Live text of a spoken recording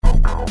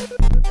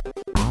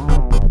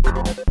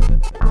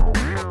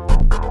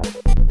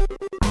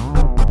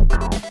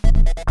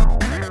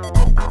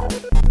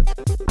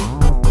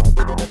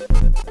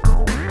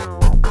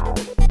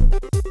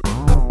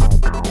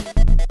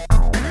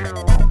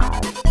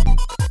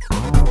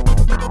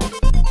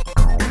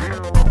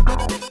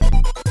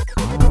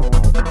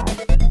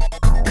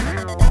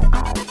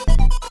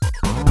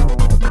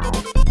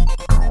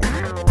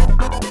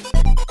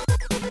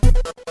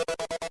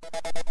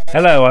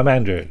Hello, I'm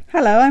Andrew.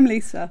 Hello, I'm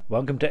Lisa.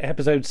 Welcome to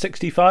episode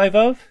 65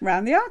 of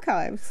Round the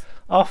Archives.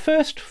 our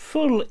first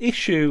full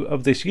issue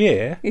of this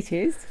year, It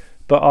is.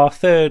 but our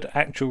third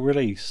actual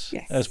release.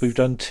 Yes. As we've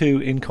done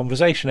 2 in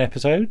conversation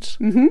episodes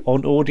Mm-hmm.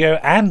 on audio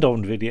and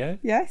on video.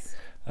 Yes.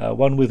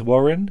 One with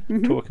Warren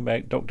talking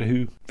about Doctor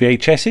Who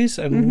VHSs,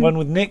 and one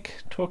with Nick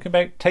talking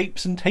about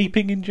tapes and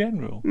taping in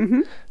general.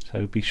 Mm-hmm.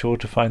 So be sure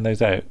to find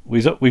those out.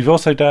 We've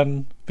also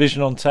done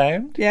Vision on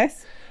Sound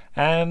Yes.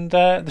 and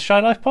the Shy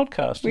Life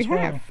podcast We as well.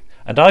 have.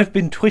 And I've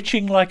been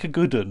twitching like a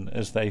good un,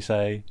 as they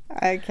say.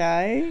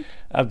 Okay.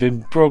 I've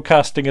been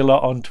broadcasting a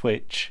lot on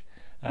Twitch,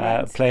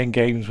 Right. playing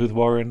games with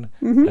Warren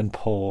and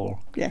Paul.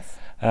 Yes.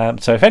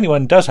 So if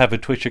anyone does have a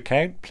Twitch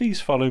account,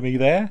 please follow me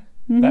there.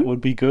 That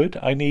would be good.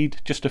 I need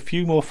just a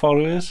few more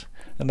followers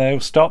and they'll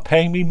start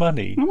paying me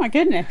money. Oh my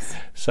goodness.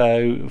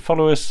 So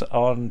follow us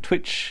on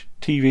Twitch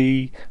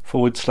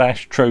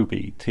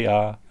TV/Trowby,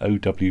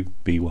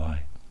 TROWBY.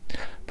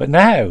 But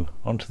now,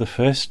 on to the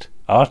first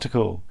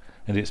article.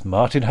 And it's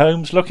Martin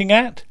Holmes looking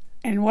at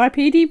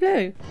NYPD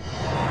Blue.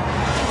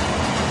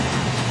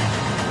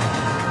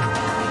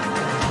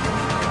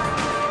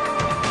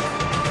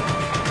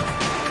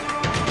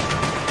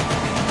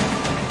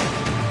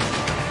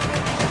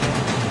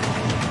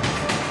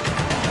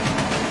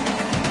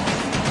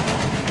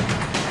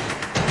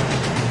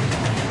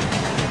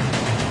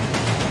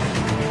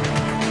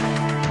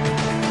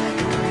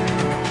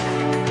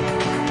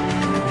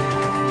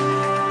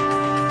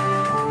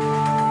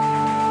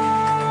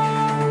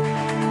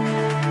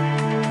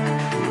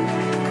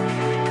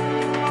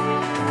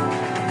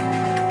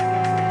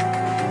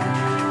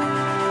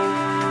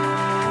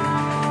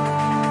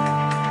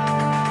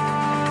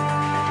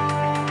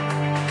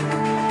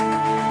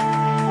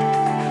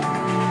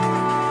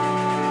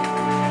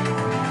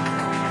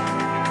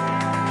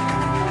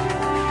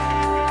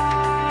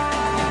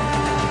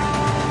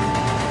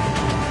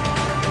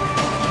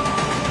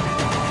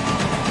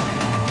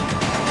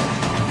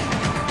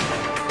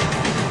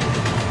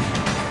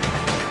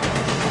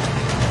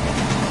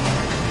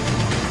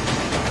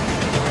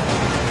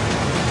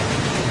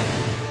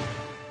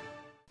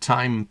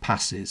 Time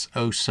passes,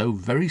 oh so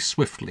very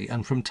swiftly,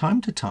 and from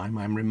time to time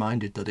I am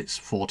reminded that it's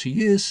 40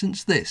 years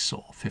since this,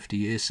 or 50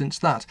 years since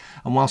that,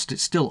 and whilst it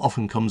still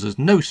often comes as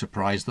no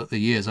surprise that the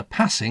years are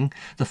passing,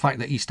 the fact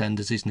that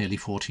EastEnders is nearly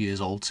 40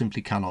 years old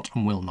simply cannot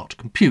and will not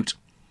compute.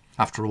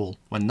 After all,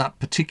 when that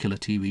particular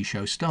TV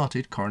show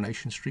started,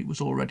 Coronation Street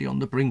was already on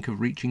the brink of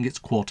reaching its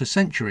quarter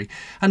century,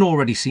 and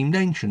already seemed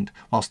ancient,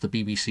 whilst the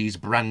BBC's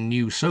brand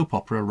new soap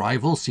opera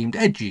rival seemed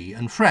edgy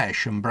and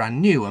fresh and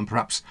brand new, and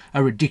perhaps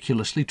a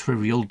ridiculously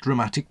trivial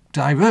dramatic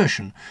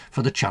diversion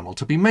for the channel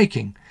to be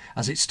making,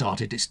 as it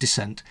started its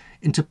descent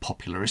into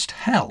popularist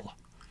hell.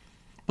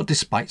 But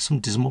despite some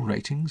dismal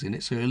ratings in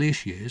its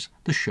earliest years,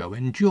 the show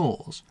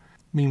endures.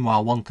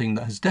 Meanwhile, one thing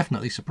that has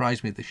definitely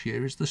surprised me this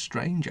year is the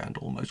strange and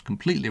almost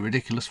completely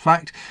ridiculous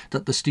fact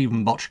that the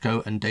Stephen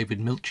Bochco and David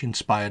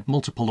Milch-inspired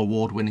multiple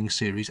award-winning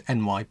series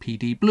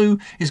NYPD Blue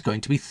is going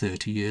to be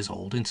 30 years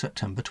old in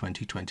September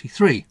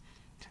 2023.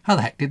 How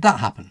the heck did that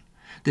happen?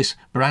 This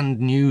brand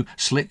new,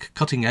 slick,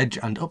 cutting-edge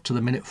and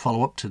up-to-the-minute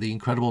follow-up to the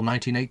incredible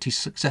 1980s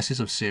successes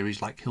of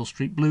series like Hill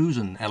Street Blues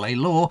and LA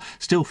Law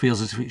still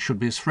feels as if it should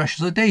be as fresh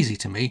as a daisy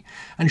to me,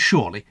 and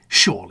surely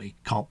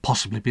can't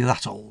possibly be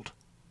that old.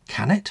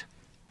 Can it?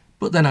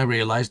 But then I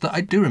realised that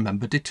I do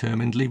remember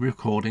determinedly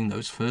recording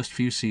those first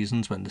few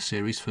seasons when the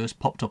series first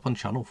popped up on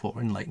Channel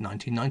 4 in late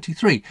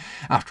 1993,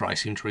 after I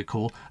seem to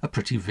recall a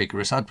pretty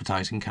vigorous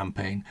advertising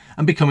campaign,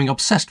 and becoming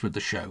obsessed with the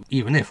show,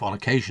 even if on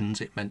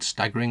occasions it meant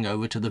staggering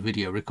over to the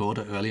video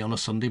recorder early on a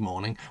Sunday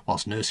morning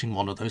whilst nursing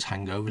one of those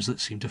hangovers that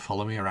seemed to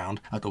follow me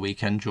around at the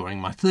weekend during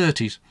my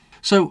 30s.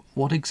 So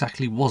what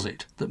exactly was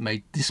it that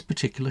made this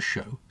particular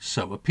show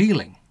so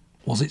appealing?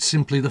 Was it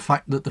simply the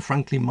fact that the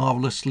frankly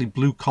marvellously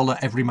blue-collar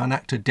everyman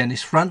actor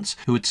Dennis Frantz,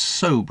 who had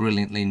so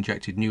brilliantly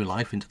injected new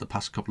life into the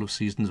past couple of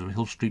seasons of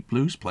Hill Street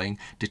Blues playing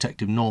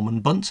Detective Norman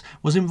Bunce,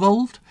 was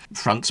involved?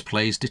 Frantz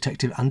plays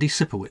Detective Andy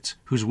Sipowicz,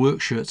 whose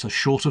work shirts are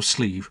short of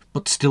sleeve,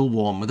 but still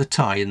worn with a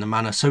tie in the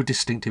manner so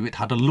distinctive it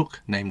had a look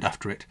named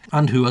after it,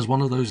 and who has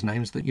one of those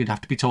names that you'd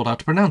have to be told how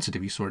to pronounce it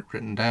if you saw it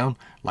written down,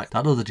 like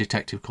that other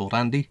detective called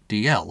Andy,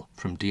 DL,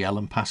 from DL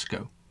and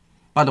Pasco.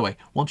 By the way,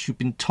 once you've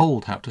been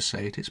told how to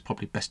say it, it's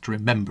probably best to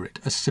remember it,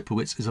 as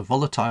Sipowicz is a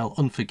volatile,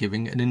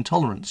 unforgiving and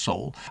intolerant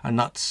soul, and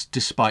that's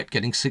despite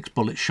getting 6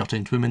 bullets shot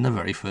into him in the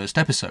very first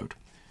episode.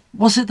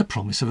 Was it the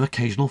promise of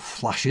occasional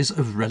flashes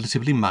of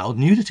relatively mild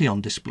nudity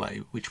on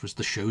display, which was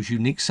the show's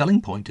unique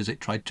selling point as it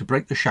tried to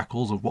break the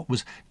shackles of what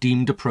was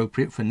deemed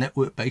appropriate for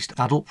network-based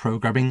adult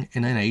programming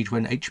in an age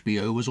when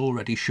HBO was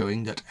already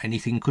showing that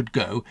anything could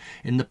go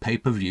in the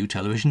pay-per-view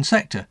television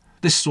sector?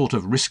 This sort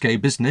of risque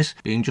business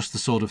being just the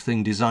sort of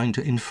thing designed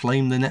to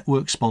inflame the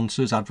network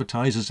sponsors,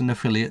 advertisers and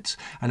affiliates,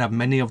 and have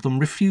many of them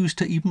refused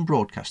to even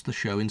broadcast the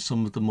show in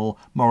some of the more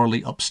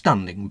morally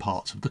upstanding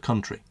parts of the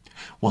country.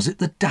 Was it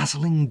the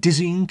dazzling,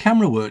 dizzying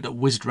camera work that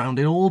whizzed round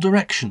in all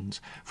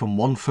directions, from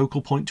one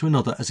focal point to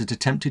another as it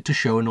attempted to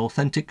show an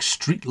authentic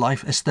street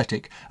life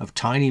aesthetic of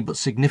tiny but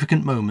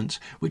significant moments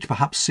which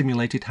perhaps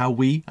simulated how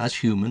we, as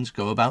humans,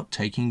 go about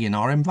taking in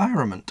our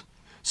environment?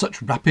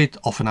 Such rapid,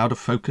 often out of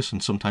focus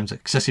and sometimes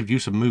excessive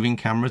use of moving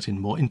cameras in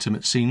more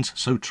intimate scenes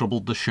so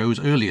troubled the show's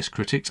earliest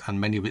critics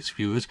and many of its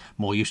viewers,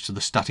 more used to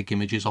the static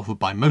images offered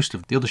by most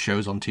of the other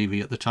shows on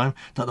TV at the time,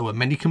 that there were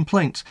many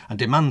complaints and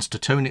demands to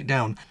tone it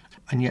down.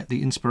 And yet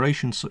the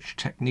inspiration such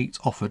techniques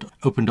offered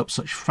opened up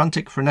such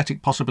frantic,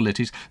 frenetic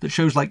possibilities that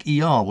shows like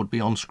ER would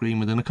be on screen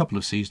within a couple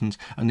of seasons,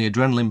 and the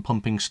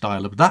adrenaline-pumping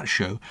style of that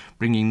show,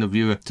 bringing the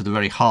viewer to the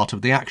very heart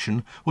of the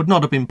action, would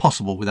not have been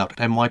possible without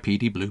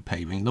NYPD Blue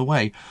paving the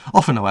way.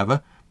 Often,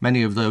 however,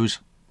 many of those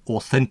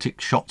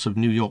authentic shots of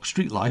New York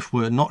street life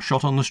were not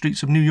shot on the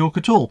streets of New York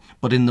at all,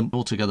 but in the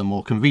altogether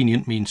more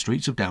convenient mean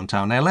streets of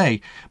downtown LA.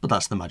 But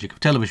that's the magic of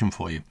television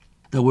for you.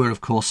 There were,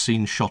 of course,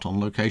 scenes shot on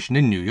location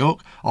in New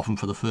York, often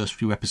for the first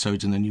few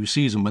episodes in the new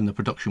season when the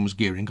production was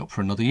gearing up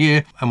for another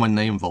year, and when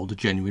they involved a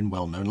genuine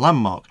well-known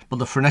landmark. But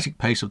the frenetic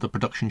pace of the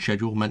production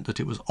schedule meant that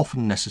it was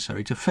often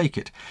necessary to fake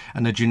it,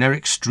 and a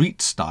generic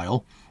street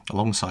style,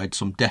 alongside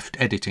some deft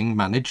editing,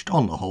 managed,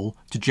 on the whole,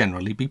 to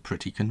generally be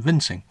pretty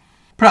convincing.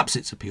 Perhaps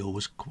its appeal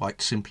was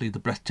quite simply the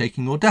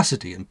breathtaking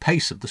audacity and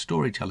pace of the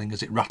storytelling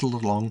as it rattled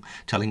along,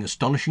 telling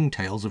astonishing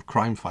tales of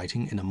crime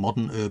fighting in a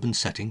modern urban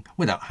setting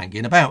without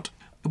hanging about.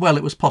 Well,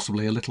 it was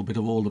possibly a little bit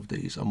of all of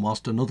these, and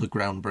whilst another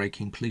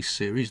groundbreaking police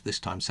series,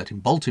 this time set in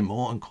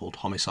Baltimore and called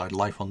Homicide: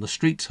 Life on the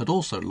Streets, had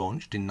also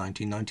launched in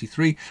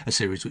 1993, a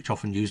series which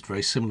often used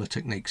very similar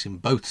techniques in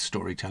both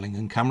storytelling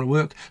and camera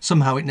work,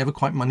 somehow it never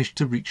quite managed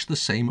to reach the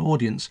same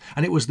audience,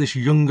 and it was this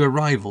younger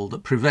rival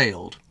that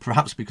prevailed,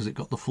 perhaps because it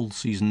got the full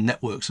season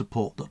network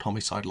support that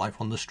Homicide: Life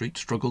on the Street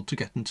struggled to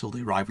get until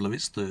the arrival of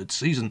its third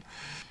season.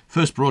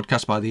 First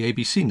broadcast by the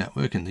ABC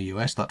network in the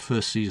US, that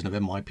first season of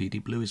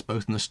NYPD Blue is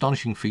both an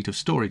astonishing feat of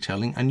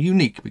storytelling and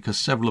unique because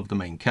several of the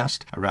main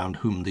cast, around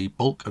whom the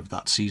bulk of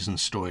that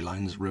season's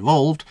storylines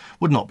revolved,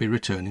 would not be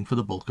returning for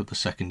the bulk of the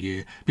second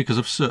year because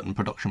of certain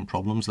production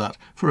problems that,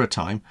 for a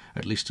time,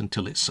 at least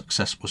until its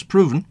success was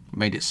proven,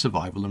 made its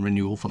survival and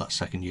renewal for that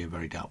second year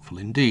very doubtful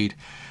indeed.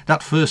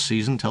 That first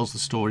season tells the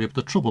story of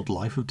the troubled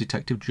life of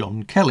Detective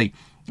John Kelly,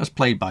 as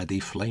played by the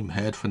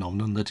flame-haired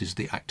phenomenon that is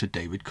the actor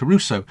David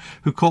Caruso,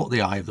 who caught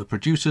the eye of the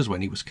producers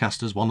when he was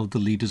cast as one of the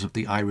leaders of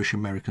the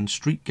Irish-American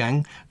street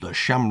gang, the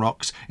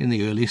Shamrocks, in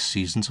the earliest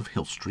seasons of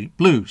Hill Street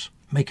Blues.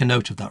 Make a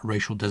note of that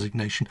racial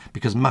designation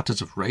because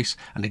matters of race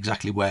and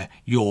exactly where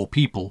your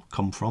people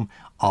come from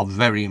are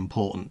very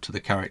important to the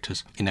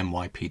characters in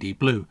NYPD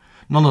Blue.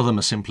 None of them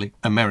are simply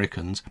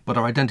Americans, but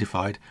are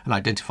identified and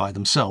identify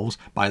themselves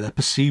by their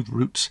perceived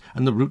roots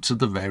and the roots of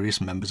the various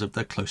members of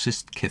their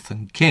closest kith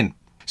and kin.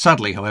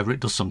 Sadly, however, it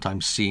does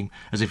sometimes seem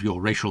as if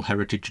your racial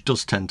heritage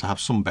does tend to have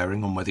some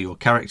bearing on whether your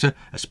character,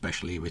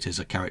 especially if it is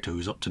a character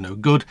who's up to no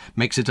good,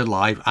 makes it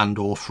alive and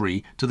or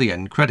free to the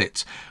end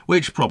credits,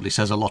 which probably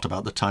says a lot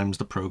about the times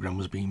the programme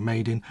was being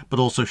made in, but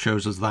also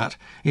shows us that,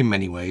 in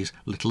many ways,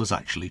 little has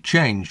actually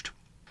changed.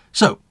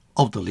 So,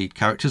 of the lead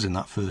characters in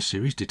that first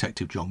series,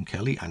 Detective John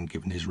Kelly, and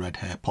given his red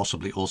hair,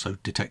 possibly also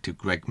Detective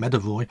Greg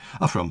Medavoy,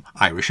 are from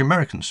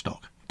Irish-American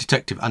stock.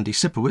 Detective Andy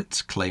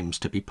Sipowicz claims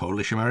to be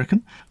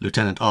Polish-American,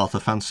 Lieutenant Arthur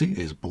Fancy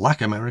is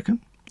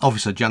Black-American,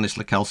 Officer Janice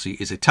LaCalci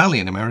is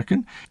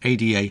Italian-American,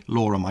 ADA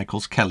Laura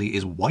Michaels Kelly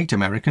is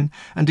White-American,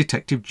 and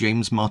Detective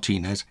James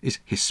Martinez is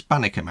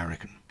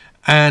Hispanic-American.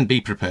 And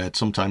be prepared,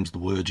 sometimes the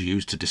words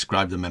used to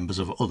describe the members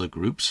of other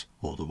groups,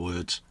 or the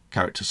words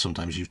characters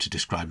sometimes used to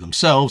describe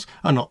themselves,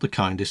 are not the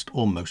kindest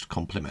or most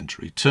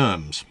complimentary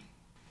terms.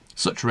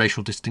 Such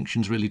racial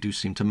distinctions really do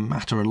seem to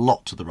matter a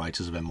lot to the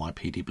writers of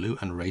NYPD Blue,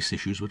 and race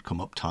issues would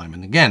come up time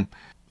and again.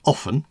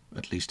 Often,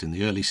 at least in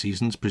the early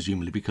seasons,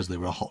 presumably because they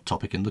were a hot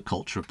topic in the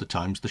culture of the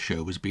times the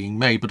show was being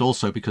made, but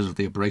also because of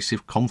the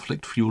abrasive,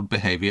 conflict-fueled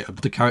behaviour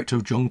of the character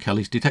of John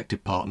Kelly's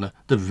detective partner,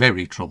 the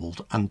very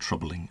troubled and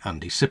troubling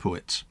Andy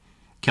Sipowicz.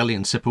 Kelly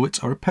and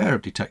Sipowicz are a pair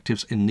of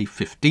detectives in the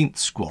 15th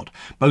Squad,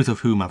 both of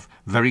whom have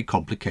very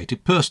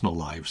complicated personal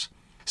lives.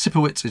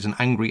 Sipowicz is an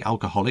angry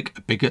alcoholic,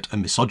 a bigot, a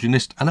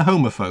misogynist and a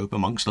homophobe,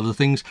 amongst other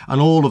things,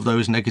 and all of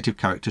those negative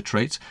character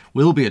traits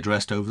will be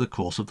addressed over the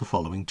course of the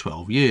following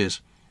 12 years.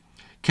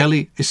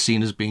 Kelly is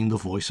seen as being the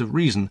voice of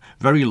reason,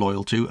 very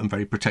loyal to and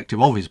very protective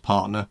of his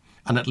partner,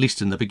 and at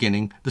least in the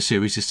beginning, the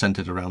series is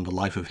centred around the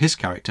life of his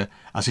character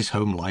as his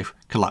home life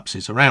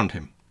collapses around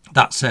him.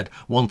 That said,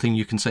 one thing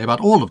you can say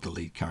about all of the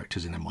lead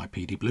characters in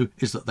NYPD Blue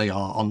is that they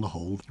are, on the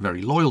whole,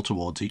 very loyal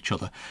towards each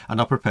other and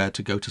are prepared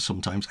to go to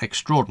sometimes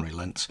extraordinary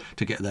lengths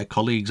to get their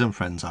colleagues and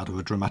friends out of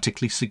a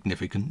dramatically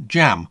significant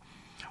jam.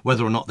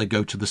 Whether or not they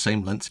go to the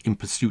same lengths in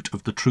pursuit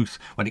of the truth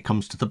when it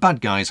comes to the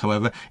bad guys,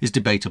 however, is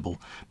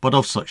debatable, but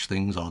of such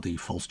things are the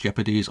false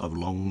jeopardies of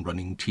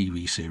long-running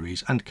TV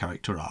series and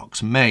character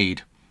arcs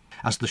made.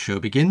 As the show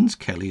begins,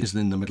 Kelly is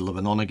in the middle of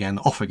an on-again,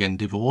 off-again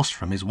divorce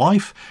from his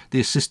wife, the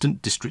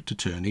Assistant District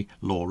Attorney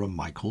Laura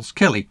Michaels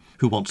Kelly,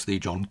 who once the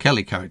John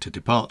Kelly character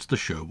departs, the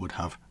show would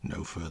have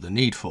no further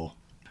need for.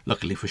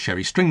 Luckily for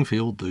Sherry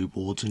Stringfield, the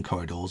wards and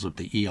corridors of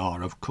the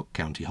ER of Cook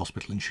County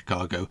Hospital in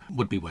Chicago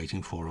would be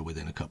waiting for her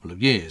within a couple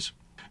of years.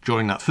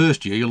 During that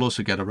first year, you'll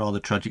also get a rather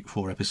tragic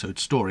 4-episode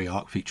story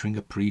arc featuring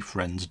a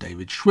pre-Friends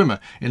David Schwimmer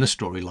in a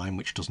storyline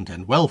which doesn't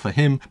end well for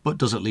him, but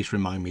does at least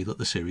remind me that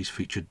the series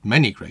featured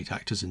many great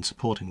actors in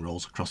supporting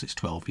roles across its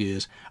 12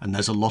 years, and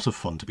there's a lot of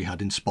fun to be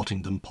had in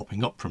spotting them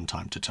popping up from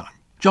time to time.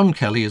 John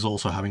Kelly is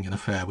also having an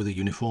affair with a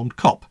uniformed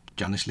cop,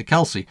 Janice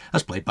Licalsi,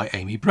 as played by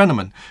Amy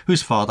Brenneman,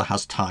 whose father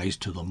has ties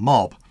to the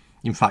mob.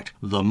 In fact,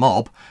 the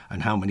mob,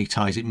 and how many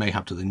ties it may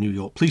have to the New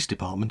York Police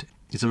Department,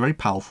 is a very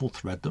powerful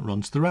thread that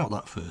runs throughout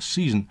that first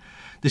season.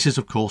 This is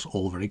of course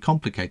all very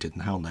complicated,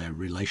 and how their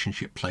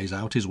relationship plays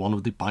out is one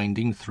of the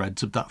binding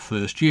threads of that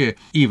first year,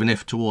 even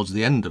if towards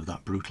the end of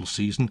that brutal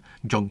season,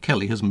 John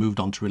Kelly has moved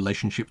on to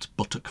relationships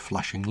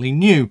buttock-flashingly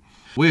new.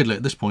 Weirdly,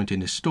 at this point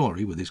in his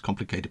story, with his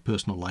complicated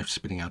personal life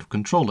spinning out of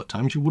control at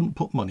times, you wouldn't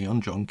put money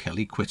on John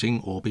Kelly quitting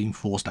or being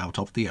forced out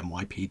of the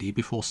NYPD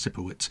before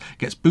Sipowicz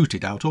gets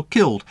booted out or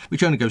killed,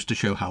 which only goes to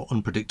show how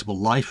unpredictable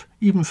life,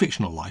 even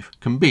fictional life,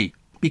 can be.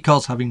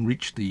 Because having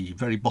reached the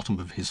very bottom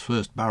of his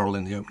first barrel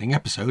in the opening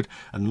episode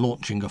and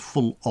launching a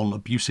full-on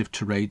abusive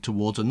tirade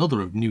towards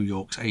another of New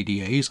York's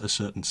ADAs, a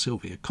certain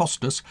Sylvia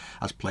Costas,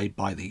 as played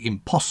by the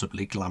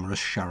impossibly glamorous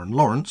Sharon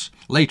Lawrence,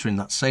 later in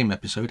that same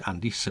episode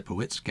Andy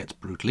Sipowicz gets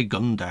brutally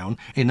gunned down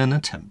in an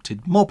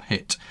attempted mob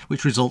hit,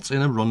 which results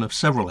in a run of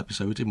several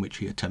episodes in which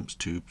he attempts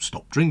to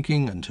stop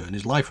drinking and turn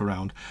his life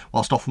around,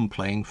 whilst often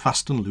playing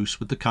fast and loose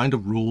with the kind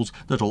of rules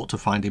that ought to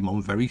find him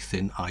on very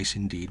thin ice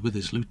indeed with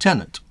his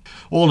lieutenant.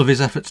 All of his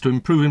efforts to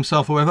improve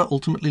himself, however,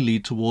 ultimately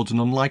lead towards an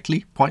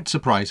unlikely, quite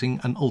surprising,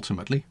 and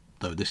ultimately,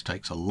 though this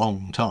takes a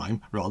long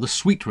time, rather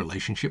sweet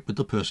relationship with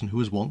the person who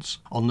was once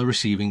on the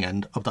receiving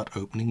end of that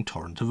opening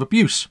torrent of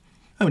abuse.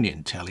 Only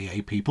in telly,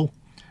 eh, people?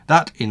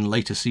 That, in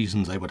later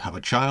seasons they would have a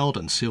child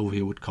and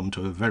Sylvia would come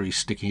to a very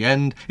sticky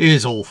end,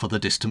 is all for the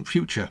distant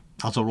future,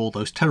 as are all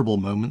those terrible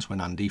moments when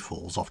Andy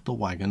falls off the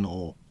wagon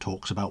or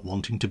talks about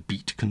wanting to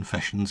beat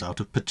confessions out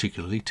of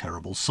particularly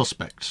terrible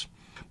suspects.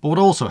 But what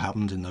also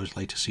happens in those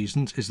later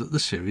seasons is that the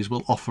series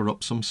will offer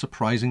up some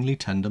surprisingly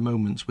tender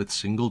moments with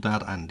single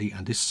dad Andy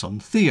and his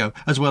son Theo,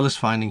 as well as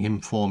finding him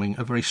forming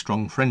a very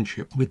strong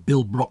friendship with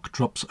Bill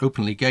Brocktrop's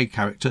openly gay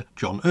character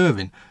John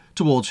Irvin,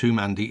 towards whom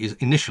Andy is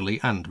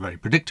initially and very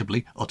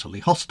predictably utterly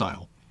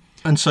hostile.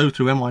 And so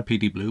through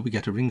NYPD Blue we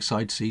get a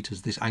ringside seat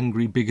as this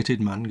angry,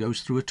 bigoted man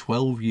goes through a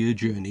 12-year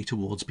journey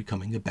towards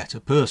becoming a better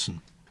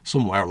person.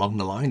 Somewhere along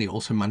the line he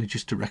also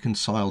manages to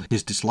reconcile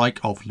his dislike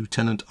of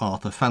Lieutenant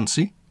Arthur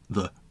Fancy,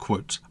 the,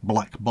 quote,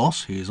 black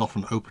boss he is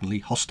often openly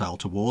hostile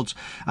towards,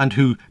 and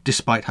who,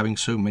 despite having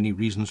so many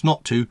reasons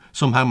not to,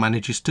 somehow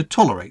manages to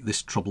tolerate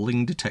this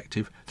troubling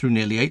detective through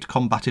nearly 8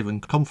 combative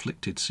and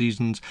conflicted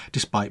seasons,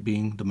 despite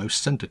being the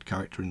most centred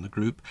character in the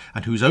group,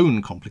 and whose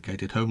own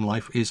complicated home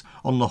life is,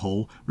 on the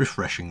whole,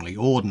 refreshingly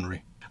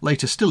ordinary.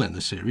 Later still in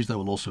the series there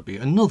will also be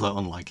another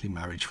unlikely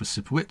marriage for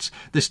Sipowicz,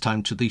 this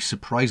time to the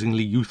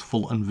surprisingly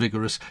youthful and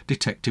vigorous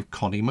Detective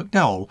Connie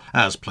McDowell,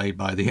 as played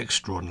by the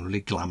extraordinarily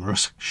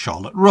glamorous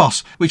Charlotte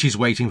Ross, which is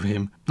waiting for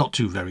him not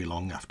too very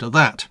long after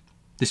that.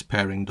 This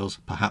pairing does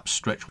perhaps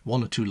stretch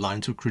 1 or 2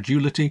 lines of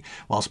credulity,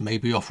 whilst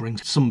maybe offering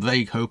some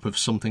vague hope of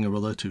something or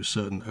other to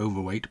certain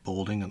overweight,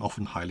 balding and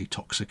often highly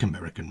toxic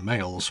American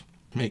males.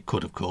 It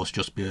could of course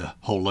just be a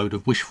whole load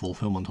of wish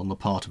fulfillment on the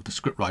part of the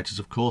scriptwriters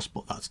of course,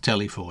 but that's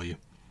telly for you.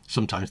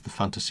 Sometimes the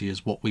fantasy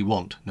is what we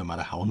want, no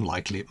matter how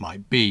unlikely it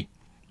might be.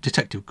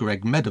 Detective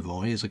Greg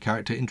Medavoy is a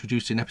character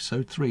introduced in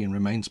episode 3 and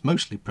remains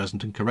mostly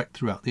present and correct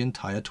throughout the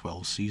entire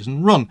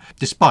 12-season run.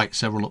 Despite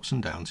several ups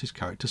and downs his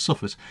character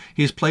suffers,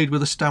 he is played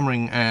with a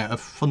stammering air of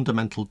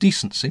fundamental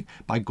decency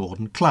by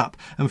Gordon Clapp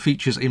and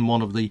features in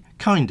one of the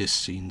kindest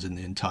scenes in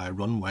the entire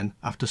run when,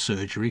 after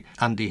surgery,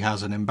 Andy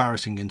has an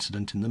embarrassing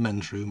incident in the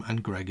men's room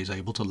and Greg is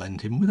able to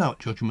lend him, without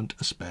judgment,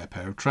 a spare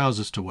pair of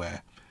trousers to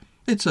wear.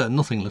 It's a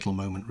nothing little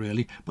moment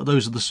really, but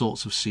those are the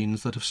sorts of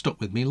scenes that have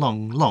stuck with me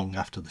long, long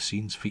after the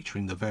scenes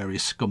featuring the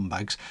various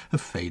scumbags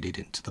have faded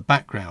into the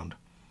background.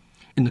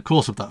 In the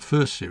course of that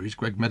first series,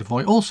 Greg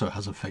Medavoy also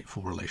has a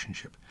fateful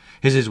relationship.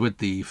 His is with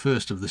the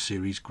first of the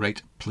series'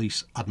 great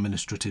police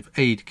administrative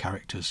aid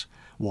characters,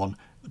 one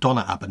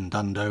Donna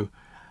Abendando,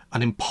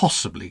 an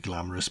impossibly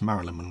glamorous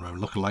Marilyn Monroe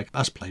lookalike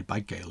as played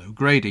by Gail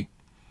O'Grady.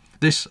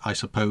 This, I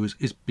suppose,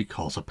 is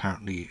because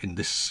apparently in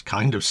this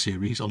kind of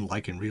series,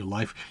 unlike in real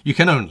life, you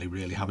can only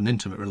really have an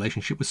intimate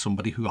relationship with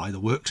somebody who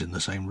either works in the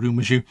same room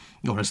as you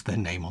or has their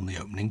name on the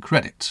opening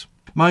credits.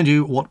 Mind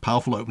you, what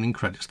powerful opening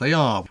credits they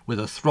are, with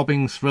a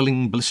throbbing,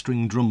 thrilling,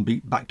 blistering drum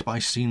beat backed by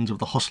scenes of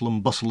the hustle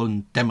and bustle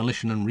and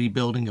demolition and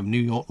rebuilding of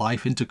New York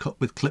life, intercut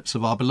with clips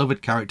of our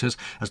beloved characters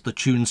as the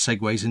tune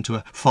segues into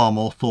a far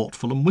more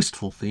thoughtful and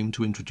wistful theme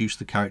to introduce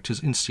the characters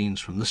in scenes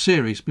from the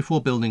series,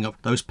 before building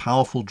up those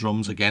powerful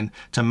drums again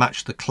to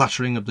match the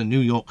clattering of the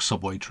New York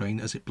subway train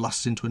as it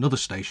blasts into another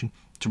station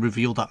to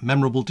reveal that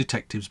memorable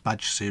Detectives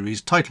Badge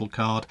series title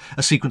card,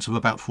 a sequence of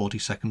about 40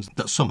 seconds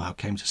that somehow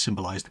came to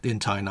symbolise the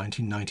entire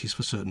 1990s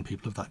for certain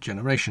people of that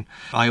generation.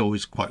 I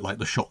always quite like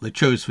the shot they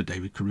chose for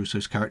David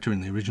Caruso's character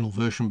in the original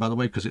version, by the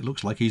way, because it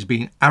looks like he's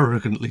being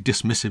arrogantly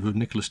dismissive of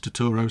Nicholas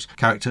Turturro's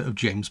character of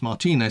James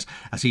Martinez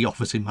as he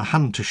offers him a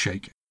hand to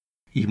shake.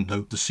 Even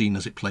though the scene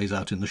as it plays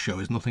out in the show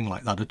is nothing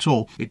like that at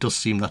all, it does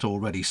seem that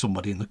already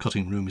somebody in the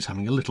cutting room is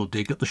having a little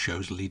dig at the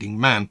show's leading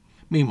man.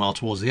 Meanwhile,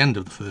 towards the end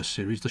of the first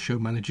series, the show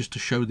manages to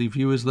show the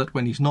viewers that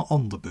when he's not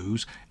on the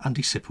booze,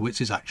 Andy Sipowicz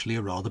is actually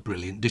a rather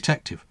brilliant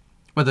detective.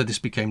 Whether this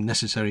became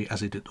necessary,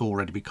 as it had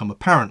already become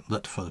apparent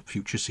that for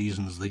future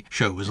seasons the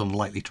show was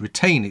unlikely to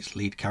retain its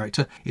lead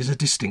character, is a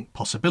distinct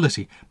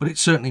possibility, but it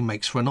certainly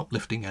makes for an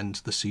uplifting end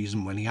to the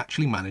season when he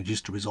actually manages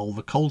to resolve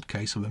a cold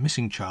case of a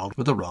missing child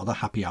with a rather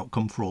happy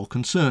outcome for all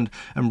concerned,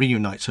 and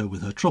reunites her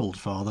with her troubled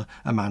father,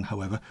 a man,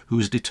 however, who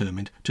is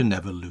determined to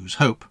never lose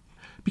hope.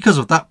 Because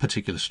of that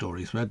particular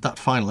story thread, that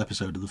final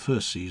episode of the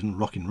first season,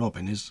 Rockin'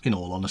 Robin, is, in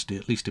all honesty,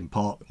 at least in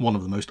part, one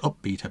of the most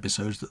upbeat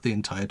episodes that the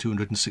entire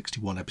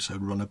 261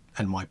 episode run of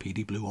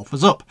NYPD Blue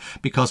offers up,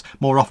 because,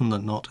 more often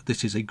than not,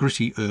 this is a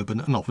gritty, urban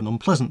and often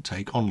unpleasant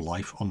take on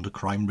life on the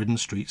crime-ridden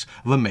streets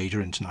of a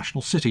major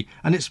international city,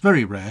 and it's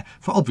very rare,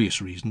 for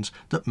obvious reasons,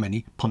 that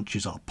many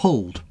punches are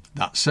pulled.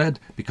 That said,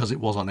 because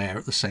it was on air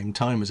at the same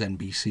time as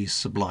NBC's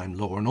sublime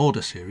Law and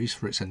Order series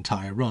for its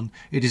entire run,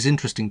 it is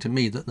interesting to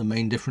me that the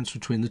main difference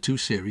between the two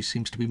series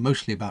seems to be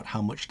mostly about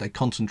how much they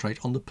concentrate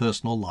on the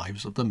personal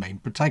lives of the main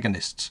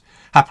protagonists.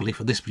 Happily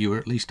for this viewer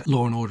at least,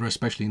 Law and Order,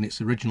 especially in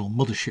its original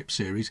Mothership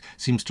series,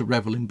 seems to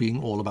revel in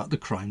being all about the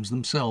crimes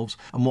themselves,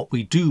 and what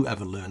we do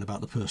ever learn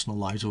about the personal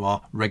lives of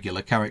our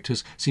regular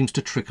characters seems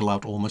to trickle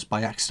out almost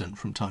by accident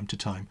from time to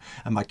time,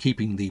 and by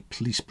keeping the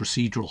police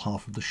procedural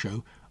half of the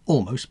show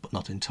almost, but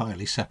not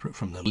entirely, separate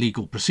from the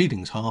legal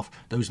proceedings half,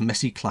 those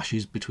messy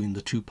clashes between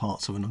the two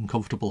parts of an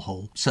uncomfortable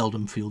whole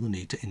seldom feel the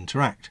need to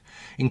interact.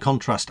 In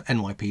contrast,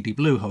 NYPD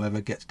Blue, however,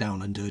 gets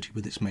down and dirty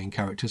with its main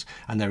characters,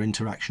 and their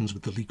interactions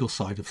with the legal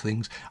side of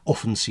things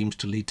often seems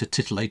to lead to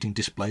titillating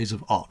displays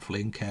of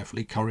artfully and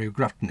carefully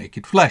choreographed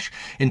naked flesh,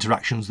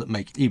 interactions that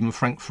make even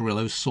Frank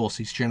Furillo's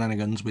saucy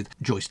shenanigans with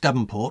Joyce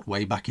Davenport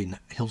way back in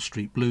Hill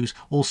Street Blues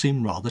all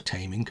seem rather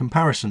tame in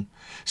comparison.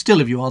 Still,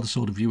 if you are the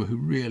sort of viewer who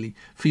really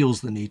feels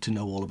the need to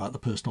know all about the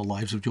personal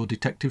lives of your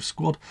detective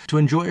squad to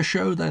enjoy a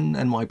show, then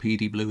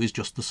NYPD Blue is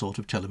just the sort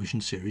of television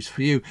series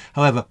for you.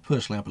 However,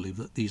 personally I believe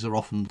that these are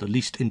often the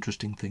least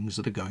interesting things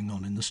that are going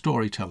on in the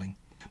storytelling.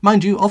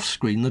 Mind you,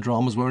 off-screen the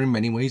dramas were in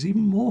many ways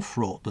even more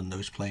fraught than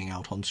those playing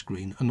out on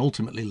screen, and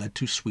ultimately led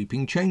to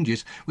sweeping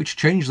changes, which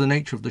changed the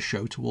nature of the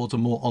show towards a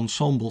more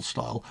ensemble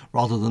style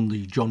rather than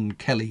the John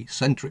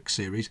Kelly-centric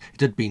series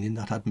it had been in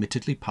that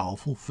admittedly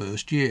powerful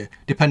first year.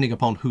 Depending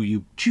upon who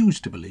you choose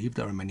to believe,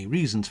 there are many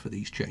reasons for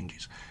these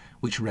changes,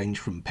 which range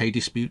from pay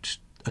disputes,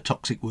 a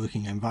toxic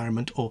working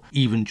environment, or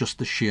even just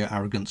the sheer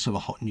arrogance of a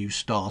hot new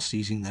star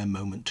seizing their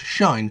moment to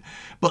shine.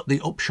 But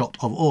the upshot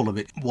of all of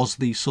it was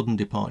the sudden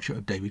departure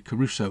of David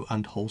Caruso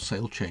and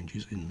wholesale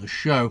changes in the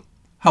show.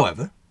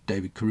 However,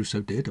 David Caruso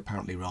did,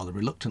 apparently rather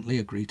reluctantly,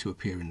 agree to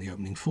appear in the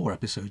opening 4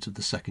 episodes of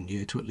the second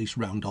year to at least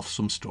round off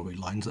some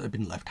storylines that had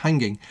been left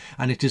hanging,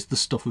 and it is the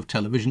stuff of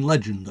television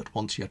legend that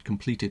once he had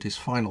completed his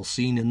final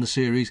scene in the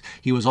series,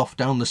 he was off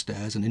down the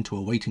stairs and into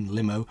a waiting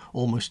limo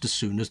almost as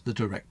soon as the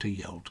director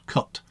yelled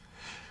cut.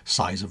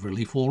 Sighs of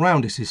relief all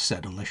round, it is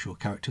said, unless your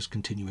character's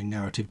continuing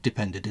narrative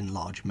depended in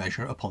large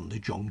measure upon the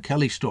John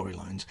Kelly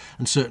storylines,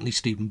 and certainly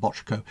Stephen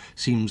Bochco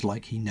seems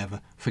like he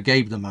never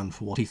forgave the man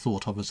for what he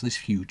thought of as this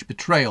huge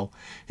betrayal.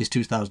 His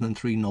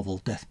 2003 novel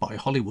Death by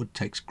Hollywood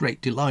takes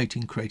great delight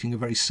in creating a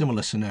very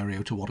similar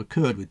scenario to what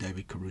occurred with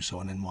David Caruso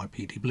on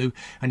NYPD Blue,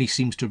 and he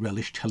seems to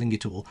relish telling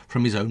it all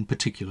from his own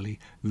particularly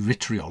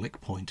vitriolic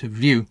point of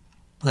view.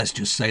 Let's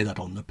just say that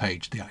on the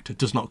page the actor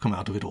does not come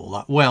out of it all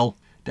that well.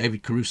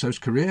 David Caruso's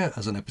career,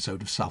 as an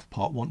episode of South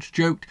Park once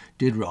joked,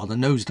 did rather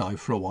nosedive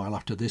for a while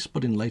after this,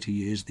 but in later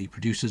years the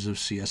producers of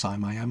CSI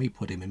Miami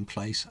put him in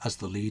place as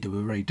the lead of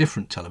a very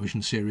different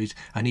television series,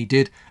 and he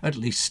did at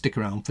least stick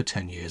around for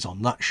 10 years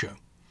on that show.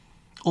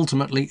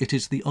 Ultimately, it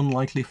is the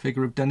unlikely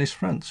figure of Dennis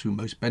Franz who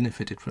most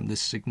benefited from this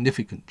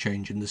significant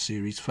change in the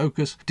series'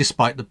 focus,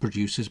 despite the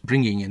producers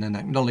bringing in an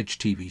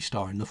acknowledged TV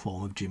star in the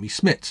form of Jimmy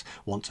Smits,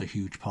 once a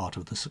huge part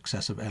of the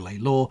success of LA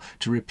Law,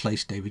 to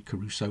replace David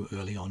Caruso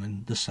early on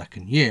in the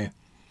second year.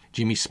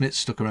 Jimmy Smits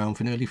stuck around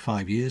for nearly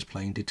 5 years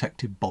playing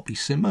Detective Bobby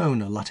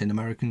Simone, a Latin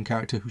American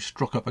character who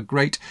struck up a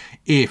great,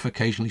 if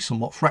occasionally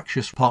somewhat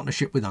fractious,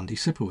 partnership with Andy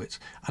Sipowicz,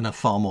 and a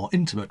far more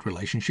intimate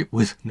relationship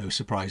with, no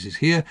surprises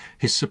here,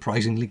 his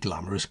surprisingly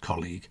glamorous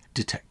colleague,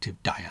 Detective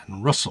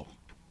Diane Russell.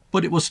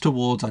 But it was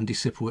towards Andy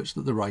Sipowicz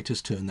that the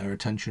writers turned their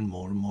attention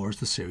more and more as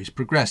the series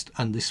progressed,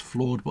 and this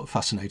flawed but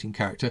fascinating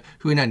character,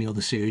 who in any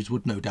other series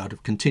would no doubt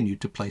have continued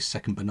to play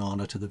second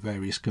banana to the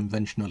various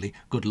conventionally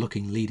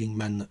good-looking leading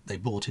men that they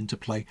brought into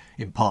play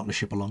in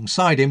partnership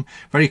alongside him,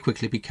 very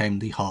quickly became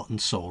the heart and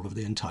soul of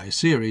the entire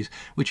series,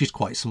 which is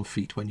quite some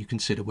feat when you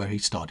consider where he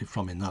started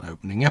from in that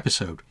opening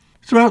episode.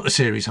 Throughout the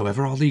series,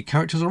 however, our lead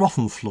characters are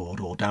often flawed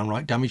or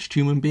downright damaged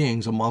human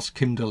beings, and whilst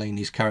Kim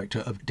Delaney's character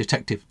of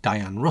Detective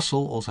Diane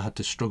Russell also had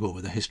to struggle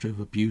with a history of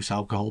abuse,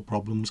 alcohol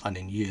problems, and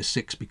in year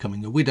 6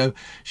 becoming a widow,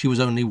 she was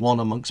only one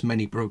amongst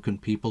many broken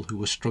people who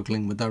were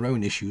struggling with their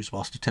own issues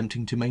whilst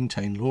attempting to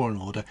maintain law and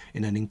order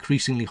in an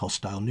increasingly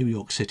hostile New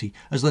York City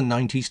as the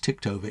 90s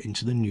ticked over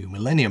into the new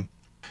millennium.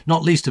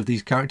 Not least of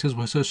these characters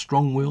was her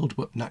strong-willed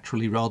but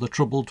naturally rather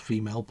troubled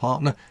female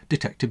partner,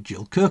 Detective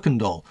Jill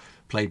Kirkendall,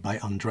 played by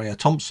Andrea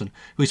Thompson,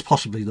 who is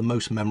possibly the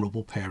most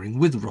memorable pairing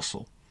with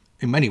Russell.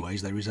 In many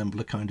ways they resemble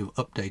a kind of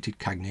updated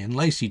Cagney and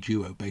Lacey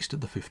duo based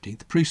at the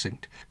 15th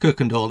Precinct.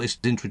 Kirkendall is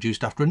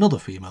introduced after another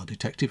female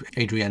detective,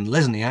 Adrienne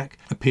Lesniak,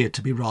 appeared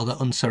to be rather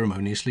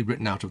unceremoniously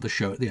written out of the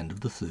show at the end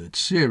of the 3rd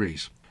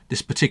series.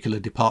 This particular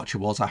departure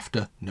was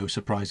after, no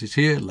surprises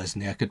here,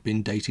 Lesniak had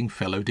been dating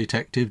fellow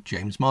detective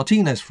James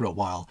Martinez for a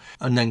while,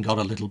 and then got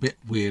a little bit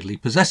weirdly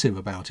possessive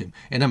about him,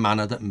 in a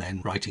manner that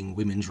men writing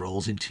women's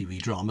roles in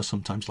TV drama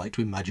sometimes like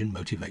to imagine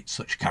motivates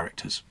such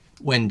characters.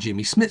 When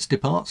Jimmy Smits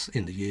departs,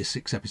 in the year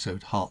 6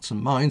 episode Hearts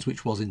and Minds,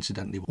 which was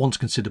incidentally once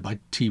considered by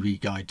TV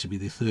Guide to be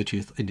the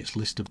 30th in its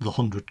list of the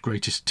 100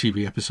 greatest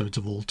TV episodes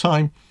of all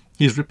time,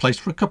 he is replaced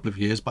for a couple of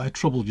years by a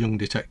troubled young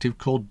detective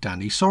called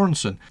Danny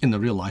Sorensen, in the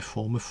real-life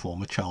form of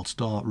former child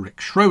star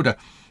Rick Schroeder,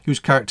 whose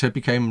character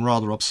became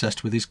rather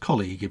obsessed with his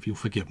colleague, if you'll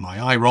forgive my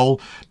eye roll,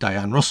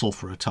 Diane Russell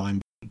for a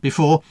time,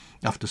 before,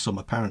 after some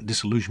apparent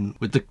disillusionment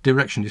with the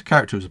direction his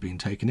character was being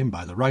taken in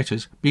by the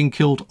writers, being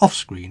killed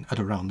off-screen at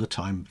around the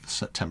time of the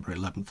September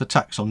 11th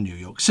attacks on New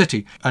York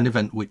City, an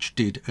event which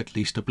did at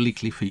least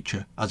obliquely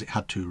feature, as it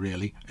had to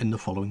really, in the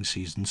following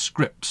season's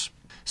scripts.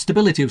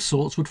 Stability of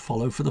sorts would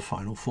follow for the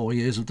final 4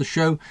 years of the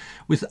show,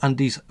 with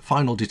Andy's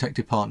final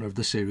detective partner of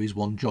the series,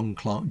 one John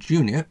Clark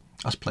Jr.,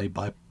 as played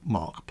by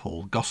Mark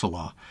Paul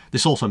Gosselaar.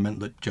 This also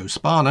meant that Joe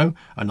Spano,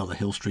 another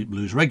Hill Street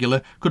Blues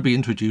regular, could be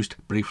introduced,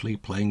 briefly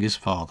playing his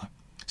father.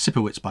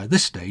 Sipowicz by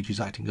this stage is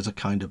acting as a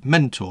kind of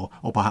mentor,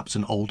 or perhaps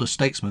an older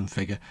statesman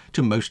figure,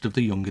 to most of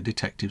the younger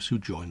detectives who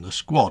join the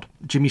squad.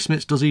 Jimmy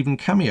Smits does even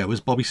cameo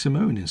as Bobby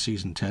Simone in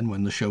season 10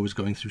 when the show was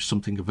going through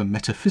something of a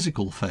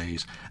metaphysical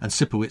phase, and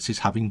Sipowicz is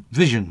having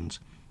visions.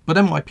 But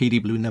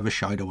NYPD Blue never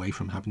shied away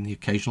from having the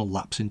occasional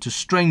lapse into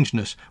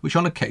strangeness, which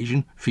on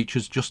occasion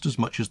features just as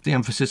much as the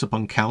emphasis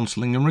upon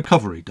counselling and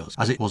recovery does,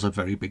 as it was a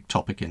very big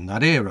topic in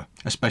that era,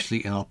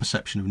 especially in our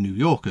perception of New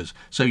Yorkers,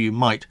 so you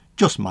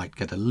just might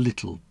get a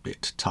little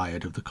bit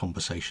tired of the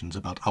conversations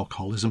about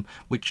alcoholism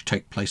which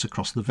take place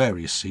across the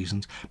various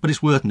seasons, but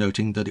it's worth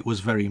noting that it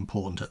was very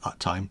important at that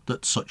time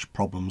that such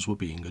problems were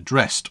being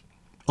addressed.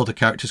 Other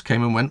characters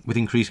came and went with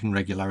increasing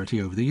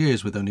regularity over the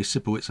years, with only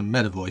Sipowicz and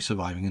Medavoy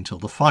surviving until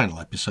the final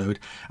episode,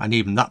 and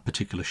even that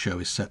particular show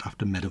is set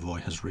after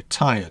Medavoy has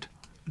retired.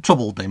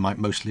 Troubled they might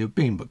mostly have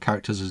been, but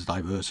characters as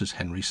diverse as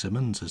Henry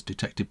Simmons as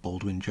Detective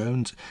Baldwin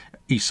Jones,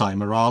 Isai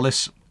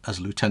Morales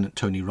as Lieutenant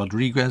Tony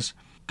Rodriguez,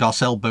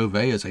 Garcelle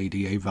Beauvais as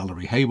ADA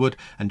Valerie Haywood,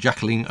 and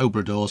Jacqueline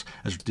Obradors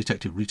as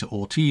Detective Rita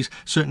Ortiz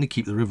certainly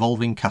keep the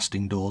revolving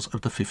casting doors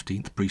of the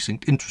 15th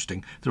Precinct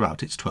interesting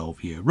throughout its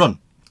 12-year run.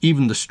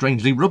 Even the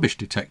strangely rubbish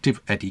detective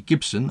Eddie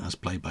Gibson, as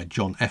played by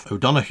John F.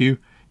 O'Donoghue,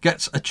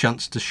 gets a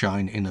chance to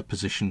shine in a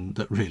position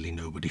that really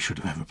nobody should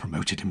have ever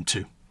promoted him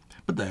to.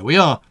 But there we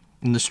are.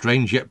 In the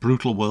strange yet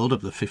brutal world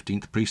of the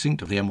 15th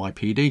Precinct of the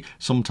NYPD,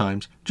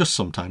 sometimes, just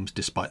sometimes,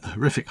 despite the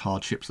horrific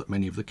hardships that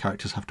many of the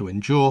characters have to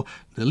endure,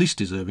 the least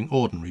deserving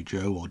ordinary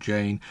Joe or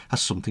Jane has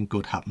something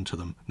good happen to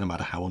them, no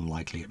matter how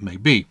unlikely it may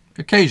be.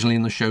 Occasionally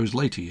in the show's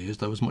later years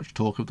there was much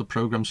talk of the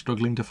programme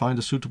struggling to find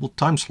a suitable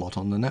time slot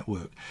on the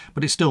network,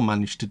 but it still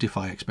managed to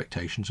defy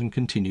expectations and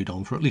continued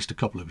on for at least a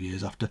couple of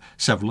years after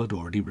several had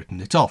already written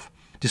it off.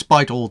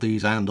 Despite all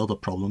these and other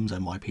problems,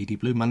 NYPD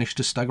Blue managed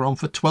to stagger on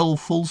for 12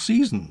 full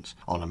seasons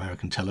on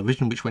American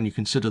television, which, when you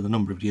consider the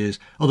number of years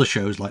other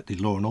shows like the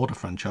Law & Order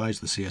franchise,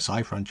 the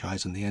CSI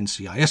franchise and the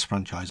NCIS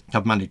franchise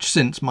have managed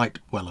since, might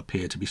well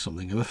appear to be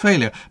something of a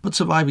failure, but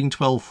surviving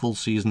 12 full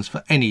seasons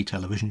for any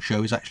television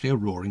show is actually a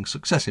roaring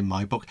success in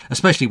my book,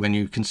 especially when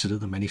you consider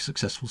the many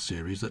successful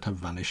series that have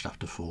vanished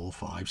after 4,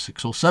 5,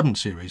 6 or 7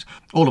 series,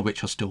 all of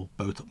which are still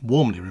both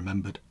warmly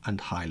remembered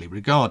and highly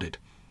regarded.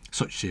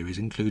 Such series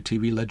include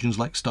TV legends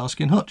like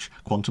Starsky and Hutch,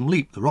 Quantum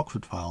Leap, The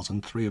Rockford Files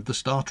and 3 of the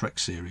Star Trek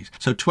series,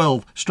 so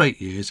 12 straight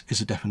years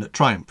is a definite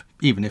triumph,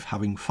 even if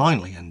having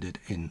finally ended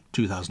in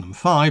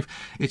 2005,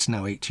 it's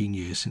now 18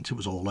 years since it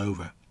was all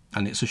over,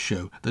 and it's a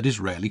show that is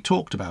rarely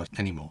talked about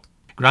anymore.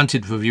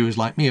 Granted, for viewers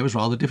like me, it was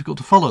rather difficult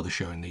to follow the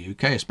show in the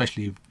UK,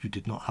 especially if you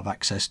did not have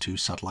access to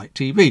satellite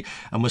TV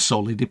and were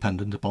solely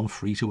dependent upon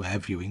free-to-air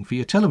viewing for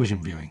your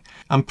television viewing.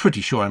 I'm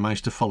pretty sure I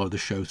managed to follow the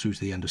show through to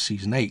the end of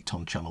season 8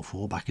 on Channel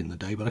 4 back in the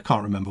day, but I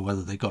can't remember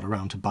whether they got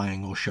around to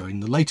buying or showing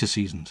the later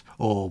seasons,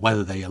 or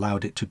whether they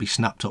allowed it to be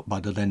snapped up by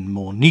the then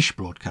more niche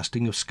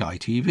broadcasting of Sky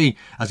TV,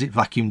 as it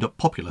vacuumed up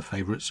popular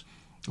favourites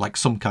like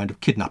Some Kind of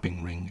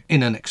Kidnapping Ring,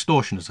 in an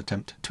extortioner's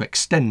attempt to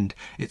extend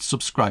its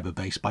subscriber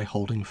base by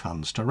holding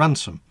fans to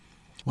ransom.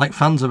 Like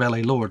fans of LA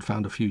Law had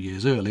found a few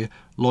years earlier,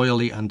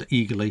 loyally and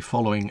eagerly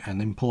following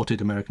an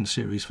imported American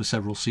series for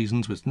several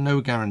seasons with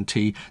no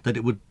guarantee that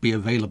it would be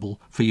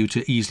available for you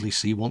to easily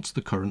see once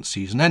the current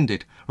season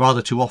ended.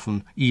 Rather too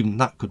often, even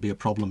that could be a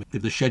problem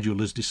if the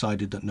schedulers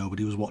decided that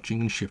nobody was watching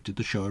and shifted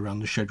the show around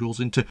the schedules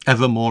into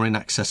ever more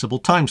inaccessible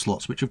time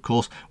slots, which of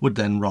course would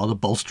then rather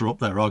bolster up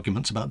their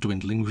arguments about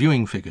dwindling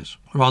viewing figures.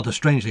 Rather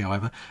strangely,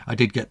 however, I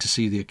did get to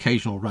see the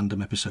occasional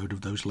random episode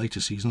of those later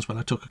seasons when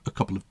I took a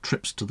couple of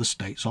trips to the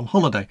States on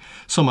holiday.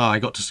 Somehow I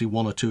got to see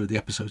one or two of the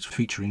episodes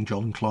featuring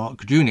John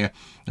Clark Jr.,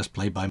 as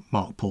played by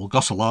Mark Paul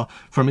Gosselaar,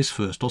 from his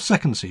first or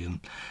second season,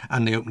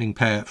 and the opening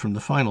pair from the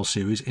final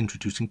series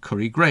introducing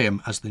Curry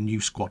Graham as the new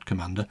squad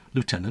commander,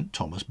 Lieutenant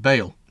Thomas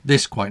Bale.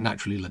 This quite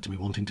naturally led to me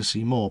wanting to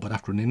see more, but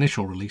after an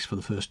initial release for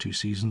the first 2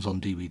 seasons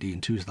on DVD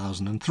in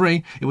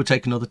 2003, it would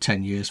take another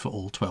 10 years for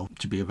all 12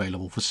 to be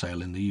available for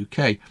sale in the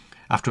UK,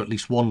 after at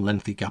least one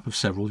lengthy gap of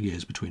several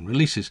years between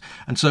releases,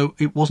 and so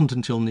it wasn't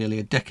until nearly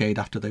a decade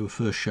after they were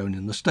first shown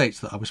in the States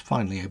that I was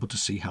finally able to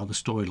see how the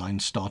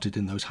storylines started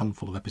in those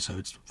handful of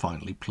episodes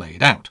finally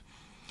played out.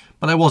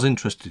 But I was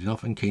interested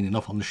enough and keen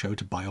enough on the show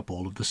to buy up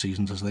all of the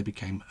seasons as they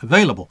became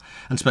available,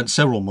 and spent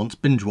several months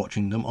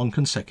binge-watching them on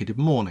consecutive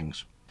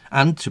mornings.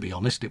 And, to be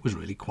honest, it was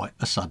really quite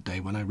a sad day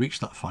when I reached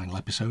that final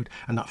episode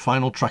and that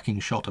final tracking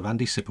shot of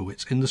Andy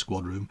Sipowicz in the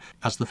squad room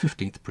as the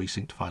 15th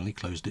Precinct finally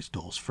closed its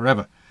doors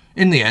forever.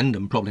 In the end,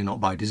 and probably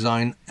not by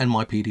design,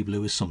 NYPD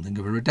Blue is something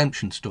of a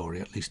redemption story,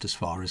 at least as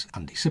far as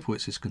Andy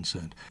Sipowicz is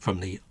concerned. From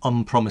the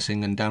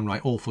unpromising and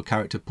downright awful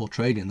character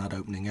portrayed in that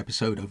opening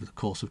episode over the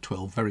course of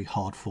 12 very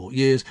hard-fought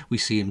years, we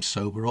see him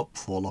sober up,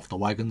 fall off the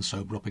wagon,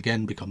 sober up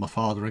again, become a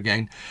father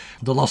again.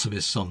 The loss of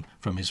his son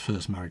from his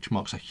first marriage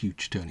marks a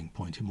huge turning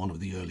point in one of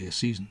the earlier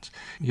seasons.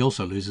 He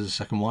also loses a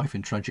second wife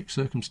in tragic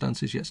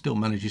circumstances, yet still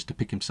manages to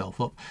pick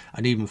himself up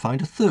and even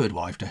find a third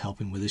wife to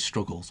help him with his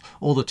struggles,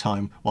 all the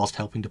time whilst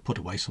helping to put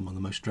away some of the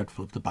most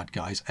dreadful of the bad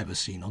guys ever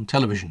seen on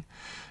television.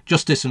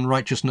 Justice and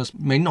righteousness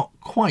may not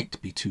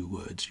quite be 2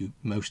 words you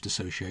most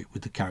associate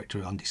with the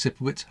character Andy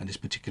Sipowicz, and his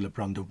particular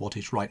brand of what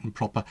is right and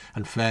proper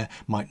and fair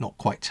might not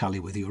quite tally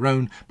with your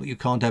own, but you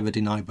can't ever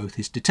deny both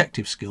his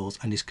detective skills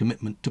and his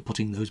commitment to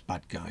putting those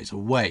bad guys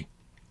away.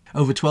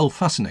 Over 12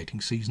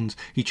 fascinating seasons,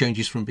 he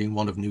changes from being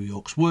one of New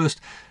York's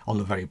worst, on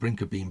the very brink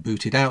of being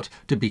booted out,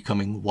 to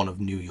becoming one of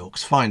New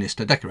York's finest,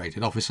 a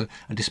decorated officer,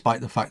 and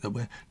despite the fact that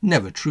we're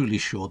never truly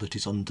sure that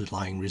his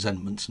underlying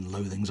resentments and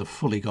loathings have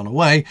fully gone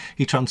away,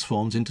 he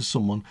transforms into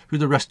someone who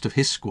the rest of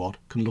his squad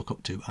can look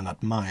up to and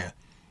admire.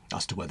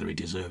 As to whether he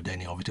deserved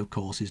any of it, of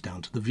course, is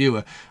down to the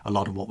viewer. A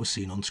lot of what was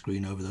seen on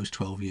screen over those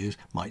 12 years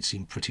might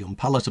seem pretty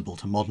unpalatable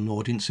to modern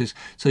audiences,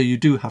 so you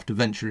do have to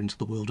venture into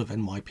the world of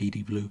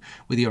NYPD Blue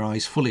with your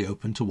eyes fully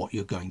open to what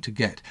you're going to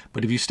get.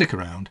 But if you stick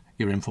around,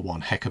 you're in for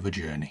one heck of a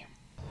journey.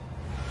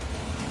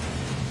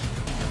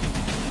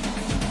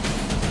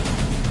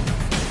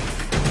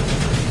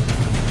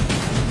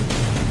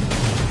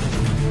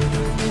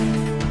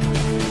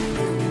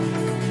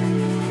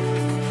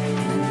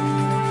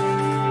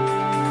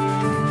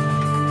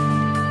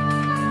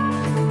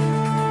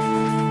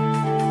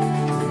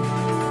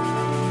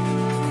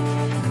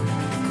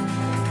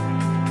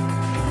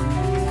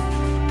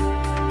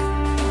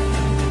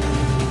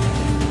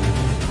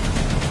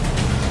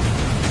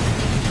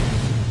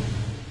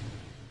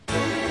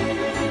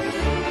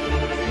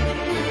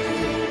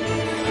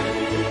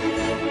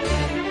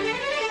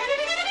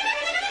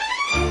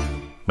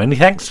 Many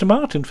thanks to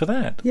Martin for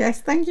that. Yes,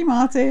 thank you,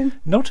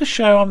 Martin. Not a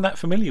show I'm that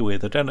familiar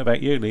with. I don't know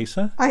about you,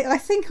 Lisa. I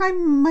think I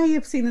may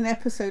have seen an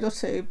episode or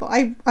two, but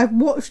I've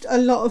watched a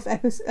lot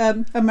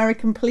of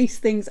American police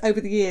things over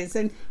the years,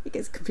 and it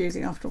gets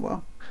confusing after a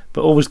while.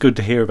 But always good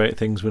to hear about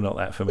things we're not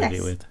that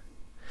familiar with.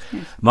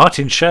 Yes.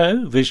 Martin's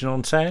show, Vision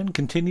on Sound,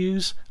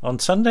 continues on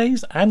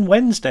Sundays and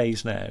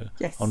Wednesdays now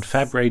on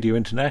Fab Radio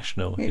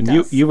International. It and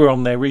does. you were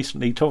on there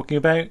recently talking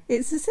about...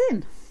 It's a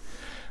sin.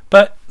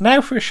 But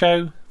now for a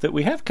show that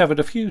we have covered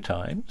a few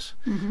times,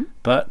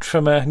 but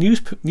from a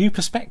new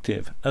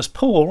perspective, as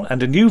Paul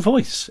and a new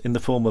voice in the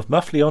form of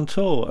Muffley on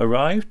Tour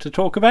arrived to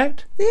talk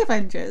about... The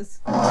Avengers.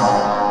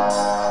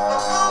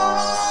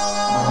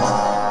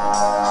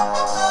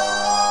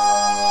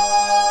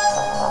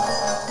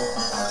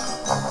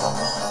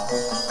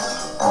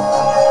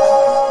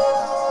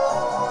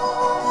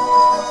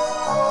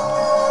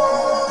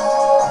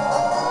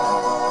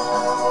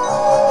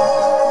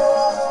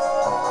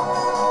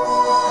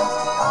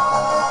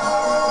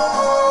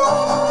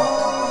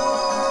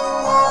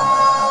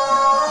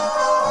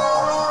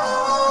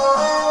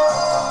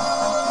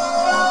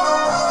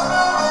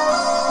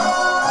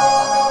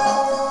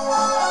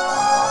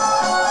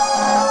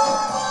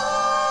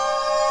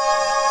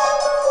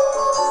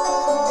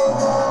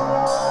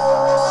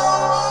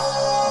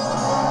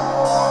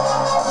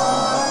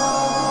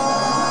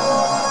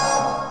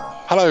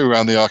 Hello,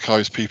 Around the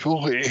Archives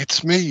people.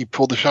 It's me,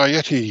 Paul the Shy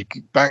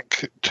Yeti,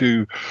 back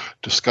to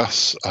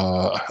discuss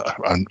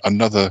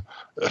another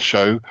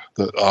show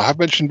that I have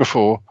mentioned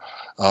before.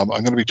 I'm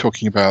going to be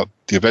talking about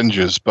the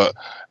Avengers, but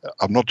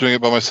I'm not doing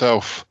it by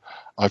myself.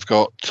 I've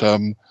got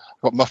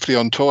Muffley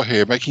on tour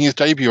here, making his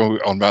debut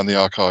on Around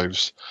the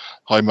Archives.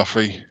 Hi,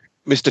 Muffley.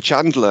 Mr.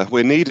 Chandler,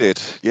 we're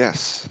needed.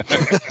 Yes.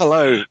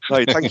 Hello.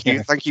 Hi, thank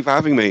you. Thank you for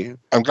having me.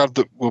 I'm glad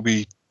that we'll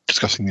be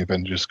discussing the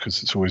Avengers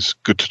because it's always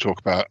good to talk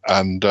about.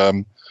 And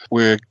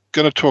we're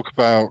going to talk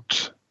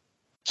about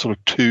sort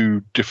of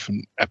two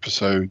different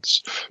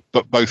episodes,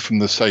 but both from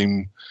the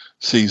same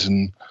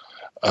season,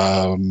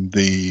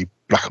 the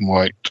black and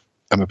white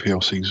Emma Peel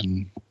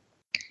season,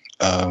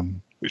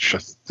 which I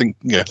think,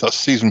 that's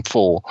season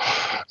 4.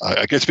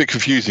 It gets a bit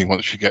confusing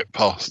once you get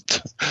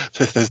past.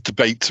 There's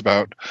debates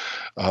about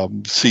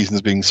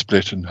seasons being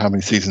split and how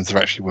many seasons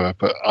there actually were,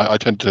 but I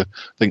tend to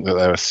think that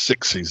there are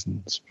 6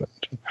 seasons.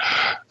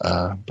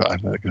 But I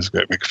know it gets a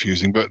bit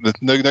confusing. But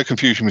there's no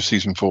confusion with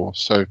season 4.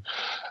 So,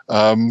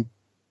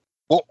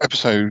 what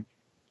episode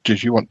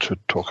did you want to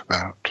talk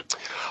about?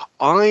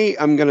 I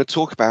am going to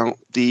talk about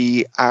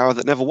the hour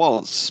that never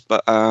was.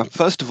 But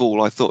first of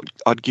all, I thought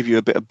I'd give you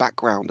a bit of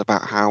background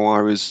about how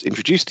I was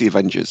introduced to the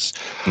Avengers.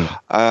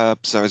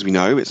 So as we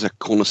know, it's a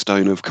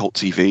cornerstone of cult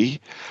TV.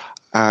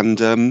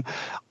 And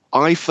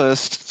I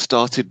first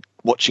started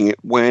watching it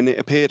when it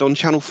appeared on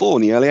Channel 4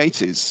 in the early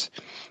 80s.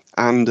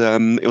 And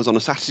it was on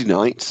a Saturday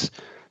night,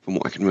 from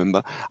what I can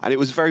remember. And it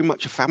was very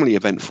much a family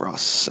event for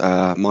us.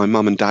 My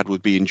mum and dad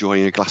would be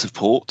enjoying a glass of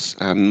port,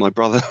 and my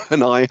brother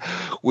and I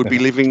would be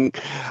living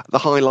the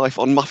high life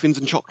on muffins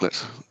and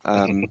chocolate.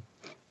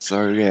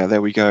 So, yeah,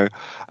 there we go.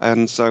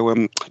 And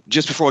so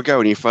just before I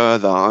go any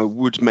further, I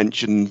would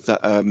mention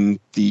that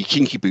the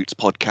Kinky Boots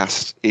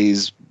podcast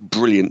is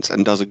brilliant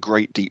and does a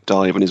great deep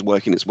dive and is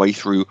working its way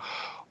through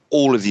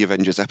all of the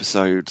Avengers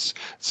episodes,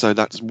 so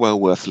that's well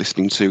worth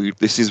listening to.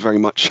 This is very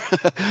much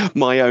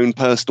my own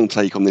personal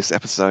take on this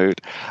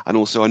episode, and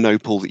also I know,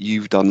 Paul, that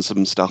you've done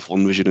some stuff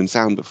on Vision and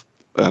Sound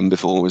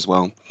before as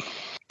well.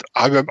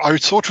 I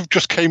sort of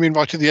just came in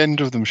right at the end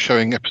of them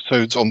showing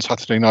episodes on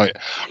Saturday night.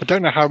 I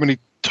don't know how many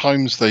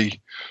times they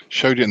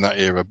showed it in that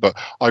era, but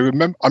I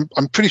remember.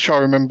 I'm pretty sure I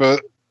remember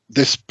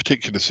this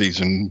particular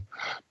season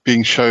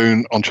being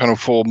shown on Channel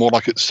 4 more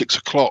like at 6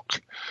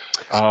 o'clock.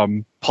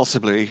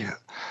 Possibly.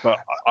 But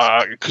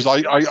because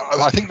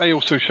I think they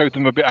also showed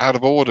them a bit out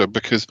of order,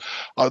 because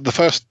the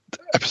first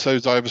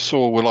episodes I ever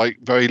saw were like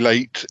very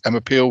late Emma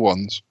Peel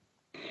ones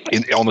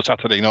on the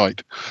Saturday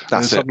night.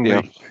 That's it.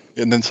 Yeah.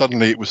 And then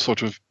suddenly it was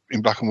sort of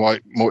in black and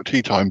white, more at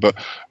tea time. But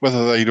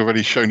whether they'd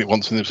already shown it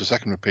once and there was a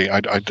second repeat, I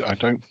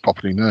don't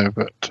properly know.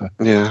 But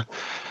yeah.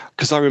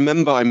 Because I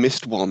remember I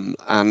missed one,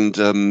 and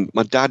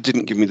my dad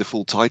didn't give me the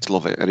full title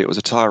of it, and it was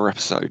a Tyra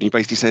episode. And he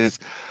basically says,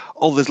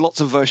 "Oh, there's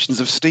lots of versions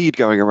of Steed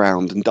going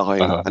around and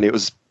dying," and it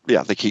was,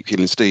 they keep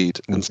killing Steed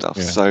and stuff.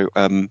 Yeah. So,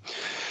 and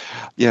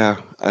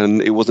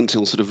it wasn't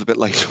until sort of a bit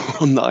later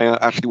on that I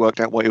actually worked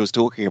out what he was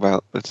talking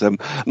about. But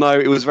no,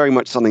 it was very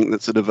much something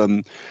that sort of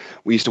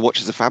we used to watch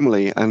as a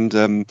family,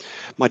 and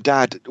my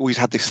dad always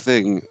had this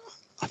thing.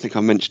 I think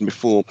I mentioned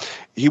before,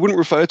 he wouldn't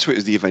refer to it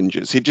as the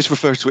Avengers. He'd just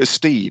refer to it as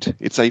Steed.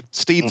 He'd say,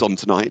 "Steed's on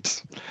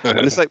tonight."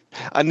 And it's like,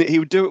 and he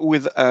would do it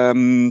with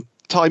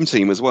Time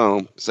Team as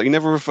well. So he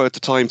never referred to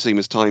Time Team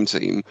as Time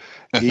Team.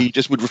 He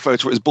just would refer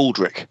to it as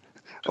Baldrick.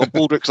 Or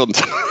Baldrick's on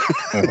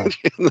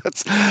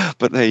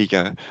but there you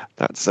go.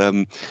 That's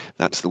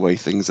the way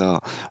things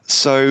are.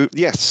 So,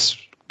 yes,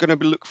 going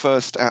to look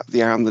first at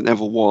the hour that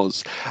never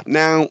was.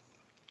 Now,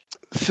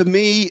 for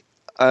me,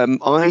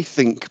 I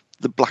think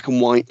the black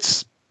and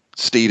white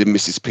Steed and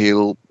Mrs.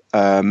 Peel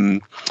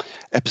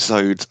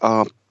episodes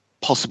are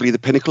possibly the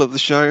pinnacle of the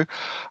show.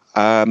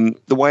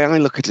 The way I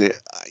look at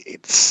it,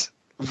 it's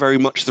very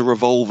much the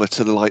revolver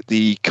to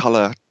the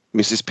colour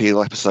Mrs.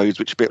 Peel episodes,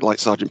 which are a bit like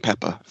Sergeant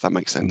Pepper, if that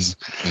makes sense.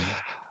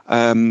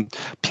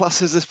 Plus,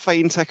 there's a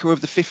faint echo of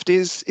the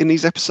 50s in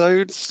these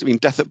episodes. I mean,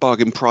 Death at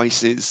Bargain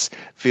Prices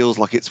feels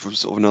like it's from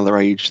sort of another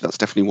age. That's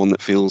definitely one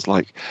that feels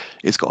like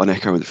it's got an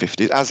echo of the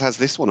 50s, as has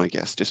this one, I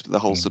guess, just the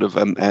whole sort of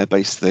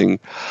air-based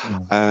thing.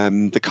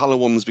 The colour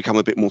ones become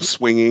a bit more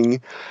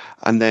swinging.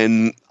 And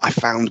then I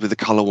found with the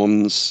colour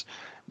ones,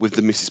 with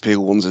the Mrs.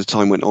 Peel ones as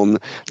time went on,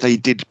 they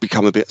did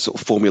become a bit sort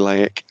of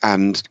formulaic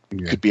and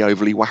could be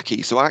overly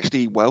wacky. So I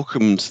actually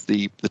welcomed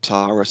the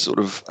Tara sort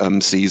of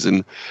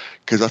season,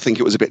 because I think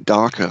it was a bit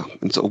darker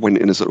and sort of went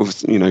in a sort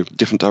of,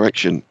 different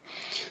direction.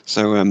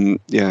 So,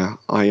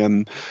 I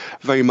am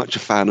very much a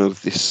fan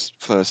of this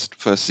first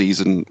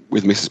season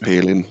with Mrs.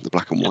 Peel in the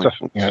black and white.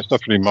 It's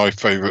definitely my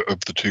favourite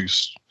of the two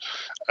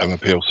Emma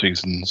Peel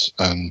seasons.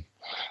 And,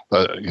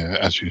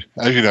 as you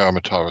know, I'm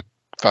a Tara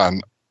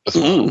fan as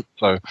well.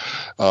 So,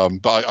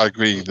 but I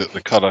agree that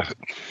the colour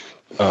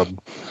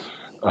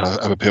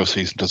Emma Peel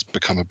season does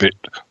become a bit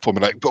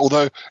formulaic. But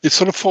although it's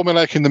sort of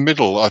formulaic in the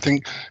middle, I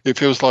think it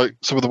feels like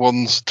some of the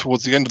ones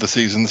towards the end of the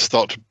season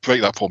start to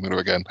break that formula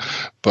again.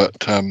 But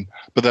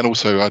then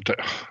also, I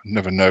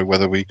never know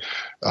whether we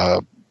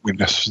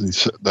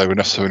they were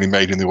necessarily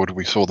made in the order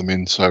we saw them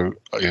in. So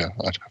yeah,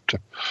 I'd have to.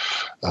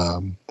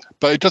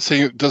 But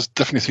it does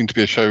definitely seem to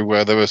be a show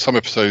where there were some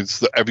episodes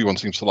that everyone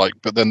seems to like,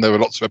 but then there were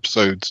lots of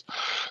episodes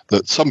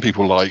that some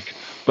people like.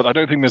 But I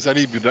don't think there's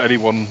any that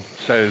anyone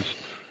says,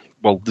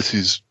 well, this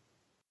is,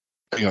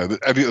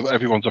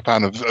 everyone's a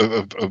fan of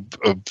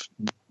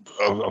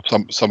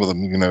some of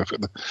them.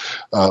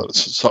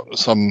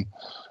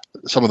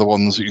 Some of the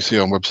ones that you see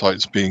on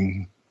websites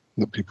being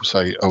that people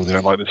say, oh, they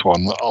don't like this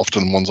one,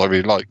 often ones I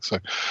really like. So,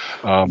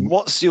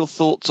 what's your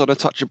thoughts on A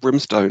Touch of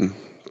Brimstone,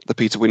 the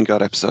Peter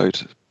Wingard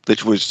episode,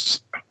 which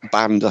was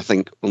banned, I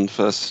think, on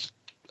first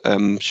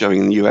showing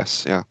in the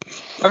US? Yeah,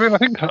 I mean, I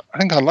think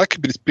I like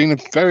it, but it's been a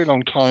very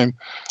long time.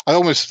 I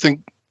almost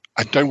think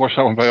I don't watch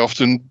that one very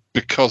often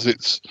because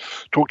it's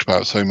talked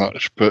about so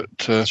much. But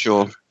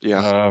sure,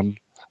 yeah.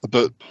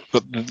 But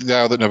The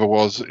Hour That Never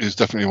Was is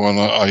definitely one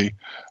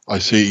I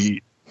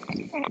see,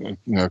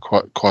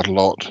 quite a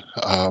lot,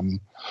 and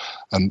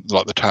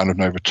like The Town of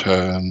No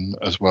Return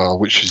as well,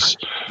 which is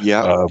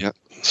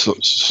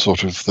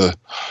sort of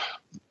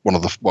one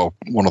of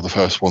the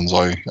first ones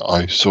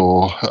I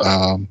saw,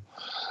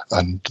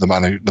 and the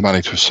man who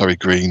was Surrey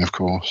Green, of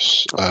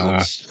course.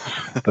 There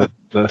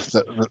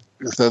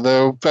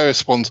are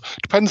various ones.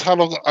 Depends how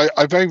long.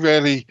 I very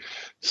rarely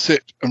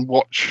sit and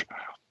watch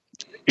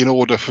in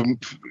order from.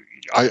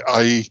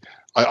 I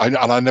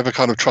never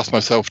kind of trust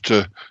myself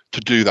to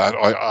do that.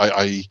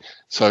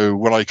 So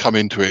when I come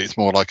into it, it's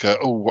more like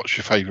what's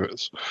your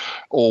favourites,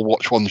 or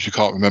watch ones you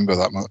can't remember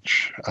that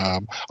much.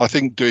 I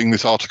think doing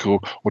this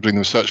article or doing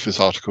the research for this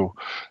article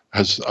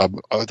has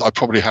I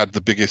probably had the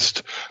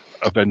biggest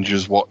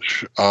Avengers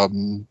watch,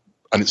 and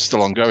it's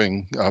still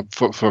ongoing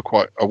for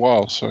quite a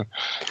while. So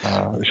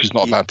which is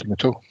not a bad thing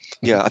at all.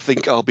 Yeah, I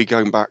think I'll be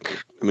going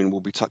back. I mean,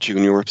 we'll be touching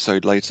on your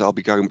episode later. I'll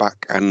be going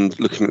back and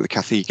looking at the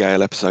Kathy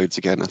Gale episodes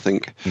again, I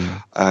think.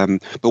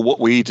 But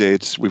what we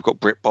did, we've got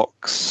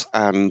BritBox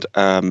and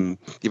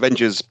the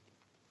Avengers,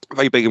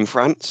 very big in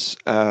France.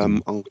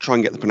 I'll try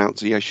and get the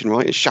pronunciation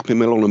right. It's Chapeau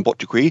Melon and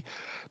Botte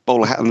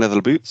bowler hat and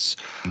leather boots.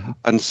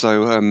 And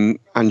so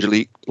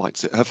Angelique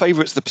likes it. Her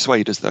favourite's The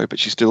Persuaders, though, but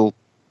she still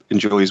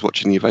enjoys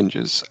watching the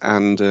Avengers.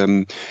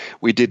 And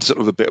we did sort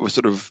of a bit of a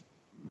sort of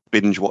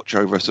binge watch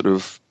over sort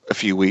of a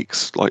few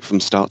weeks, like from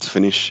start to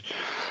finish,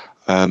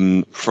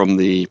 from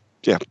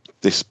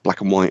this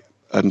black and white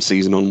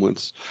season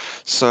onwards.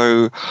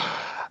 So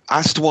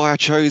as to why I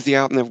chose The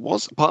Out and Never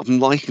Was, apart from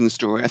liking the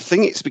story, I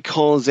think it's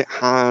because it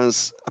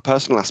has a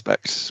personal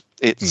aspect.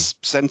 It's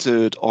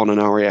centred on an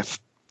RAF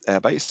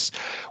airbase,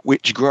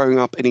 which growing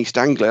up in East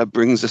Anglia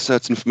brings a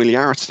certain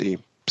familiarity.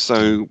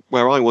 So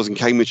where I was in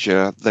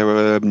Cambridgeshire, there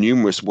were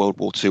numerous World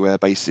War II air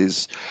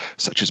bases,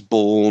 such as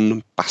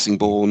Bourne,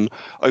 Bassingbourne,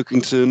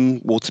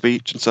 Oakington,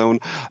 Waterbeach, and so on.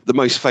 The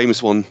most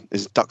famous one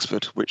is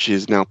Duxford, which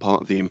is now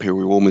part of the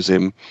Imperial War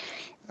Museum.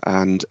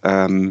 And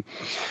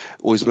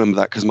always remember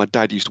that because my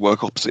dad used to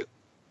work opposite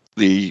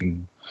the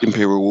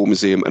Imperial War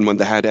Museum, and when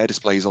they had air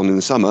displays on in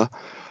the summer,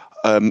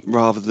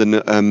 rather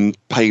than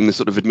paying the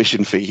sort of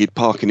admission fee, he'd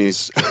park in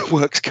his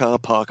works car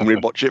park and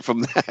we'd watch it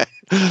from there.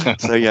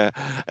 So yeah,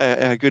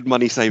 a good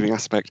money saving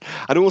aspect.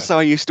 And also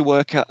I used to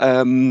work at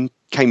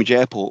Cambridge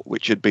Airport,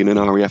 which had been an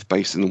RAF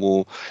base in the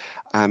war.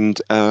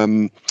 And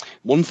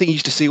one thing you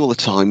used to see all the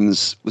time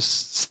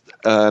was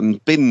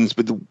bins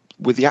with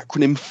the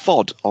acronym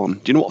FOD on.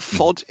 Do you know what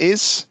FOD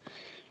is?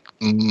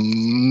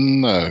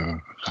 No,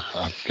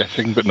 I'm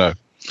guessing, but no.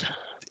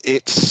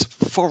 It's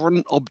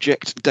Foreign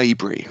Object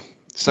Debris.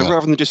 So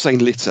rather than just saying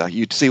litter,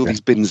 you'd see all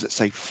these bins that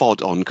say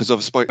FOD on, because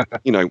I've spoke,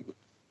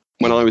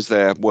 when I was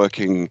there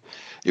working,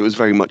 it was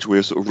very much we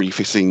were sort of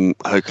refitting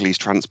Hercules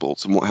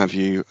transports and what have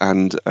you.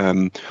 And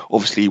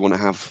obviously you want to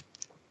have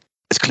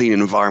as clean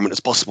an environment as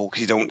possible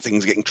because you don't want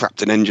things getting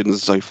trapped in engines and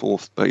so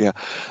forth. But yeah,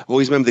 I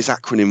always remember this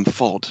acronym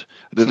FOD.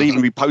 There'd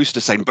even be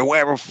posters saying,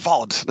 beware of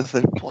FOD. And I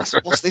thought,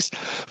 what's this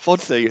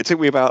FOD thing? It took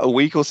me about a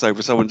week or so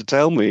for someone to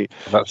tell me.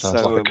 That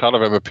sounds like a kind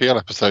of MPL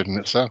episode in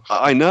itself.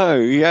 I know,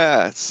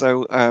 yeah.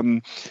 So,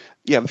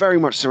 very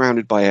much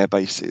surrounded by air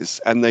bases,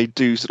 and they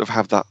do sort of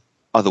have that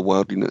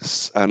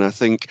otherworldliness. And I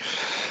think,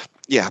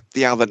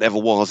 The Hour That Never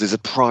Was is a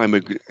prime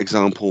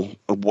example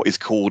of what is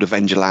called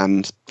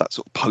Avengerland, that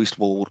sort of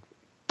post-war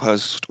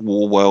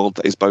world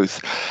that is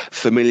both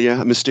familiar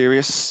and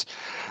mysterious.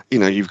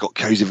 You've got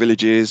cosy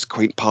villages,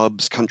 quaint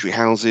pubs, country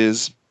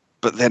houses,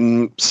 but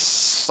then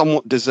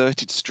somewhat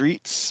deserted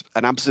streets,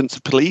 an absence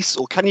of police.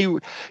 Or can you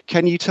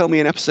tell me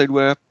an episode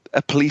where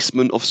a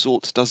policeman of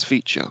sorts does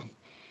feature?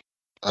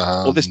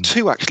 Well, there's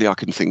two actually I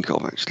can think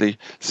of. Actually,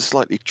 it's a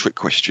slightly trick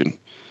question.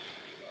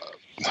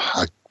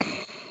 I'd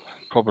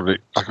probably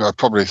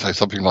say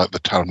something like The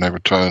Town of No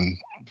Return,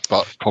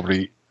 but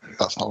probably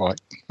that's not right.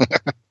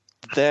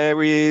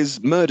 There is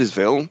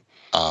Murdersville,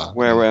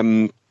 where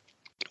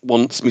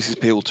once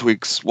Mrs. Peel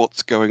twigs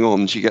what's going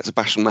on, she gets a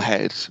bash on the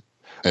head,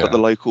 but the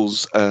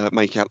locals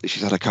make out that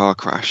she's had a car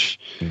crash.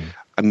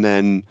 And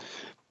then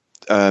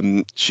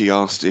she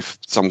asked if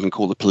someone can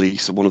call the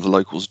police, and one of the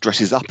locals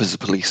dresses up as a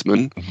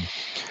policeman.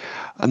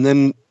 And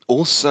then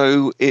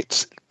also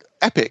it's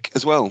Epic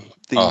as well.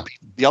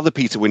 The other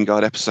Peter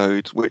Wyngarde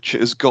episode, which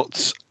has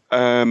got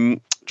trying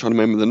to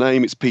remember the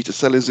name. It's Peter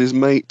Sellers'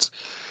 mate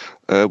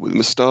with a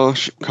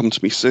moustache. Come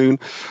to me soon.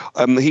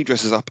 He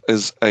dresses up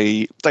as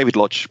David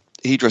Lodge.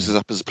 He dresses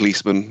up as a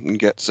policeman and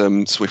gets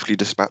swiftly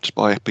dispatched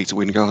by Peter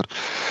Wyngarde.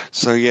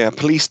 So yeah,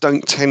 police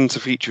don't tend to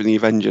feature in the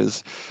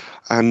Avengers.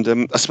 And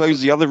I suppose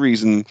the other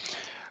reason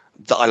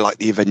that I like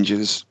the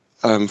Avengers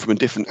from a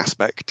different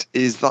aspect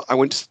is that I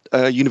went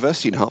to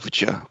university in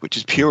Hertfordshire, which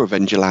is pure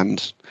Avenger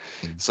land.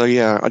 So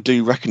yeah, I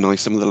do recognise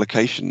some of the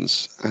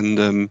locations.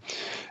 And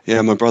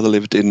yeah, my brother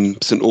lived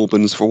in St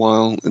Albans for a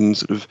while and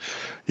sort of,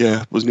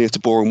 yeah, was near to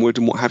Boreham Wood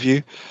and what have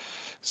you.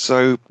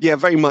 So, yeah,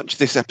 very much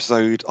this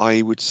episode,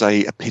 I would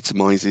say,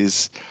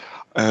 epitomises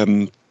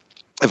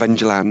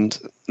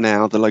Avengerland.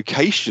 Now, the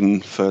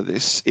location for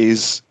this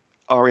is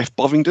RAF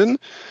Bovingdon,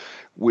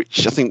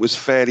 which I think was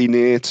fairly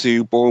near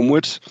to Boreham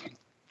Wood.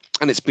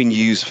 And it's been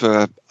used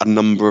for a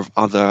number of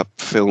other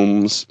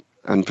films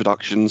and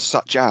productions,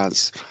 such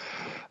as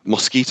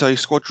Mosquito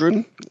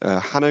Squadron,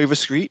 Hanover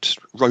Street,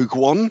 Rogue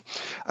One,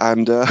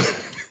 and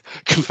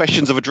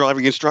Confessions of a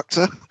Driving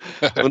Instructor,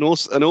 and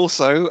also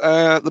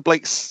the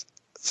Blake's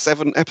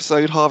 7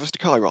 episode Harvest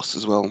of Kairos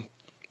as well.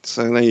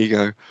 So there you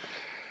go.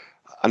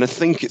 And I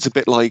think it's a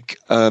bit like,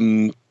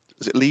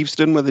 is it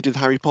Leavesden where they did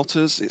Harry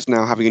Potter's? It's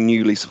now having a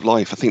new lease of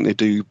life. I think they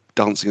do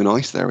Dancing on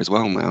Ice there as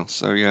well now.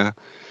 So yeah,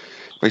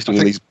 based on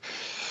these.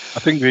 I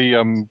think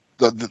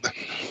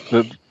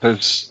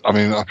there's, I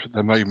mean,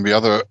 there may even be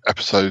other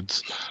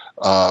episodes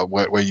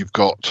where you've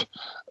got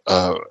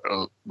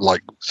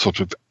like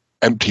sort of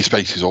empty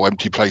spaces or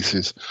empty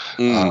places,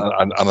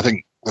 and I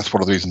think that's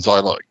one of the reasons I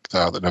like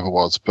That Never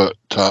Was. But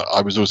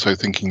I was also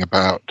thinking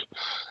about,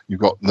 you've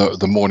got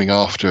the Morning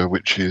After,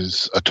 which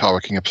is a Tara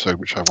King episode,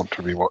 which I want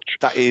to rewatch.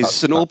 That is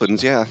St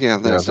Albans, St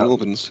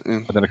Albans. Yeah.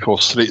 And then, of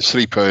course,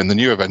 Sleeper in the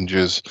New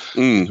Avengers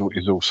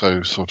is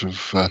also sort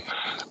of,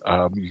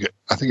 I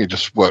think it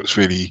just works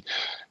really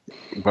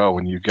well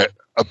when you get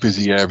a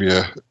busy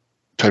area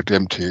totally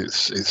empty.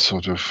 It's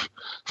sort of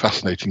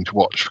fascinating to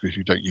watch because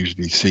you don't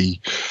usually see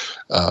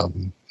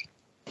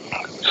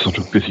sort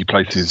of busy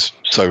places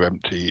so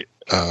empty,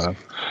 and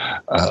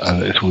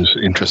it was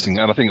interesting.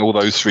 And I think all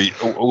three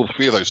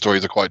of those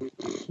stories are quite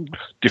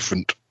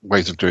different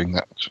ways of doing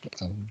that.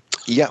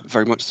 Yeah,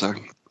 very much so.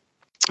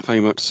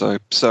 Very much so.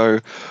 So,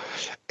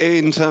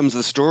 in terms of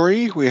the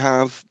story, we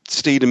have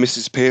Steed and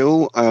Mrs.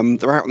 Peel.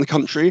 They're out in the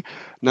country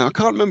now. I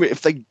can't remember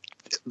if they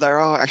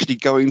are actually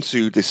going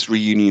to this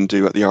reunion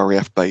do at the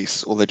RAF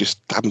base, or they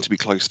just happen to be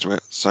close to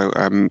it. So,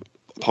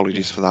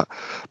 apologies for that.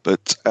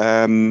 But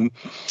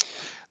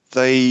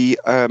they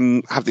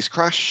have this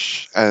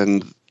crash,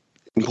 and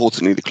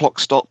importantly, the clock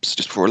stops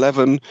just before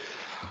 11.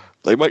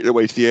 They make their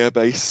way to the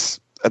airbase,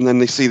 and then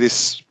they see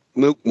this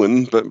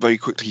milkman, but very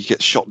quickly he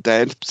gets shot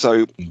dead.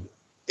 So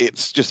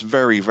it's just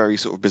very, very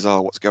sort of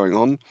bizarre what's going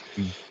on.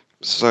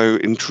 So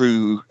in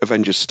true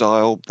Avengers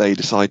style, they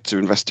decide to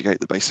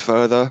investigate the base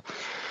further.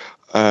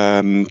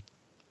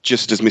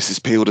 Just as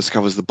Mrs. Peel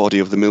discovers the body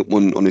of the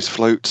milkman on his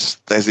float,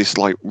 there's this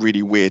like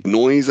really weird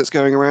noise that's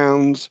going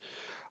around.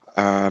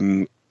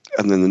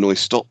 And then the noise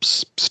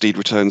stops. Steed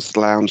returns to the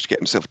lounge to get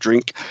himself a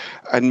drink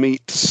and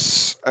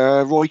meets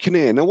Roy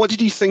Kinnear. Now, what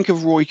did you think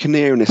of Roy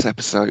Kinnear in this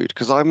episode?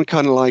 Because I'm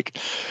kind of like,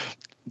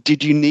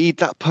 did you need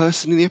that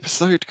person in the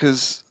episode?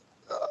 Because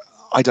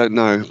I don't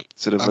know.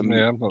 Sort of.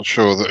 Yeah, I'm not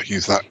sure that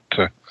he's that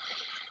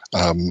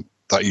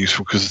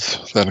useful.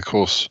 Because then, of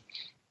course,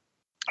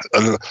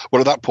 well,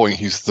 at that point,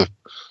 he's the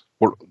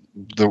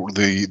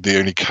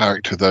only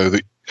character though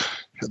that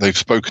they've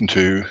spoken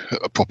to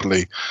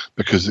properly,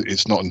 because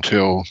it's not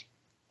until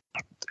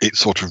it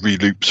sort of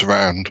re-loops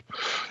around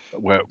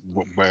where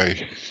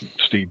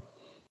Steve.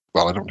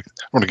 Well, I don't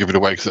want to give it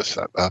away because that's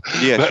but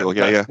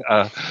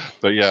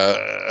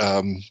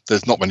yeah,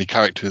 there's not many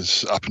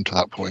characters up until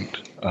that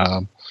point.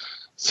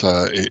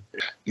 So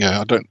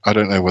I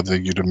don't know whether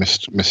you'd have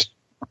missed him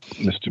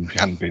if he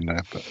hadn't been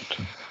there. But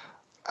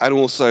and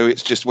also,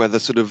 it's just whether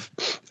sort of,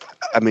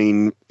 I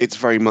mean, it's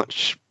very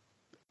much.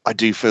 I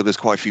do feel there's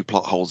quite a few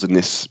plot holes in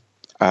this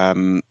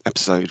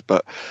episode,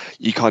 but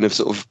you kind of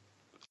sort of,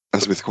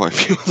 as with quite a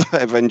few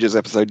other Avengers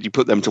episodes, you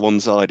put them to one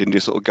side and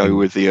just sort of go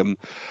with the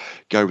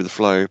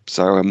flow.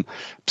 So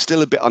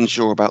still a bit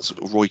unsure about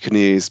sort of Roy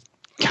Kinnear's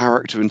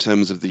character in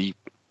terms of the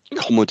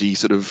comedy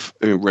sort of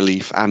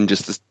relief and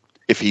just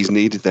if he's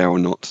needed there or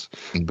not.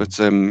 But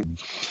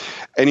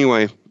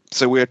anyway,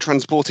 so we're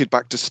transported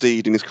back to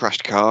Steed in his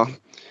crashed car,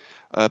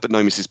 but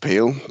no Mrs.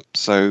 Peel.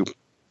 So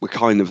we're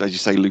kind of, as you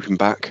say, looping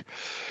back.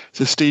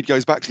 So Steed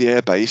goes back to the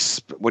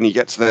airbase, but when he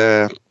gets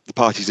there, the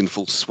party's in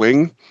full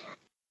swing.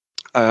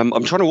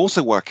 I'm trying to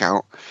also work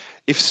out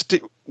if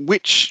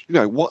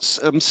what's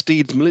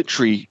Steed's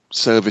military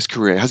service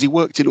career? Has he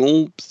worked in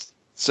all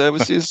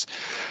services?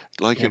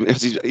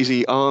 Is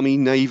he Army,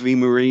 Navy,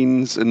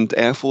 Marines, and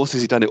Air Force?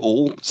 Has he done it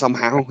all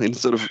somehow in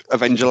sort of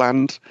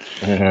Avengerland?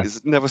 Yeah.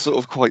 He's never sort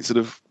of quite sort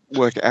of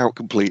work it out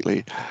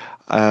completely.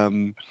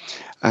 And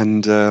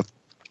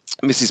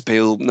Mrs.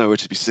 Peel nowhere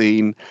to be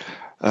seen.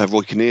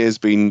 Roy Kinnear's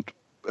been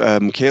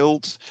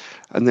killed,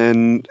 and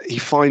then he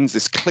finds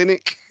this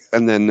clinic,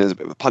 and then there's a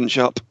bit of a punch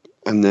up,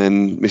 and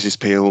then Mrs.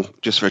 Peel,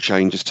 just for a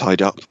change, is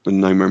tied up with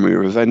no memory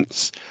of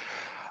events,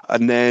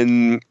 and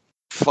then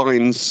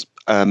finds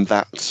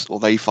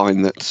they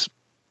find that,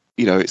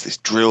 you know, it's this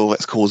drill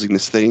that's causing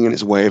this thing, and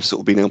it's a way of sort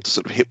of being able to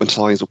sort of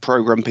hypnotize or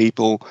program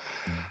people.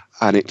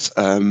 And it's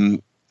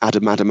Adam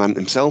Adamant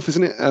himself,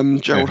 isn't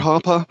it? Gerald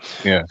Harper,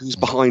 who's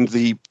behind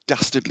the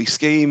dastardly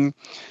scheme.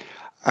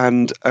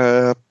 And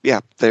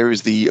there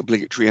is the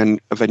obligatory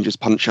Avengers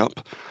punch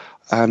up,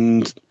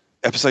 and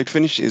episode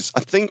finishes.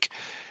 I think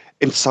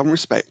in some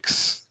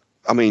respects,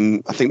 I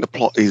think the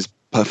plot is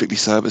perfectly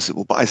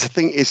serviceable, but I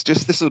think it's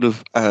just the sort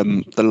of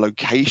the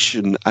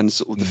location and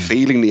sort of the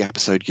feeling the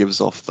episode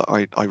gives off that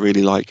I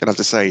really like. And as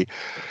I say,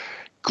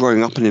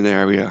 growing up in an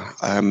area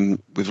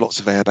with lots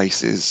of air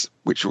bases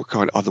which were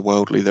kind of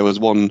otherworldly, there was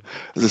one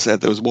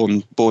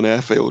Bourne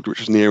Airfield which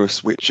was near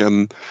us, which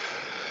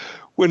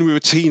when we were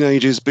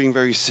teenagers, being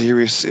very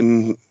serious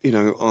in,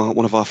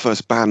 one of our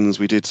first bands,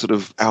 we did sort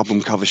of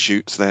album cover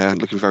shoots there,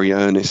 looking very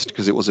earnest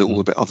because it was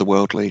all a bit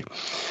otherworldly.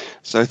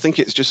 So I think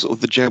it's just sort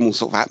of the general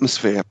sort of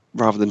atmosphere,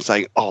 rather than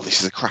saying, "Oh,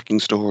 this is a cracking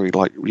story,"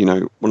 like,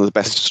 one of the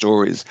best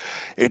stories.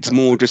 It's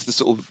more just the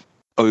sort of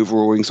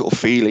overawing sort of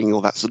feeling,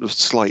 or that sort of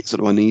slight sort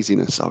of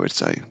uneasiness, I would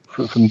say.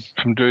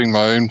 From doing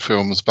my own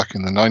films back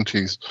in the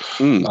 90s,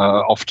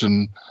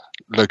 often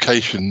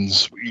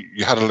locations,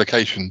 you had a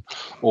location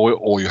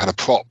or you had a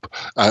prop,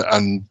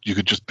 and you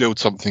could just build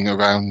something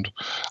around.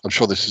 I'm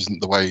sure this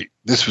isn't the way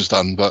this was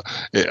done, but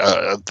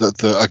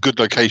a good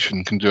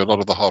location can do a lot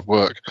of the hard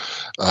work,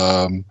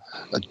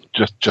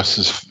 just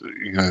as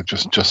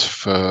just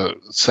for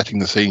setting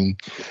the scene.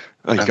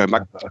 Going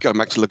back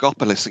to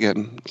Logopolis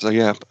again. So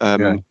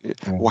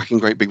whacking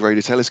great big radio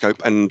telescope.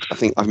 And I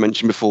think I've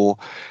mentioned before,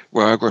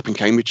 where I grew up in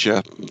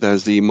Cambridgeshire,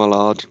 there's the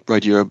Mullard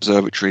Radio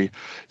Observatory.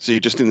 So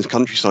you're just in this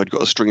countryside,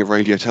 got a string of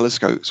radio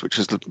telescopes, which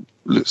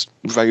looks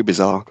very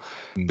bizarre,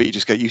 but you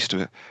just get used to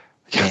it.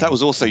 Yeah, that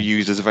was also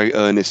used as a very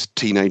earnest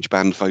teenage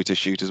band photo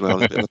shoot as well.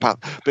 There's a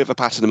bit of a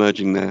pattern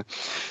emerging there.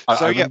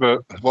 I remember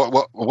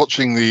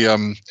watching the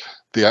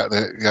Hour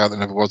That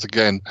Never Was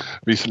again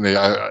recently.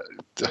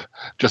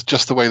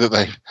 Just the way that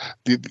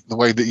the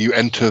way that you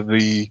enter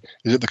the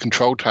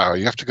control tower,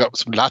 you have to go up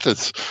some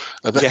ladders,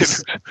 and then,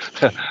 yes.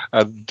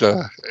 and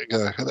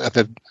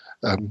then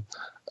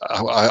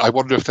I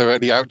wonder if there are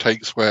any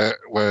outtakes where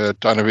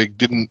Diana Rigg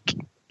didn't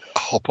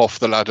hop off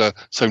the ladder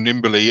so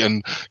nimbly,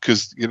 and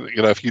because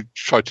if you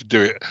tried to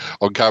do it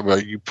on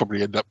camera, you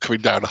probably end up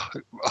coming down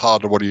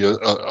hard on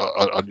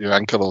your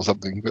ankle or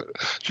something. But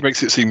she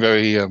makes it seem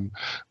very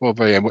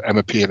very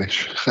Emma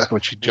Peelish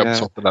when she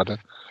jumps off the ladder.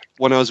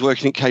 When I was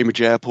working at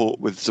Cambridge Airport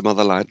with some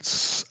other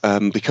lads,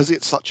 because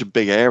it's such a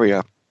big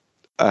area,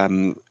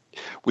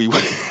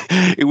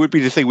 it would be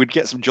the thing, we'd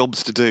get some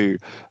jobs to do,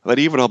 but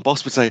even our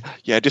boss would say,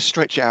 just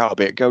stretch it out a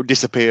bit, go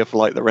disappear for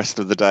like the rest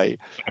of the day.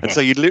 And so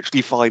you'd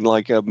literally find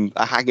like a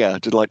hangar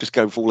to like just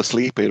go fall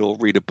asleep in, or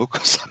read a book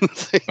or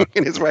something.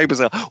 And it's very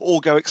bizarre, or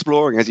go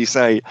exploring, as you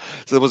say.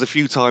 So there was a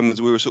few times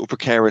we were sort of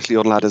precariously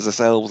on ladders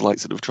ourselves, like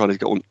sort of trying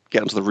to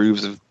get onto the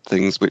roofs of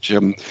things, which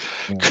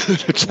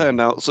could have turned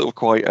out sort of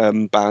quite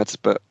bad,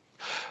 but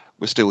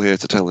we're still here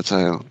to tell the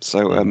tale.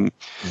 So,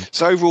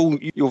 so overall,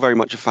 you're very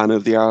much a fan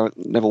of The Hour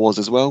Never Was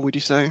as well, would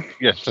you say?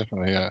 Yes,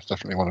 definitely. Yeah, it's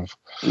definitely one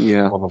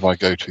of my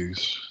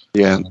go-tos.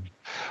 Yeah,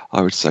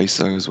 I would say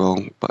so as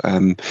well. But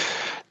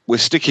we're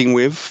sticking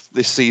with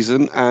this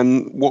season,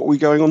 and what are we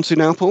going on to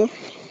now, Paul?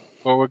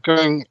 Well, we're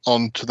going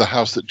on to The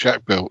House That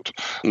Jack Built.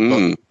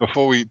 But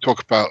before we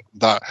talk about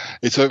that,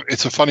 it's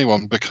a funny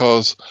one,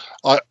 because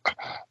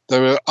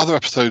there are other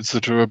episodes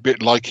that are a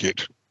bit like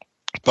it,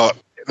 but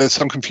there's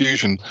some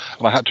confusion,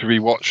 and I had to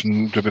rewatch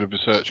and do a bit of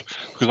research,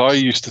 because I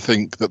used to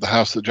think that The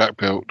House That Jack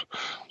Built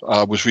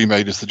was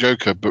remade as The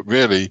Joker, but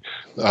really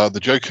The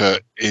Joker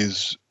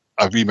is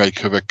a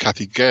remake of a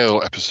Kathy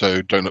Gale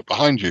episode, Don't Look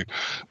Behind You,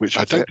 which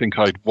I don't think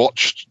I'd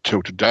watched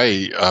till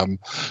today.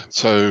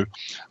 So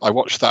I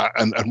watched that,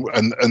 and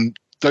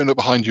Don't Look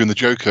Behind You and The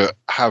Joker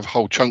have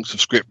whole chunks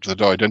of script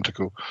that are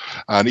identical.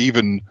 And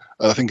even,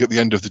 I think at the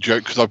end of The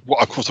Joker,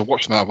 because I've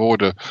watched them out of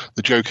order,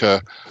 The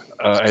Joker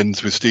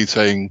ends with Steve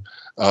saying,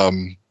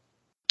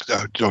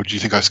 do you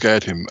think I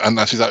scared him? And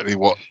that's exactly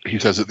what he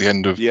says at the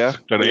end of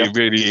It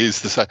really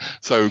is the same.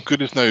 So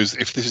goodness knows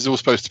if this is all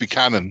supposed to be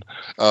canon.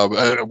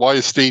 Why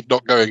is Steve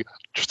not going,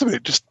 just a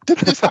minute,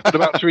 didn't this happen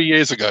about 3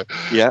 years ago?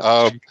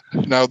 Yeah.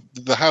 Now,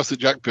 The House That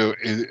Jack Built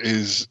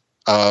is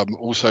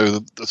also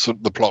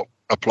the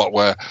plot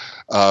where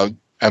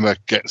Emma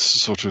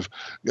gets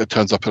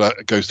turns up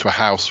and goes to a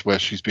house where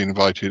she's been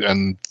invited,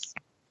 and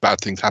bad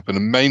things happen,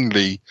 and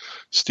mainly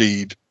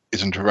Steed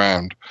isn't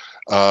around.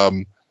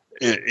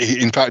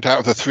 In fact, out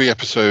of the 3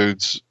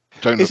 episodes,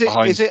 Is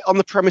it on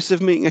the premise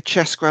of meeting a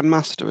chess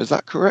grandmaster? Is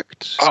that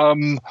correct? Or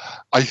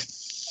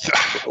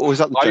is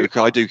that the Joker?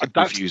 I do get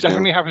confused. That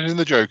definitely happens in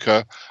the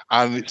Joker,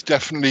 and it's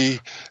definitely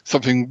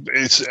something.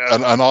 It's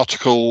an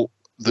article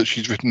that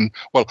she's written.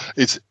 Well,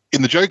 it's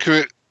in the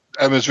Joker.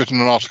 Emma's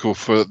written an article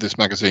for this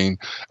magazine.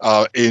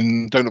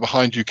 In Don't Look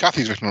Behind You,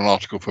 Kathy's written an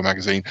article for a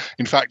magazine.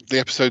 In fact, the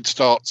episode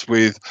starts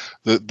with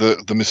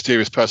the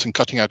mysterious person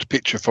cutting out a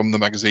picture from the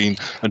magazine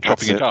and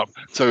chopping it up.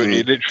 So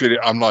it literally,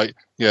 I'm like,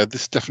 yeah,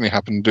 this definitely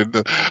happened.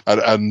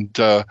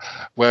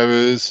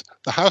 Whereas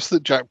the house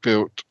that Jack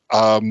built,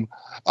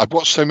 I've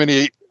watched so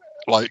many,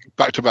 like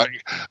back to back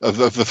of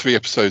the 3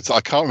 episodes. I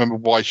can't remember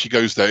why she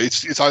goes there.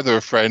 It's either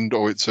a friend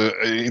or it's an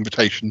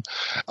invitation.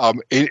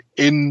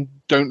 In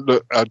Don't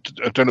Look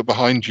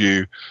Behind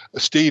You,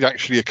 Steed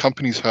actually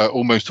accompanies her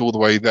almost all the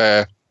way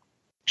there.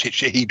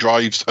 He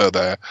drives her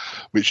there,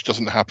 which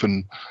doesn't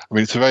happen. I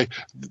mean,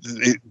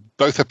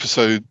 those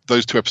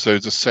 2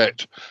 episodes are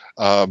set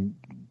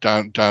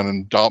down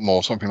in Dartmoor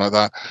or something like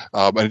that,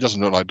 and it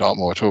doesn't look like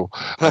Dartmoor at all.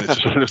 And it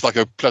just looks like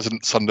a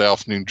pleasant Sunday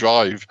afternoon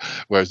drive,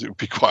 whereas it would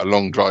be quite a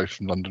long drive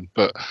from London.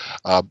 But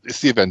it's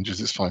the Avengers,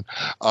 it's fine.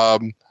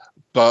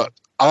 But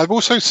I've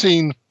also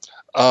seen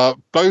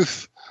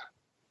both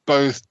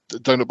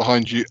Don't Look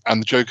Behind You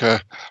and the Joker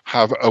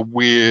have a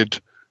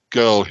weird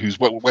girl who's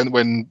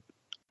when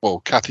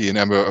Kathy and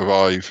Emma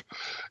arrive,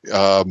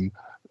 the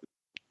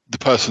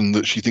person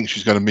that she thinks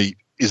she's going to meet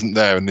isn't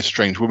there, and this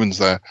strange woman's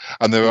there,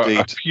 and there are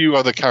a few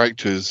other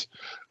characters,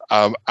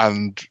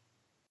 and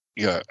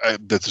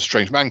there's a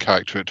strange man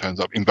character. It turns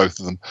up in both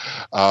of them,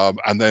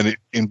 and then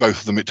in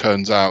both of them, it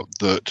turns out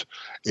that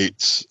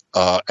it's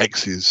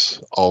exes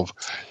of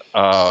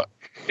the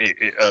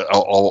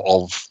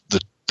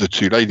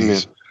 2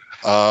 ladies.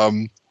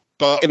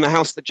 But in the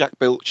house that Jack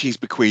built, she's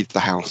bequeathed the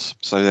house.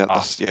 So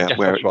that's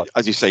where, right.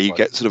 As you say, you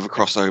get sort of a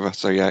crossover.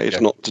 So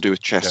it's not to do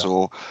with chess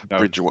or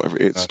bridge or whatever.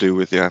 It's to do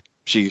with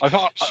I've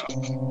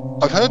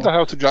heard the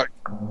house that Jack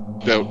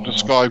built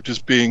described as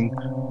being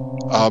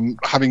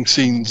having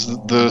scenes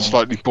that are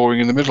slightly boring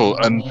in the middle,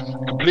 and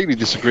I completely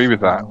disagree with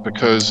that,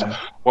 because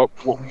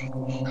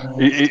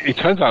it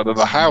turns out that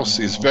the house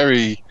is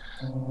very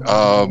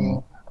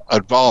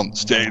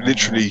advanced.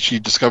 Literally, she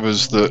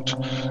discovers that,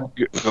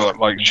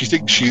 like, she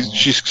thinks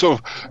she sort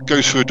of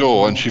goes through a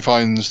door and she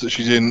finds that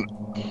she's in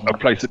a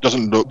place that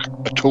doesn't look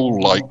at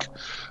all like,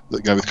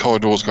 with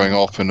corridors going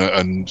off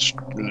and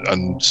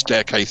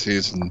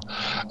staircases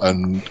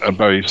and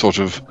very sort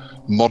of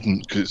modern,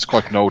 because it's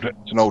quite an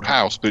old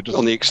house, but it doesn't.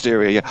 On the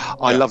exterior,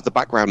 I love the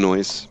background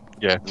noise.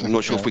 Yeah, I'm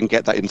not sure if we can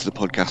get that into the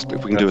podcast, but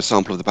if we can do a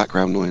sample of the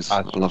background noise,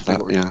 I love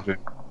that. Yeah,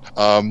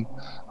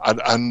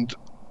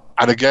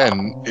 and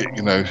again,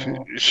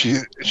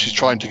 she's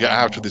trying to get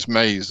out of this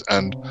maze,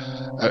 and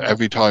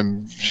every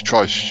time she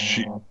tries,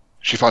 she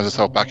finds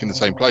herself back in the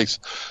same place,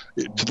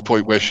 to the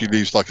point where she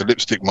leaves like a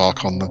lipstick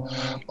mark on the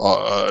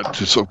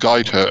to sort of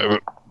guide her.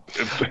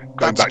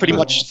 That's pretty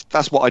much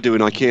what I do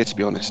in IKEA, to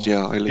be honest.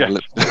 Yeah, I leave a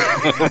lipstick.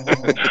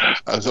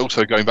 There's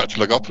also going back to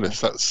Logopolis.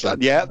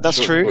 That's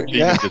true.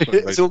 Yeah,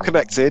 it's all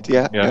connected.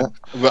 Yeah.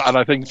 And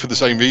I think for the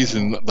same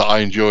reason that I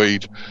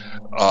enjoyed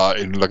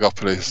in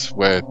Logopolis,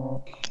 where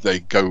they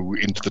go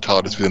into the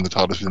TARDIS within the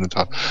TARDIS within the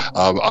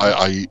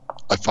TARDIS.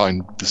 I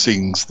find the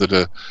scenes that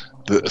are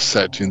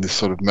set in this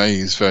sort of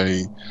maze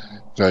very,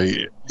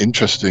 very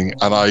interesting,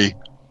 and I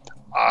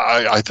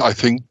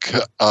think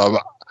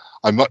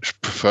I much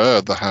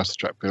prefer the house that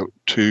Jack built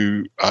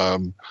to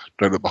Don't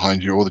Look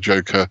Behind You or the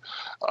Joker,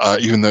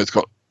 even though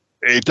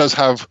it does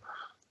have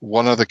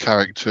one other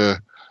character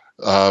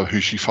who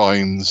she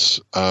finds,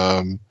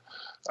 and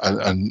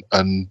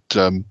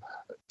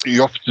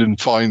you often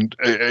find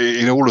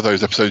in all of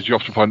those episodes, you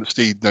often find that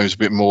Steed knows a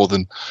bit more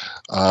than,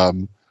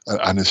 and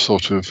is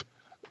sort of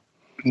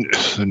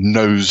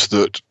knows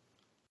that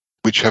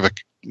whichever,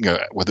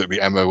 whether it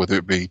be Emma, whether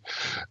it be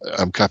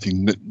Kathy,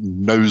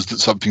 knows that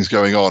something's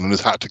going on and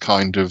has had to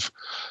kind of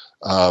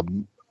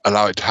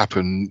allow it to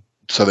happen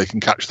so they can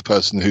catch the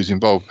person who's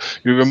involved.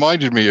 It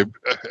reminded me of,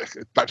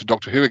 back to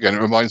Doctor Who again,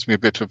 it reminds me a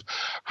bit of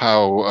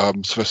how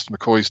Sylvester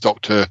McCoy's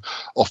Doctor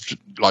often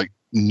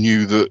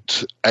knew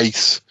that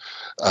Ace,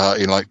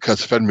 in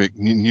Curse of Fenric,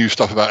 knew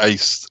stuff about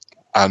Ace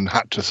and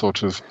had to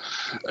sort of,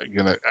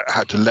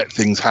 had to let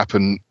things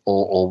happen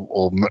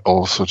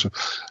or sort of,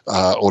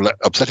 or let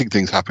upsetting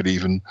things happen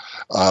even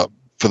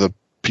for the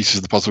pieces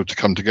of the puzzle to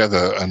come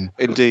together. And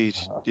indeed,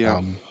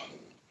 yeah.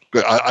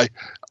 But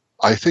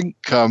I think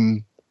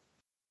going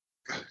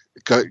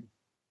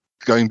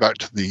back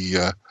to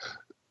the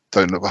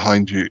Don't Look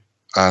Behind You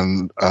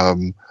and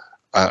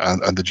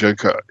the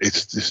Joker,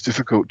 it's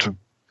difficult to.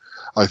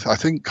 I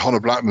think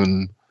Honor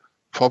Blackman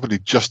probably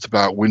just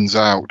about wins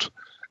out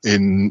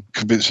in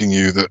convincing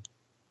you that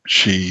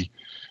she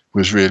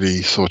was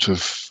really sort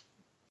of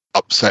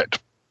upset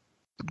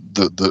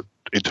that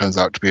it turns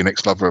out to be an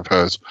ex-lover of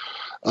hers.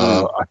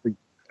 I think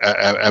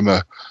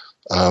Emma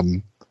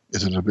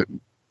is a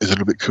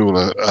little bit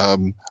cooler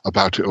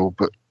about it all,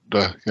 but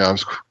I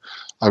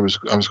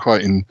was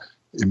quite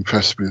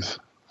impressed with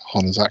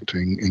Honor's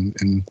acting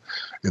in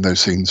those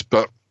scenes.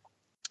 But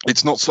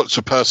it's not such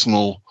a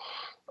personal.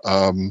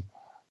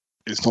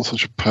 It's not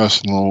such a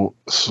personal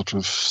sort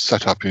of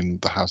setup in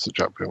the house that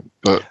Jack built,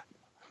 but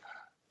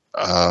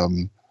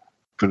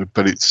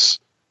it's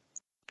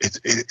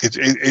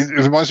it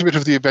reminds me a bit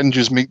of the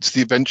Avengers meets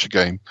the Adventure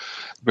game.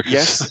 Because,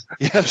 yes,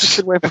 that's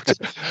a good way of putting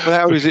it. But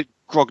how is it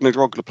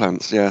Grogner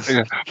plants? Yes.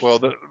 Yeah. Well,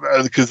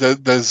 because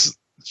there's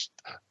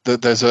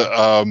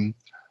a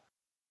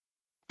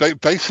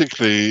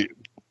basically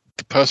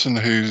the person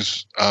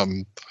who's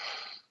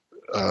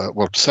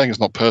well, saying it's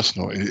not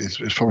personal is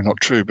probably not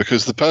true,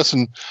 because the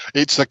person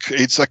it's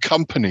a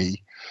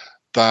company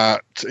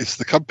that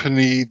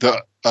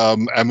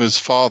Emma's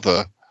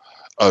father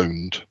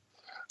owned.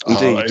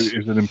 Indeed.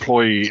 Is an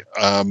employee,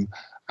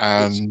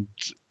 and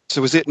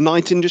so was it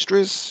Knight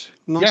Industries?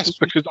 Yes,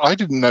 because I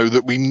didn't know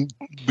that we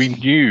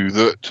knew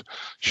that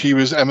she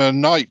was Emma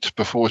Knight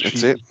before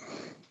she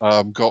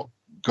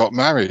got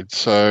married.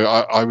 So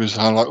I was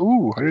kind of like,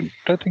 ooh,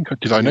 don't think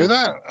did I know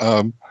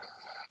that?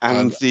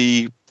 And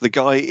the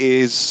guy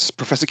is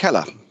Professor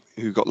Keller,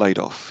 who got laid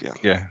off.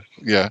 Yeah.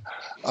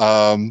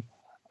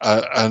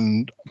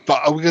 And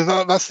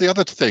that's the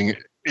other thing,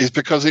 is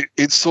because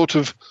it's sort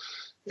of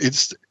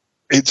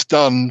it's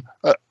done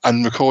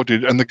and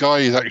recorded, and the guy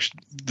is actually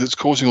that's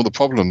causing all the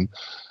problem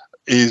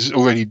is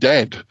already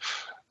dead.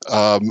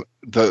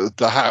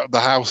 The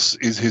house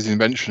is his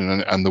invention,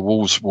 and the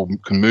walls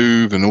can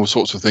move, and all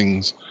sorts of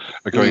things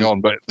are going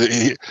on. But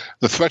the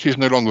threat is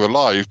no longer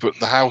alive, but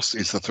the house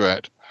is the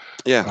threat.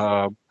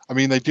 Yeah. I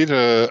mean, they did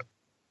an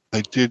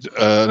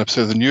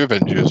episode of the New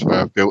Avengers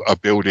where a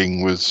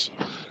building was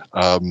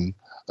an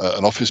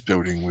office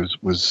building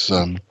was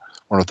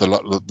one of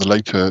the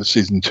later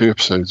season 2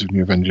 episodes of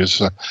New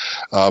Avengers.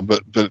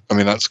 But I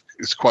mean,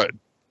 it's quite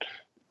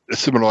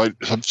similar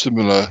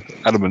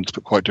elements,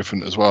 but quite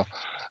different as well.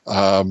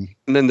 And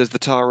then there's the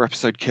Tara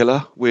episode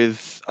Killer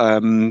with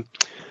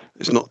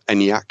it's not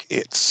ENIAC,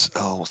 it's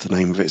what's the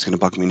name of it? It's going to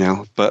bug me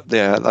now. But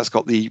yeah, that's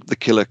got the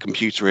killer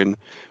computer in,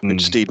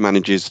 which Steed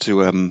manages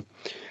to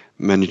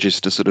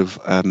sort of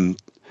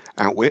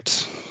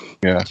outwit.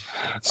 Yeah.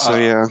 So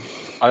yeah,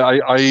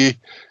 I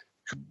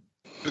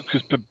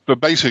but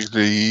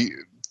basically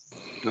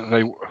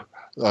they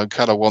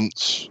Keller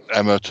wants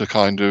Emma to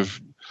kind of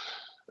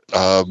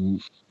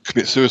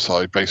commit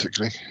suicide,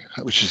 basically,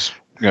 which is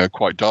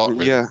quite dark.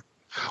 Really. Yeah.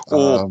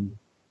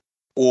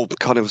 Or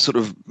kind of sort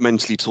of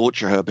mentally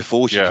torture her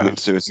before she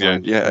commits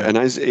suicide. Yeah. And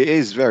it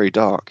is very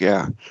dark.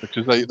 Yeah.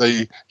 Because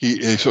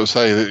he sort of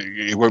say that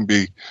it won't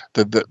be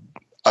that.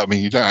 I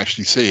mean, you don't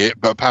actually see it,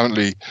 but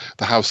apparently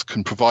the house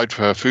can provide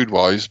for her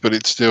food-wise, but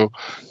it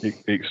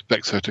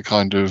expects her to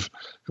kind of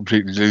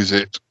completely lose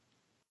it,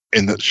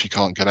 in that she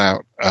can't get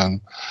out.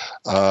 And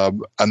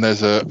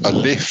there's a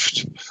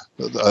lift.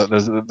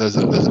 There's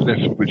a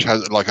lift which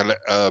has like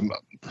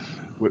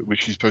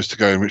which she's supposed to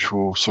go in, which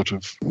will sort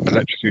of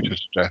electrocute her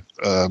to death.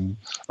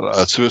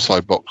 A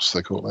suicide box,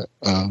 they call it.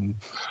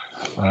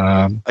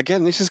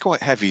 Again, this is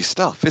quite heavy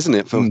stuff, isn't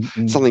it? For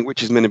something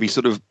which is meant to be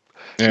sort of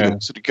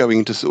sort of going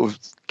into sort of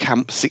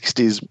camp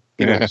 60s,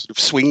 sort of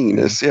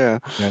swinginess. Yeah.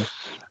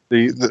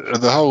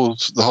 The whole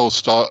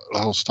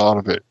start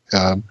of it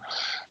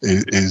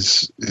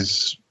is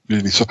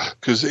really so,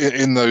 because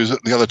in those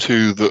the other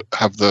two that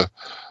have the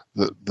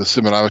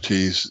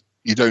similarities,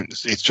 you don't.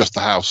 It's just the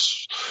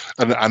house,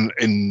 and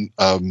in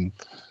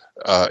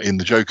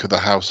the Joker, the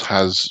house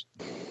has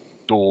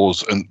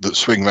doors and that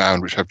swing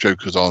round, which have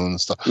Jokers on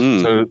and stuff.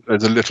 So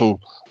there's a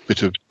little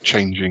bit of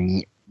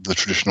changing the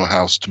traditional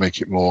house to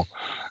make it more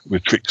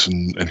with tricks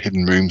and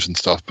hidden rooms and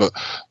stuff. But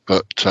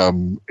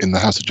in the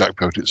House of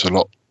Jackpot, it's a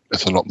lot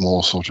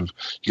more sort of,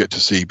 you get to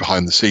see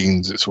behind the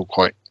scenes. It's all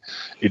quite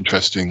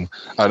interesting.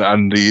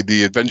 And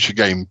the adventure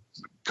game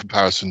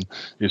comparison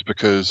is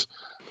because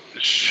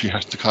she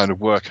has to kind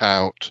of work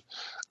out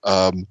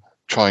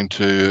trying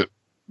to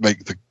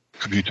make the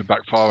computer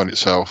backfire on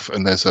itself,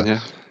 and there's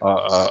a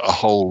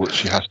hole that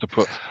she has to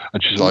put,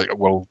 and she's like,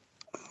 well,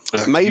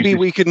 maybe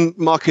we can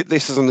market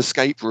this as an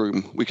escape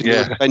room. We can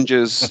do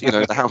Avengers,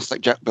 the house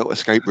that Jack built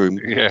escape room.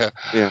 Yeah.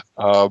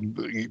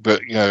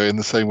 But in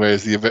the same way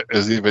as the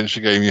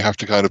adventure game, you have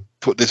to kind of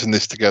put this and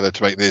this together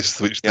to make this,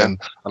 which then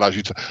allows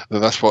you to.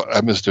 That's what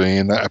Emma's doing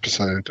in that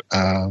episode.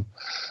 I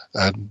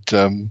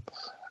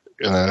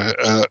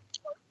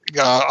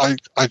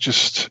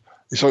just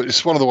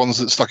it's one of the ones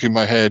that stuck in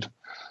my head,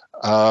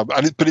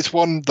 but it's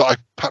one that I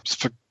perhaps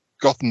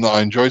forgotten that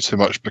I enjoyed so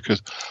much,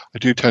 because I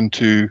do tend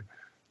to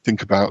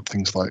think about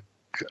things like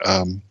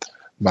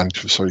Manic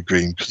for Sorry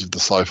Green because of the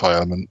sci-fi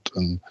element,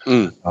 and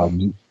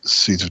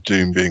Seeds of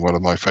Doom being one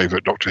of my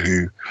favourite Doctor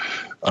Who,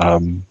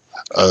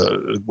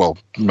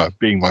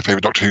 being my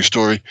favourite Doctor Who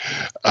story,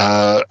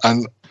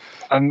 and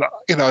I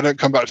don't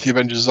come back to the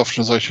Avengers as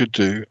often as I should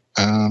do,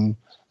 so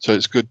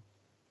it's good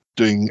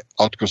doing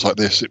articles like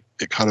this.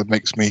 It kind of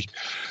makes me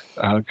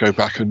go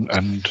back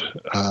and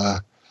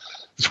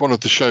it's one of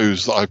the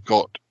shows that I've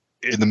got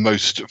in the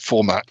most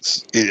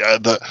formats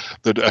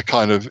that are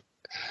kind of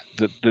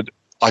that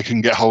I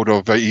can get hold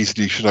of very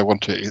easily should I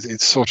want it.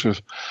 It's sort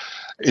of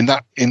in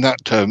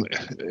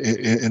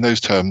those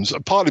terms,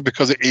 partly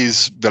because it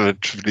is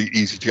relatively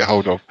easy to get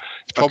hold of.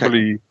 It's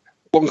probably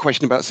one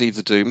question about Seeds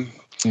of Doom.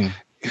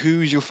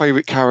 Who's your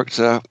favourite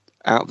character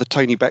out of the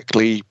Tony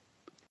Beckley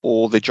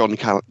or the John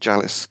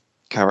Jallis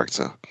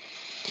character.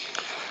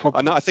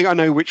 I think I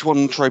know which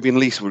one Troby and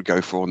Lisa would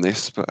go for on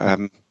this,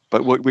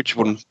 but which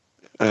one?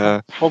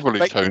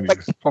 Probably Tony.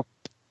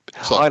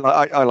 I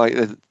like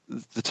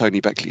the Tony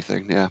Beckley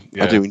thing. Yeah,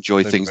 I do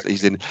enjoy Tony things Beckley.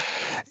 that he's in.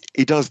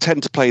 He does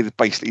tend to play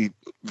basically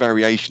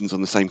variations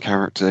on the same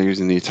character. He was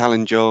in The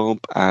Italian Job,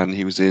 and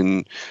he was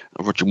in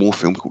a Roger Moore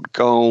film called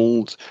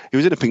Gold. He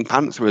was in a Pink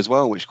Panther as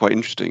well, which is quite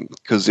interesting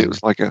because it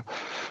was like a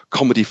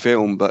comedy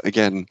film, but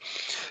again,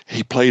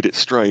 he played it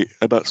straight,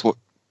 and that's what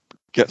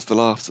gets the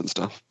laughs and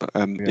stuff. But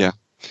yeah.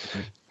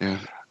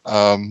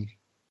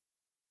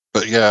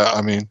 But yeah,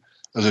 I mean,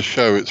 as a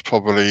show, it's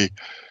probably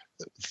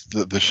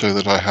the show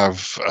that I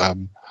have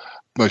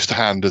most to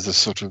hand as a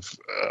sort of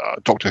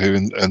Doctor Who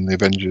and the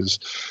Avengers,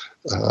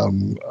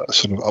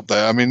 sort of up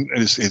there. I mean,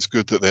 it's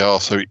good that they are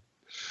so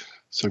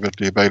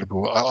readily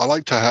available. I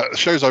like to have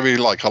shows I really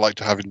like. I like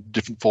to have in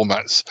different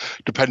formats,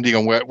 depending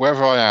on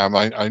wherever I am.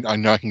 I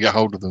know I can get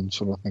hold of them,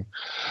 sort of thing.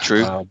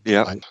 True.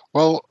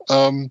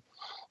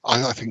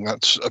 I think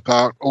that's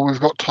about all we've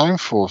got time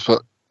for.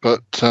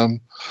 But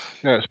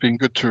yeah, it's been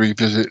good to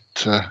revisit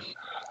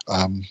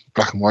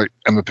Black and White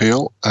Emma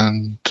Peel,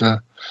 and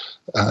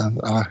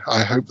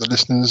I hope the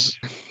listeners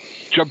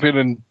jump in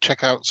and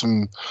check out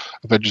some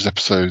Avengers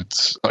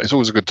episodes. It's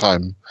always a good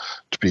time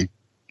to be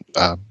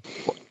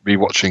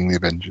rewatching the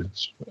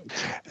Avengers.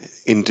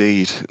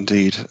 Indeed.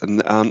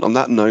 And on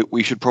that note,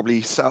 we should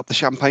probably set up the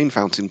champagne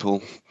fountain,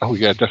 Paul. Oh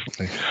yeah,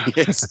 definitely.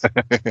 Yes.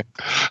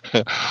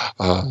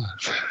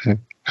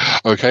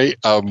 Okay,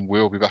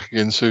 we'll be back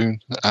again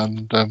soon,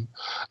 and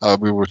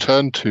we will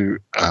return to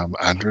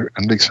Andrew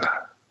and Lisa.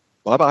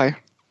 Bye-bye.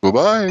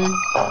 Bye-bye.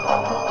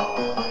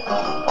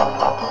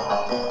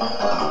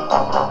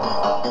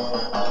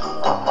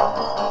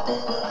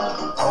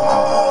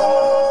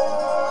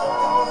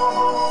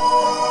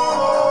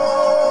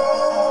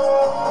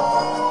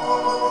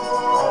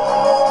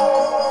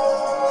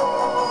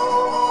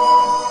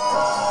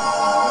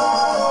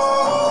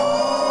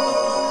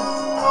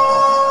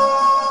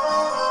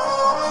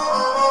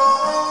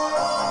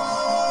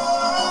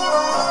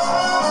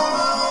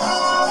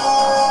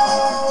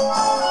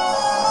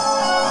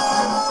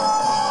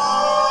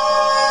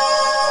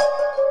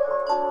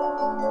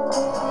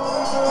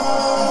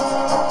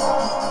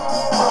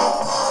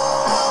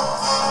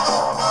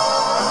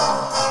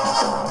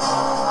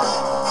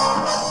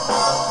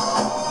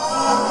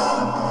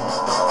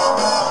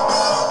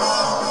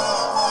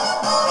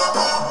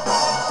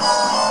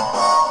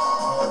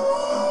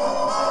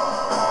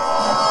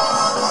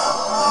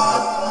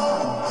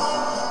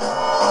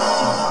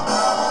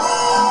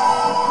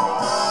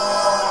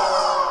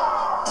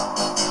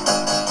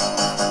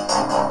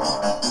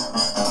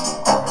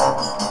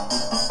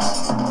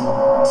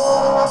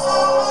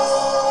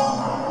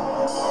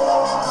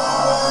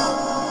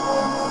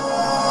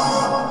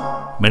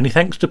 Many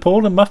thanks to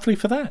Paul and Muffley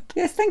for that.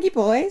 Yes, thank you,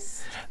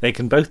 boys. They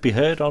can both be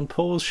heard on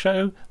Paul's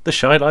show, the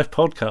Shy Life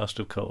podcast,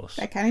 of course.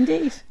 They can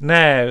indeed.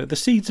 Now, the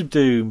Seeds of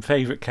Doom,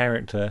 favourite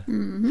character.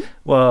 Mm-hmm.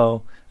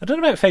 Well, I don't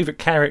know about favourite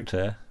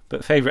character,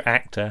 but favourite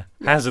actor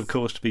has, of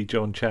course, to be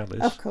John Challis.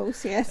 Of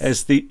course, yes.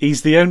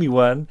 He's the only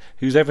one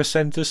who's ever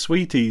sent us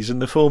sweeties in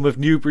the form of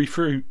Newbery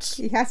fruits.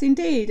 He has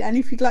indeed. And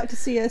if you'd like to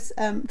see us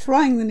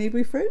trying the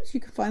Newbery fruits,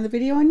 you can find the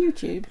video on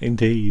YouTube.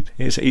 Indeed.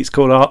 It's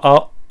called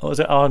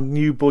our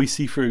new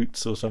Boise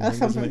fruits or something,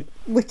 something isn't it?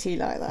 Witty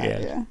like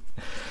that, yeah.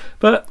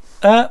 But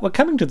we're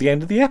coming to the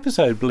end of the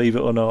episode, believe it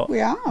or not. We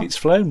are. It's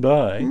flown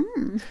by.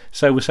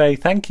 So we'll say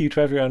thank you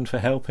to everyone for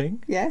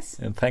helping. Yes.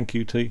 And thank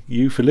you to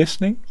you for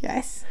listening.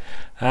 Yes.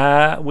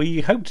 We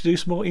hope to do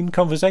some more in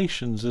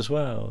conversations as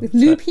well. With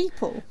new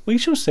people. We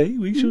shall see.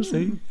 We shall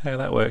see how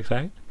that works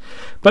out.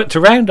 But to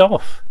round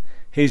off,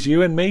 here's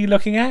you and me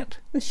looking at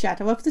The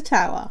Shadow of the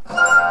Tower.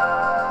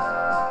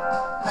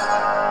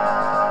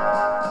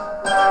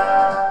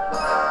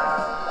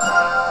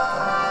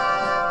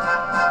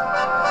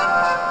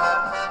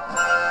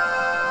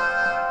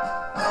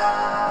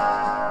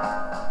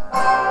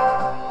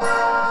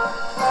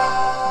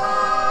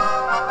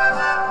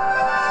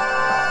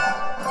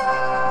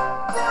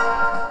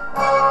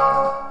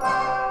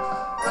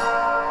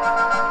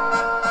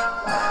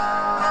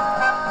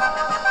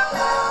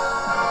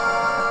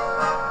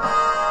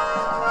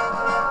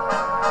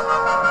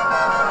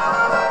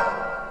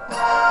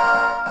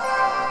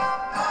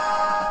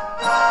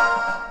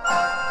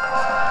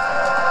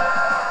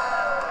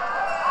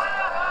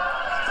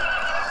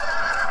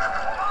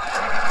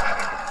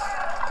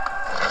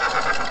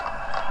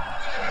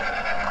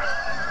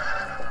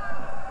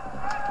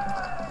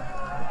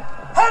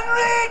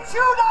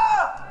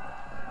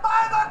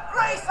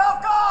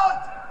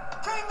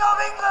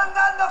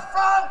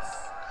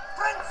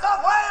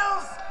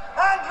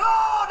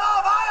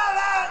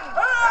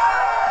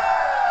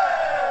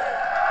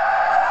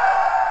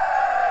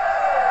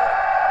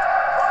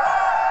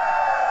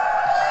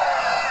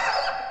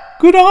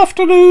 Good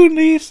afternoon,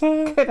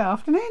 Lisa. Good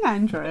afternoon,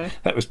 Andrew.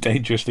 That was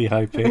dangerously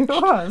high pitched. It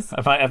was.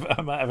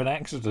 I might have an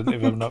accident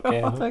if I'm not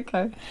careful.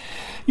 Okay.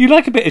 You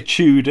like a bit of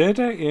Tudor,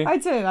 don't you? I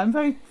do. I'm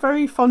very,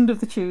 very fond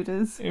of the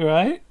Tudors.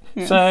 Right.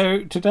 Yes.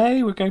 So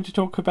today we're going to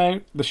talk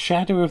about The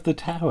Shadow of the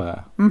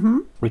Tower,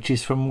 which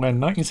is from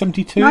when,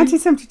 1972?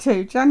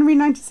 1972, January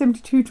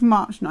 1972 to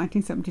March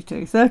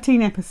 1972.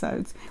 13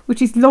 episodes,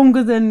 which is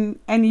longer than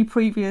any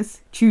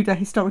previous Tudor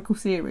historical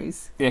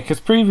series. Yeah,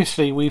 because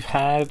previously we've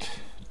had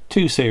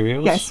 2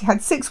 serials. Yes, you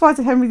had Six Wives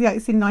of Henry VIII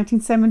in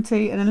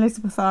 1970 and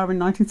Elizabeth R in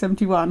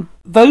 1971.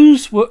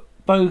 Those were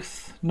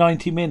both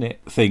 90-minute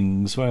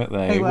things, weren't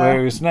they? They were.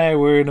 Whereas now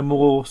we're in a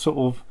more sort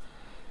of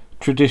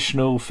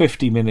traditional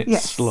 50-minute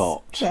Yes.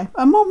 slot. Yeah,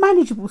 a more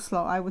manageable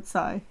slot, I would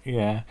say.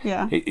 Yeah.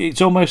 Yeah.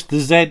 It's almost the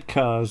Z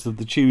cars of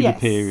the Tudor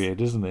Yes.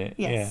 period, isn't it?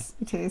 Yes,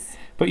 it is. Yeah.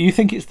 But you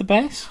think it's the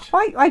best?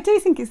 I do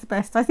think it's the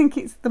best. I think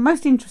it's the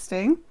most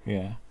interesting.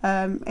 Yeah.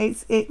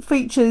 It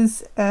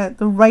features the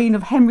reign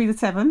of Henry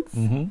VII,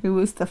 who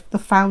was the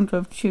founder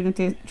of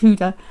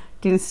Tudor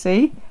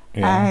dynasty,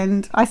 Yeah.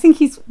 and I think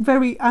he's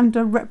very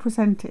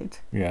underrepresented.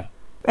 Yeah.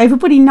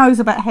 Everybody knows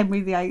about Henry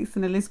VIII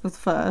and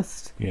Elizabeth I,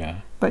 Yeah.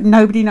 but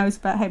nobody knows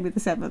about Henry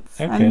VII,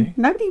 Okay. and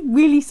nobody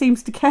really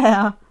seems to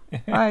care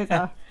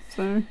either.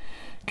 So.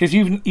 Because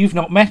you've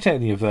not met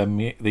any of them,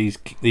 these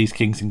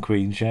kings and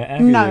queens yet, have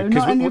you? No,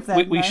 not any of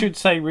them, We no. should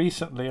say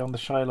recently on the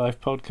Shy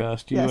Life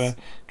podcast, you Yes.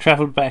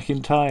 travelled back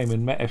in time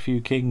and met a few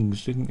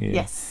kings, didn't you?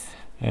 Yes.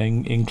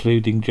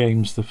 Including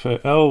James the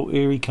First. Oh,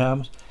 here he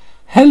comes.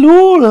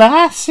 Hello,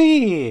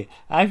 lassie.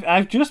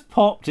 I've just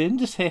popped in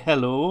to say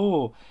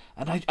hello,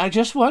 and I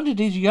just wondered,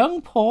 is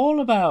young Paul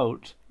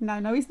about?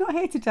 No, he's not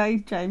here today,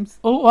 James.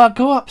 Oh, I'll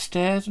go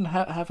upstairs and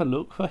have a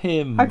look for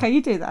him. Okay,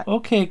 you do that.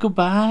 Okay,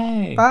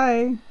 goodbye.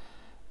 Bye.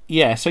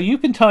 Yeah, so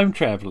you've been time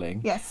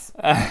travelling. Yes.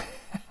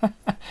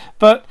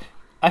 But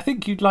I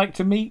think you'd like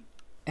to meet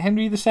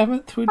Henry VII,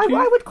 would you?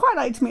 I would quite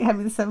like to meet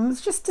Henry VII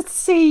just to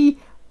see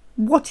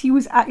what he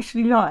was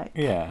actually like.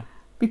 Yeah.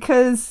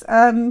 Because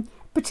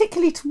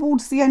particularly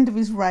towards the end of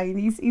his reign,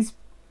 he's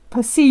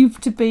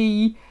perceived to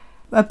be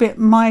a bit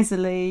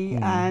miserly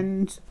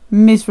and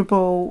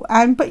miserable,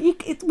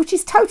 which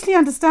is totally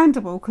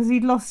understandable because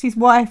he'd lost his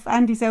wife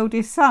and his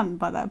eldest son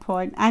by that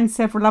point, and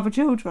several other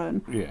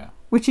children. Yeah.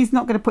 Which is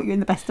not going to put you in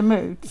the best of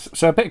moods.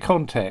 So a bit of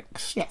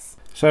context. Yes.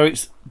 So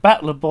it's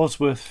Battle of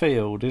Bosworth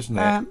Field, isn't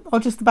it? Or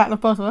just the Battle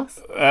of Bosworth.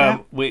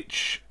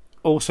 Which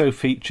also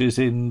features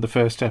in the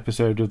first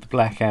episode of the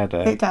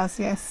Blackadder. It does,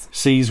 yes.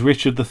 Sees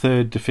Richard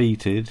III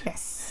defeated.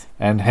 Yes.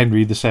 And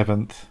Henry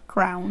VII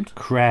crowned.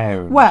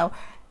 Well,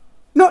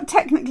 not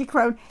technically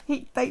crowned.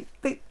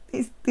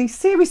 The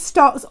series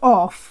starts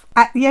off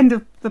at the end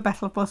of the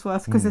Battle of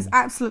Bosworth because there's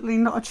absolutely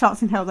not a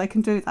chance in hell they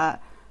can do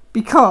that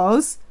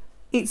because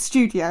it's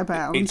studio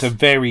bound. It's a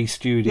very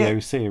studio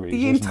series.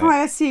 The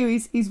entire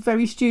series is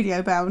very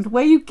studio bound.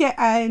 Where you get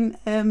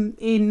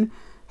in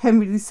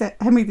Henry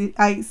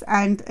VIII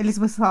and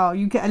Elizabeth R,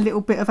 you get a little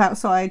bit of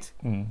outside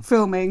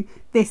filming.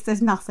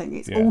 There's nothing.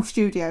 It's all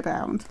studio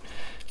bound.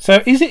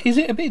 So is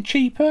it a bit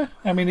cheaper?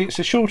 I mean, it's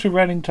a shorter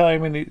running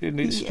time in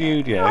its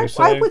studio.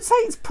 I would say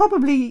it's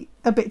probably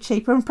a bit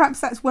cheaper, and perhaps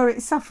that's where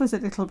it suffers a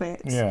little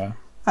bit. Yeah.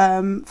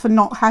 For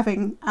not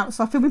having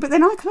outside filming, but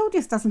then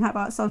Claudius doesn't have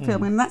outside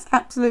filming, and that's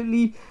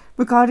absolutely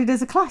regarded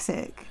as a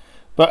classic.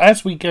 But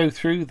as we go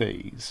through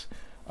these,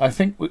 I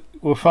think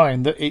we'll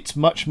find that it's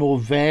much more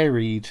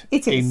varied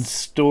in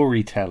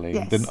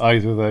storytelling than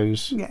either of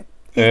those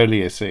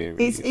earlier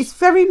series. It's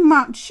very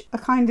much a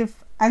kind of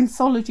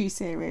anthology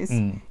series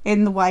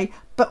in the way,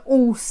 but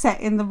all set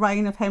in the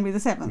reign of Henry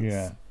VII.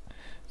 Yeah.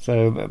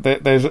 So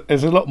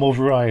there's a lot more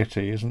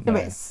variety, isn't there?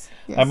 There is.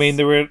 Yes. I mean,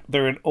 there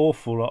are an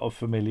awful lot of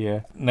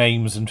familiar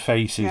names and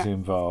faces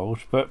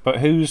involved, but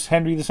who's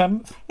Henry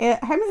VII?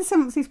 Yeah, Henry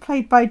VII is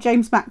played by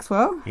James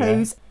Maxwell,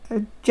 who's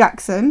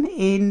Jackson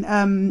in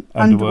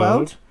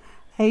Underworld.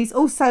 He's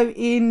also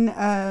in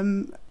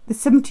The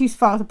 70s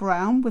Father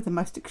Brown with the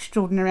most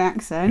extraordinary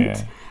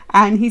accent,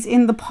 and he's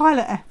in the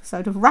pilot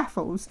episode of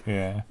Raffles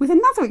with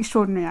another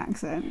extraordinary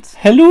accent.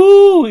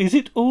 Hello, is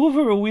it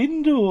over a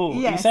window?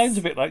 Yes. He sounds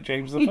a bit like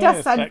James I. He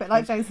does sound a bit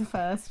like James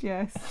I,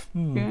 yes.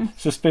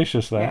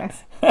 Suspicious, that.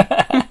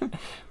 Yes.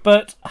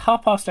 But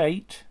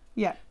 8:30,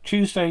 yeah,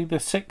 Tuesday the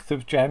 6th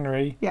of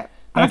January, yeah.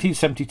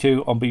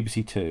 1972 on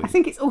BBC Two. I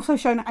think it's also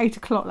shown at 8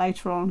 o'clock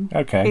later on.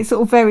 Okay. It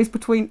sort of varies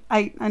between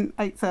 8 and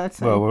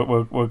 8:30.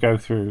 Well, we'll go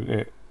through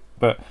it.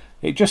 But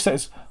it just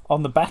says,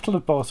 on the Battle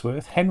of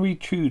Bosworth, Henry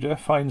Tudor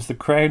finds the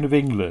crown of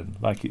England.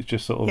 Like it's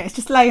just sort of... Yeah, it's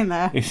just laying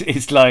there.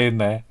 It's lying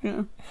there.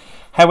 Yeah.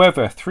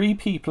 However, 3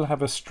 people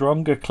have a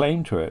stronger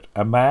claim to it.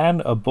 A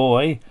man, a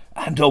boy,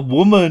 and a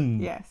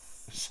woman.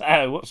 Yes.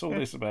 So, what's all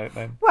this about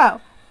then? Well,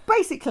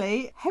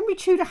 basically, Henry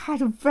Tudor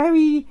had a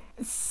very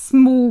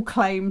small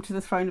claim to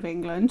the throne of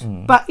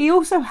England, but he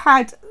also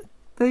had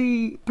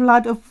the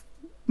blood of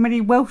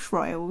many Welsh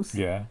royals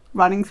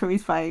running through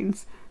his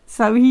veins.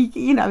 So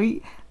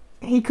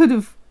he could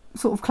have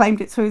sort of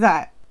claimed it through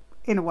that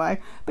in a way.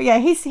 But yeah,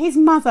 his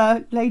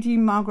mother, Lady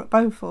Margaret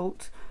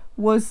Beaufort,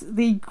 was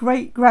the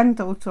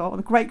great-granddaughter, or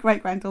the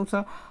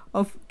great-great-granddaughter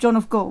of John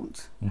of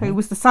Gaunt, who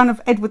was the son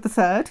of Edward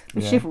III,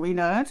 the chivalry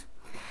nerd.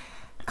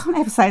 I can't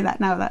ever say that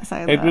now without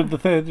saying Edward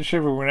III, the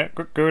chivalry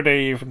nerd. Good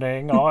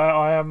evening.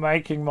 I am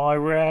making my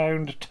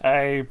round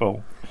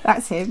table.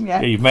 That's him,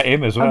 yeah. You've met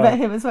him as well. I met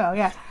him as well,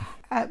 yeah.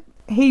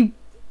 He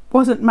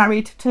wasn't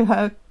married to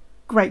her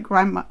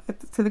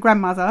to the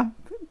grandmother.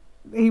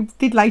 He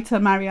did later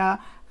marry her,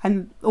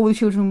 and all the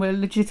children were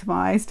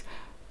legitimised,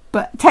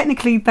 but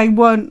technically they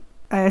weren't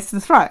heirs to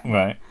the throne.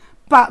 Right.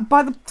 But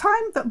by the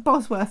time that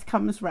Bosworth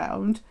comes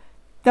round,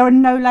 there are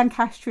no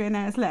Lancastrian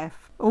heirs left.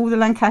 All the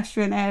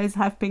Lancastrian heirs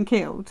have been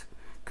killed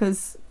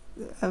because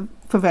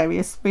for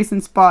various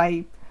reasons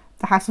by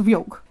the House of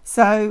York.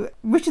 So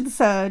Richard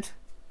III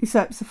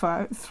usurps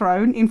the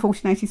throne in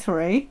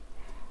 1483,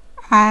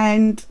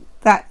 and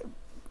that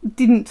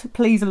didn't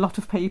please a lot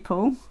of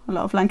people, a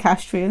lot of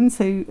Lancastrians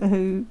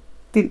who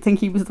didn't think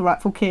he was the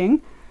rightful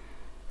king.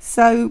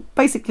 So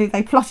basically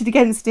they plotted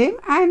against him,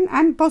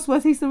 and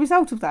Bosworth is the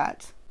result of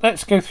that.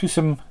 Let's go through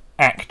some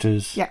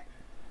actors. Yeah.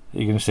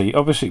 You're going to see.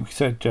 Obviously, we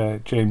said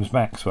James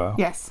Maxwell.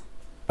 Yes.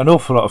 An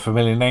awful lot of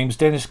familiar names.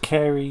 Dennis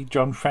Carey,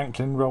 John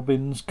Franklin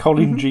Robbins,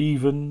 Colin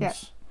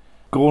Jeavons,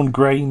 Gordon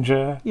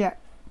Granger,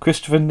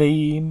 Christopher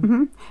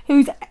Neame.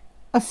 Who's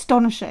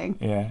astonishing.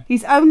 Yeah.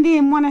 He's only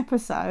in one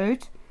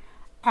episode,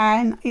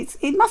 and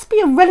it must be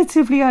a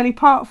relatively early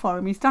part for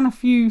him. He's done a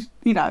few,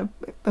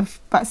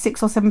 about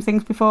 6 or 7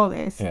 things before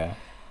this. Yeah.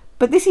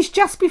 But this is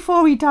just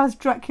before he does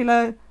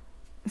Dracula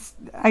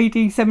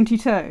AD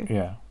 72.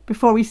 Yeah.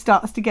 Before he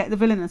starts to get the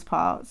villainous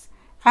parts.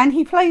 And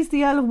he plays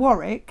the Earl of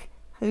Warwick,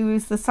 who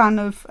is the son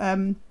of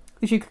the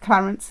Duke of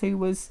Clarence, who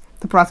was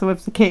the brother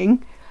of the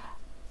king,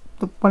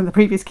 one of the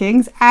previous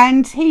kings,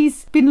 and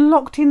he's been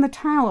locked in the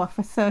Tower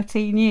for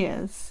 13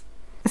 years,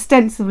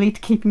 ostensibly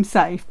to keep him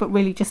safe, but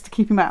really just to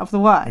keep him out of the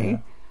way.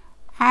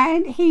 Yeah.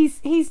 And he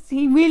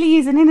really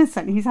is an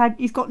innocent.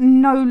 He's got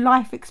no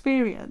life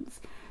experience.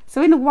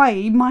 So in a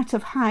way, he might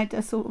have had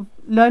a sort of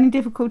learning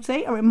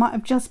difficulty, or it might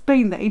have just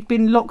been that he'd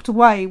been locked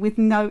away with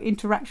no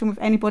interaction with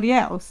anybody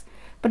else.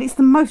 But it's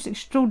the most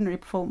extraordinary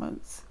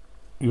performance.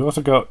 You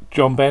also got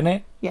John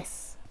Bennett.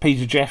 Yes.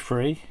 Peter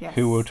Jeffrey,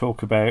 who we'll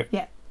talk about.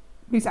 Yeah.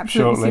 Who's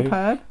absolutely shortly.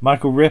 Superb.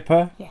 Michael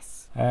Ripper.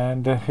 Yes.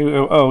 And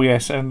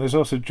and there's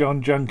also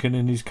John Junkin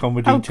in his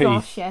comedy Teeth. Oh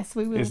gosh, yes,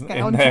 we will get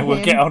on to him.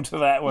 We'll get onto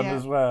that one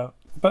as well.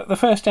 But the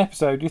first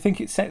episode, do you think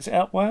it sets it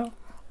up well?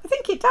 I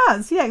think it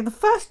does, yeah. The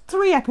first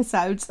 3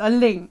 episodes are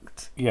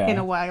linked in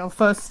a way, or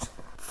first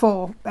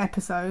 4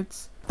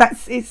 episodes.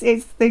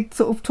 It's they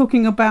sort of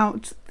talking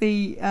about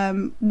the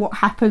what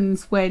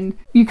happens when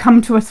you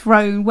come to a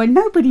throne when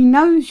nobody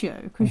knows you,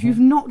 because you've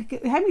not.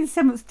 Henry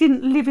VII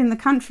didn't live in the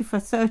country for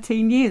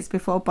 13 years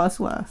before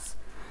Bosworth.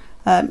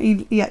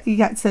 He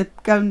had to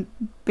go and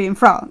be in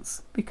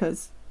France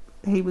because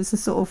he was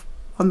sort of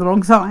on the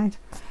wrong side.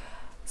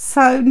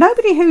 So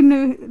nobody who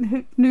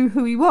knew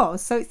who he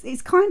was. So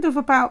it's kind of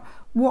about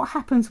what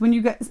happens when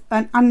you get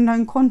an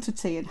unknown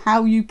quantity, and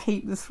how you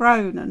keep the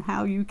throne, and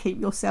how you keep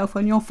yourself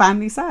and your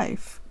family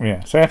safe.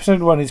 Yeah. So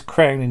episode 1 is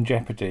Crown in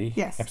Jeopardy.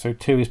 Yes. Episode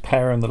 2 is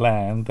Power in the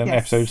Land. Then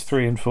episodes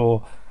 3 and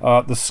 4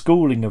 are the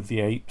schooling of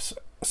apes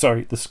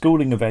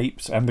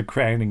and the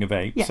crowning of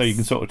apes. Yes. So you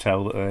can sort of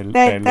tell that they're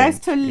linked. Those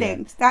two are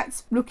linked. Yeah.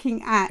 That's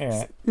looking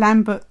at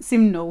Lambert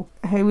Simnel,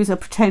 who was a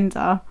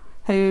pretender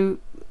who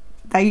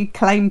they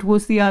claimed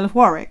was the Earl of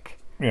Warwick.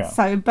 Yeah.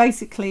 So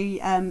basically,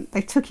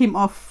 they took him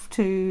off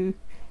to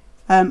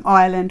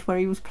Ireland, where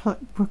he was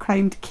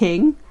proclaimed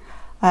king,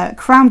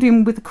 crowned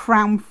him with a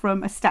crown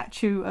from a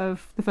statue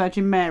of the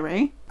Virgin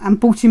Mary, and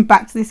brought him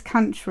back to this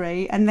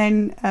country. And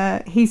then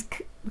not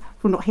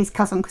his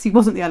cousin, because he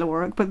wasn't the Earl of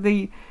Warwick, but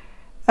the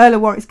Earl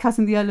of Warwick's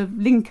cousin, the Earl of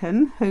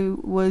Lincoln,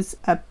 who was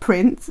a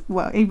prince.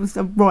 Well, he was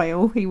a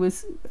royal. He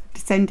was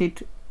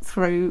descended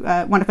through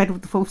one of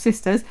Edward IV's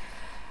sisters.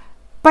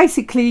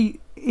 Basically,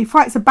 he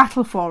fights a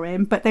battle for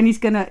him, but then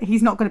he's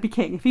not gonna be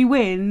king. If he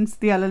wins,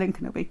 the Earl of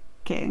Lincoln will be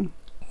king,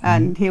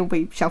 and he'll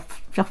be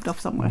shuffled off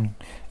somewhere.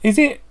 Is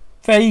it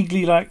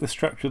vaguely like the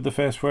structure of the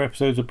first 4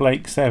 episodes of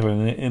Blake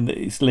 7, in that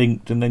it's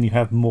linked, and then you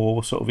have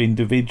more sort of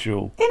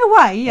individual in a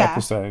way,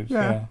 episodes?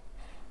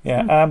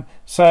 Yeah.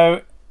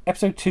 So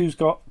episode 2's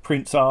got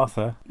Prince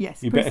Arthur.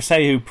 Yes. You better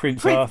say who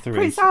Prince Arthur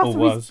is, or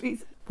was.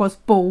 Was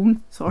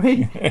born.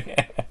 Sorry,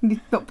 he's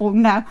not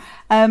born now.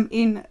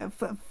 In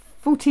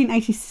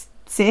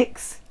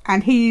 1486,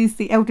 and he is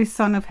the eldest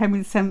son of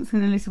Henry VII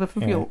and Elizabeth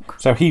of York.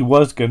 So he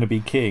was going to be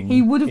king.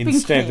 He would have been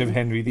instead king of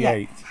Henry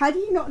VIII. Had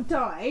he not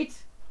died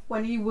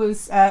when he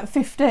was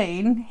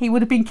 15, he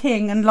would have been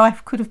king, and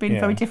life could have been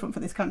very different for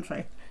this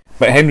country.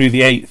 But Henry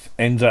VIII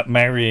ends up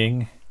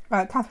marrying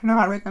Catherine of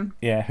Aragon.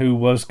 Yeah, who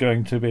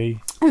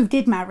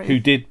did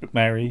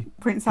marry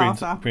Prince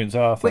Arthur. Prince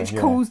Arthur, which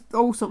caused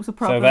all sorts of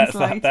problems.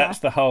 So that's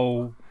the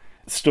whole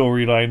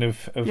storyline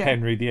of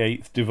Henry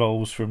VIII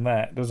devolves from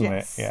that, doesn't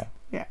it? Yeah.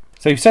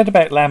 So you said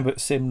about Lambert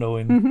Simnel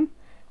in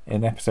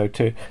episode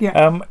 2.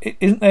 Yeah.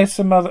 Isn't there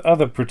some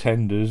other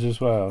pretenders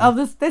as well? Oh,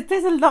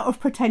 there's a lot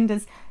of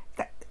pretenders.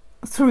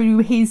 through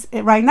his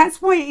reign.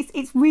 That's why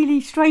it's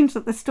really strange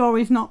that the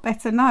story is not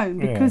better known,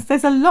 because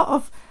there's a lot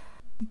of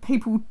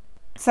people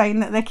saying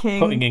that they're king,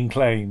 putting in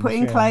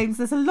claims.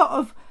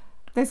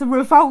 There's a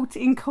revolt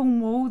in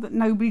Cornwall that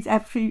nobody's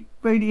actually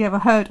really ever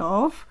heard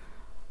of.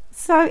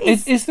 So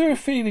is there a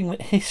feeling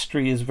that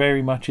history is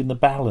very much in the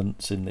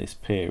balance in this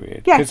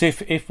period? Yes.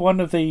 Because if one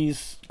of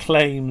these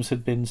claims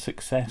had been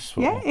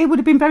successful, it would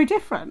have been very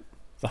different.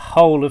 The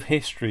whole of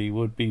history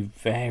would be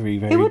very,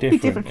 very different. Be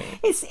different.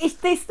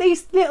 It's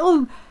these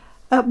little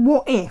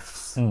what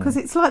ifs, because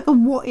it's like the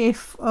what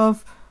if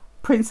of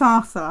Prince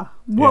Arthur.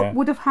 What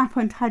would have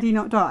happened had he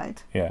not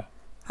died? Yeah.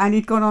 And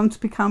he'd gone on to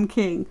become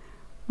king.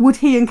 Would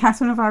he and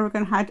Catherine of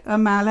Aragon had a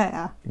male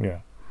heir? Yeah.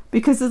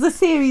 Because there's a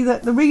theory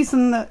that the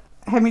reason that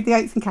Henry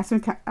VIII and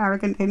Catherine of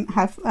Aragon didn't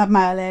have a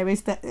male heir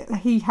is that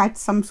he had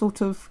some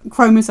sort of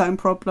chromosome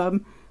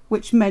problem,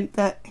 which meant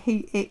that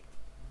it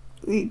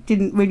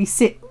didn't really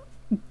sit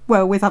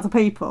well with other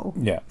people.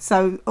 Yeah.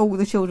 So all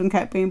the children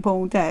kept being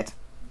born dead.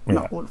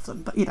 Not all of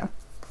them, but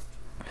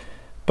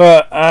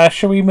But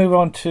shall we move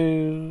on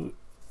to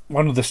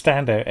one of the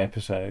standout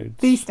episodes?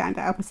 The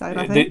standout episode,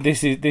 I think.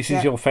 This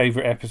is your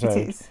favourite episode.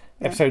 It is.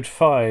 Yeah. Episode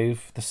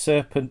 5, The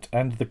Serpent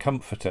and the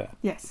Comforter.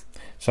 Yes.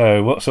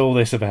 So what's all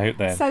this about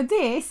then? So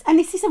this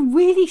is a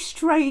really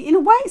strange, in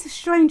a way it's a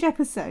strange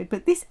episode,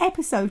 but this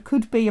episode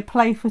could be a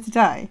play for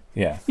today.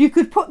 Yeah. You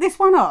could put this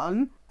one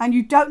on and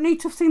you don't need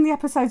to have seen the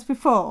episodes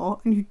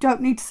before and you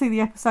don't need to see the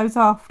episodes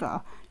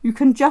after. You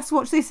can just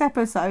watch this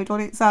episode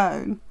on its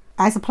own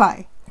as a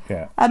play.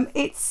 Yeah.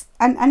 It's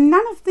and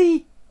none of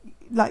the,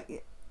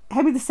 like,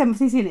 Henry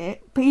VII is in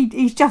it, but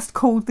he's just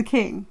called the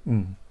king.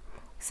 Mm.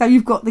 So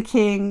you've got the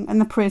king and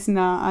the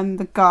prisoner and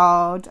the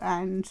guard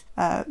and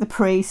the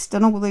priest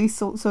and all these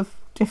sorts of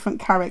different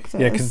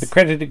characters. Yeah, because the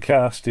credited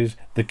cast is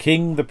the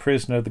king, the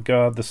prisoner, the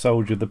guard, the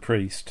soldier, the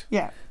priest.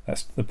 Yeah.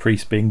 That's the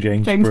priest being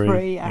James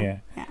Bree, yeah.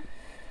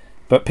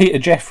 But Peter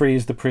Jeffrey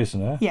is the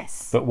prisoner.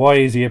 Yes. But why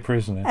is he a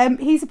prisoner?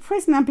 He's a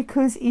prisoner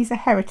because he's a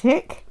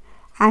heretic,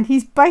 and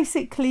he's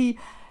basically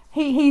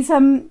he's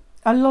a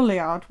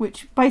Lolliard,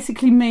 which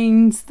basically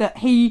means that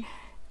he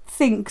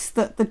thinks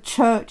that the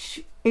church,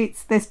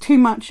 there's too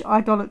much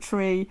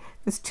idolatry,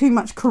 there's too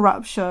much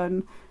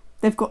corruption,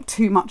 they've got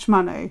too much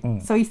money.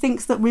 So he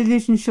thinks that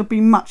religion should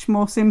be much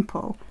more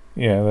simple.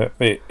 Yeah,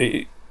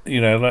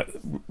 like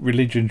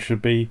religion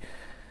should be,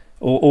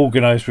 or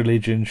organised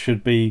religion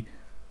should be,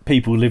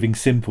 people living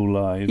simple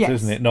lives,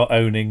 isn't it? Not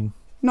owning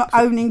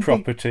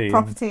property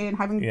and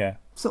having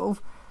sort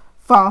of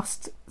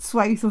vast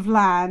swathes of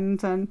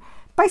land, and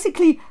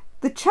basically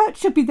the church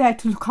should be there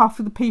to look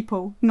after the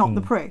people, not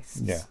the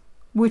priests. Yeah.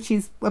 Which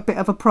is a bit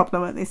of a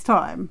problem at this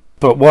time.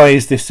 But why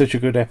is this such a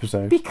good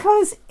episode?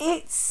 Because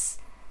it's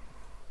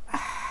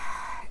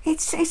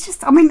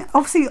just, I mean,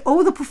 obviously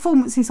all the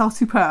performances are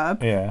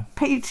superb. Yeah.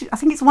 I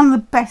think it's one of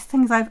the best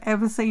things I've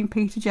ever seen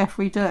Peter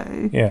Jeffrey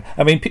do. Yeah.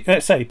 I mean,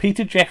 let's say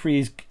Peter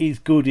Jeffrey is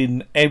good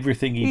in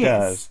everything he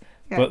does,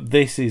 but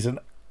this is an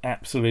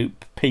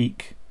absolute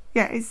peak.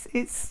 Yeah,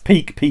 it's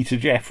peak Peter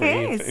Jeffrey,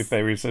 if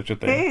there is such a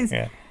thing. It is.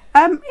 Yeah.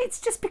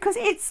 It's just because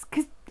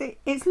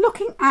it's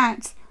looking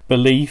at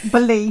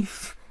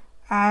belief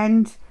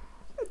and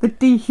the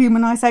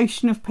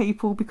dehumanisation of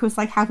people because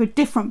they have a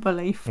different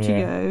belief to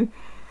you,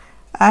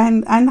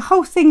 and the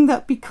whole thing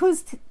that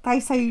because they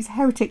say he's a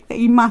heretic that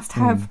he must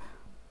have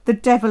the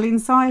devil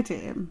inside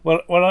him.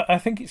 Well, I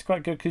think it's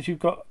quite good because you've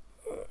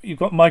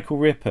got Michael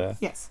Ripper.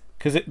 Yes.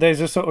 Because there's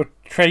a sort of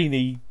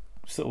trainee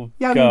sort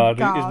of guard,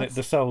 isn't it?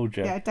 The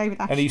soldier. Yeah, David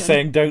Ashton. And he's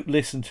saying, don't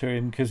listen to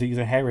him because he's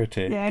a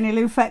heretic. Yeah, and he'll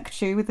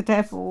infect you with the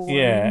devil.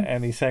 Yeah,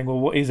 and he's saying, well,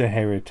 what is a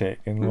heretic?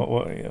 And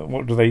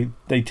what do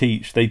they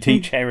teach? They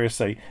teach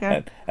heresy.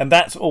 Yeah. And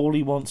that's all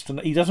he wants to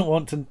know. He doesn't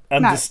want to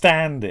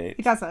understand it.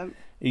 He doesn't.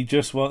 He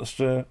just wants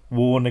to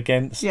warn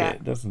against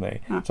it, doesn't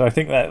he? Yeah. So I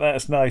think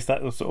that's nice,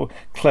 that sort of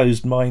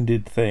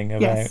closed-minded thing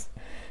about,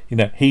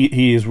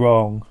 he is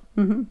wrong.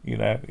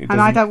 Mm-hmm.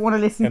 And I don't want to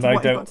listen to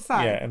what he's got to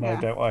say. Yeah, and I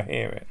don't want to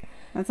hear it.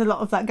 There's a lot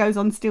of that goes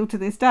on still to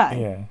this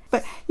day. Yeah.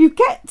 But you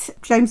get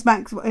James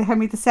Maxwell,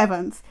 Henry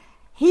VII,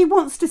 he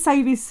wants to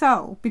save his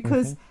soul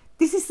because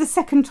this is the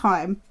second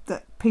time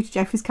that Peter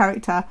Jeffrey's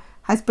character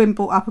has been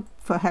brought up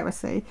for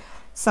heresy.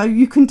 So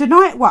you can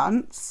deny it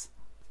once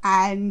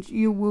and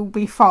you will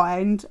be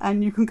fined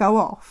and you can go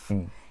off.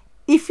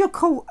 If you're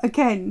caught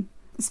again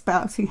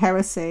spouting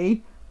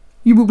heresy,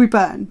 you will be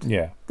burned.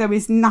 Yeah. There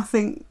is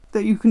nothing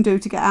that you can do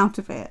to get out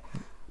of it.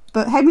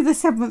 But Henry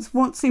VII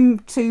wants him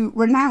to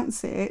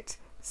renounce it,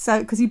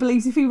 so because he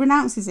believes if he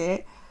renounces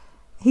it,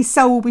 his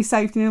soul will be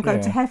saved and he'll go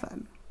to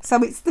heaven.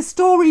 So it's the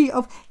story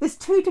of, there's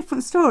two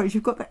different stories.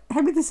 You've got the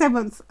Henry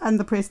VII and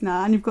the prisoner,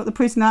 and you've got the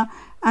prisoner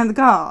and the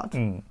guard.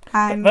 And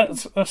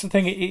that's the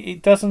thing.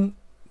 It doesn't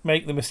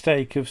make the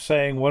mistake of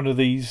saying one of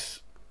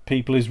these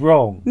people is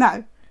wrong.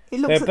 No.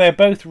 They're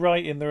both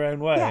right in their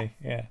own way.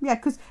 Yeah,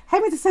 because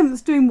Henry VII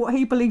is doing what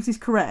he believes is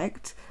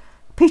correct.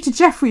 Peter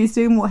Jeffrey is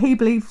doing what he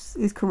believes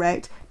is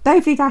correct.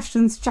 David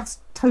Ashton's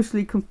just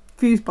totally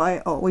confused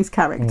by his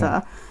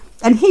character.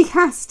 And he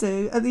has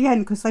to at the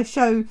end, because they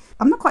show,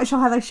 I'm not quite sure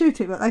how they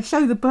shoot it, but they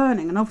show the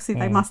burning, and obviously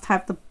they must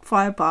have the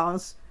fire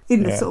bars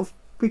in the sort of,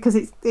 because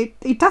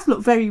it does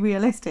look very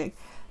realistic,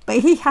 but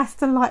he has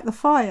to light the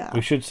fire.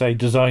 We should say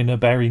designer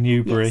Barry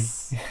Newbury.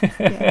 Yes.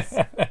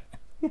 Yeah.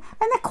 And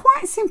they're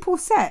quite simple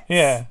sets.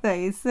 Yeah.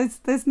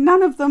 There's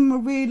none of them are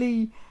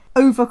really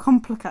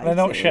overcomplicated. They're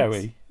not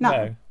showy.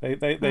 No.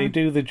 They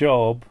do the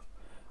job,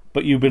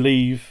 but you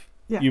believe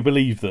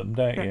them,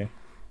 don't you?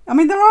 I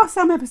mean, there are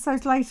some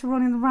episodes later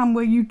on in the run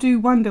where you do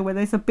wonder where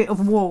there's a bit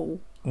of wall,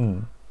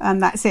 and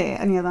that's it,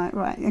 and you're like,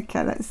 right,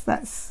 okay,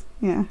 that's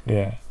yeah.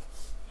 Yeah,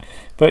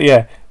 but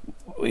yeah,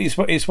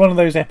 it's one of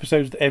those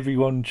episodes that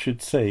everyone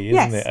should see,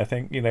 isn't it? I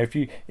think, you know,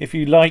 if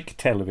you like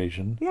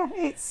television,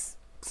 it's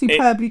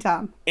superbly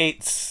done.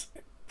 It's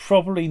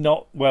probably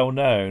not well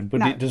known,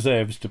 but it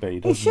deserves to be.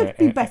 Doesn't it should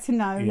be better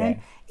known. Yeah.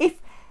 And if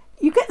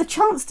you get the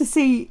chance to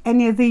see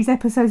any of these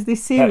episodes of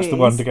this series, that's the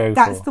one to go for.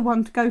 That's the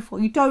one to go for.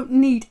 You don't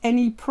need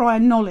any prior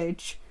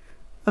knowledge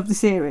of the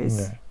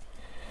series.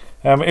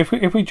 No.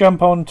 If we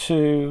jump on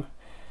to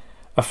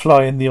A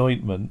Fly in the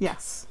Ointment.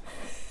 Yes.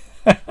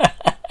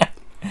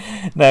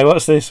 No,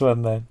 what's this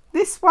one then?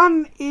 This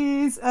one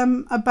is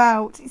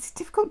about, it's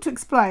difficult to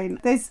explain.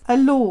 There's a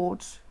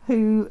lord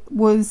who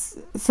was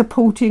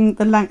supporting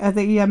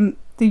the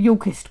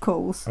Yorkist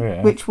cause,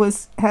 which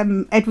was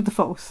Edward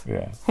IV,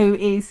 who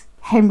is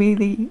Henry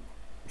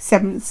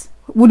VII's.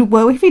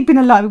 If he'd been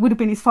alive, it would have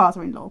been his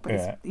father-in-law,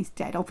 but he's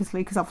dead,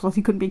 obviously, because otherwise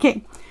he couldn't be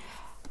king.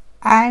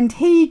 And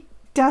he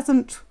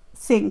doesn't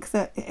think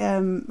that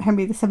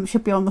Henry VII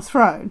should be on the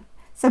throne.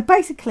 So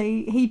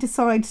basically, he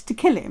decides to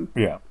kill him.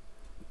 Yeah.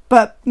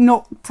 But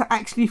not to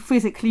actually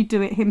physically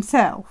do it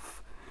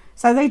himself.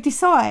 So they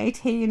decide,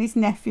 he and his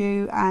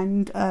nephew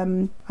and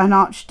an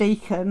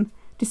archdeacon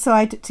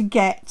decide to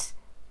get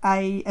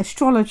an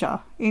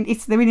astrologer.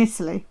 They're in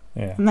Italy.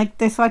 Yeah. And they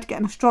decide to get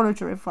an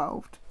astrologer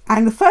involved.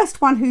 And the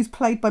first one, who's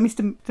played by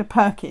Mr.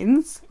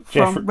 Perkins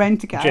from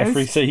Rent-A-Ghost,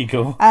 Jeffrey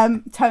Siegel,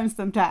 turns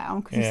them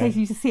down because he says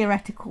he's a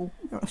theoretical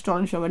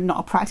astrologer and not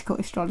a practical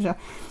astrologer.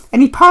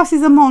 And he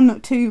passes them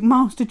on to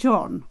Master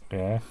John,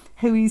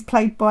 who is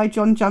played by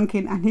John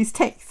Junkin, and his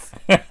teeth.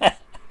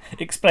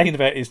 Explain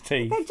about his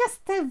teeth.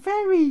 They're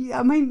very,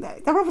 I mean,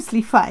 they're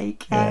obviously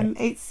fake. And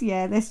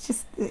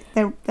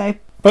they're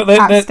but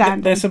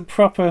there's some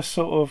proper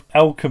sort of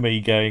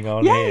alchemy going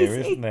on here,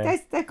 isn't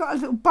there? They've got a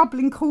little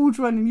bubbling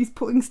cauldron, and he's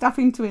putting stuff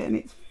into it, and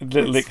it's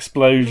little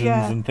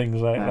explosions and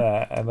things like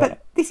that.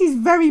 But this is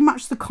very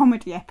much the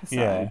comedy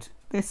episode.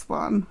 This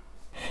one.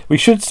 We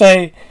should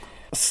say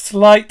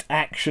slight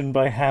action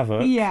by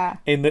Havoc. Yeah.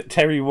 In that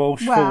Terry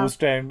Walsh falls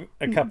down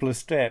a couple of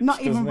steps.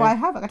 Not even by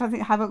Havoc. I don't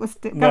think Havoc was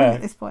going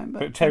at this point.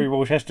 But Terry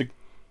Walsh has to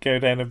go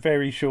down a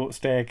very short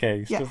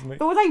staircase, doesn't he?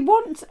 Well, they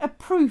want a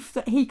proof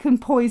that he can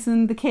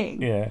poison the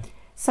king. Yeah.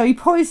 So he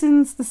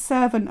poisons the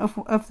servant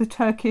of the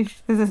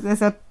Turkish.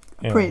 There's a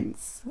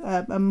prince,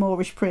 a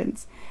Moorish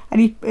prince,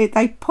 and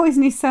they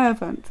poison his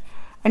servant,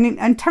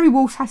 and Terry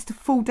Walsh has to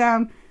fall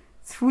down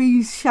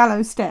 3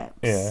 shallow steps.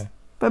 Yeah.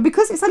 But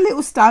because it's a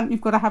little stunt, you've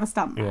got to have a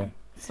stuntman. Yeah.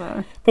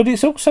 So. But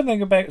it's all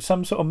something about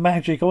some sort of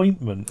magic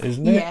ointment,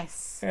 isn't it?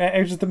 Yes. How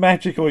does the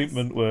magic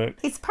ointment work?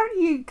 It's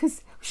apparently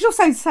because we should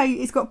also say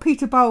it's got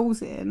Peter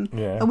Bowles in,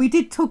 and we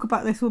did talk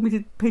about this when we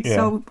did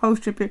Peter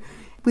Bowles tribute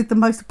with the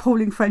most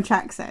appalling French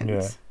accent.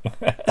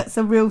 Yeah. That's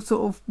a real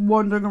sort of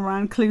wandering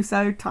around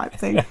Clouseau type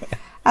thing.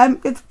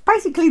 It's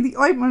basically the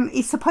ointment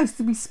is supposed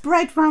to be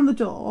spread around the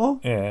door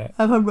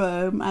of a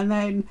room, and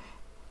then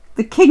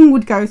the king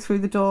would go through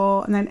the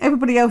door, and then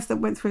everybody else that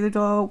went through the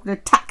door would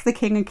attack the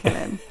king and kill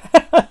him,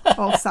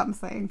 or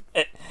something.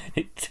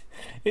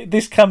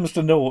 This comes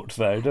to naught,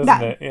 though,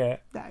 doesn't it? Yeah.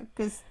 No,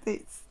 because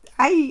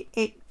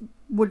it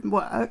wouldn't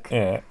work.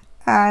 Yeah.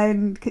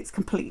 And it's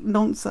complete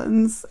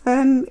nonsense,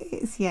 and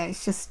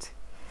it's just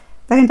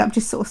they end up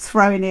just sort of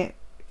throwing it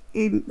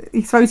in.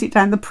 He throws it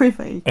down the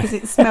privy because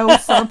it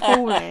smells so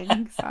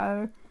appalling.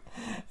 So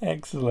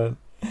excellent.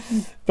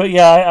 But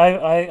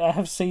I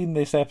have seen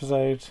this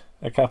episode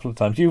a couple of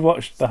times. You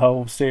watched the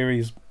whole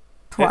series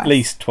at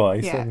least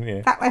twice, haven't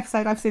you? That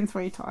episode I've seen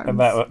 3 times. And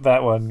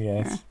that one,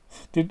 yes.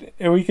 Yeah.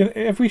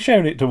 Have we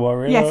shown it to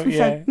Warren? Yes, we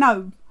showed.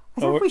 No,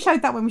 I think we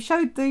showed that one. We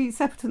showed the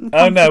Separate and the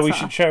Comforter. Oh no, we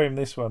should show him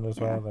this one as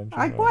well then.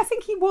 I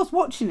think he was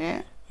watching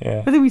it.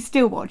 Yeah. Whether he's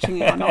still watching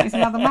it or not is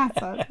another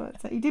matter.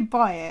 But he did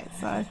buy it,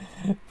 so.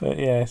 But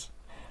yes.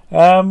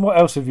 What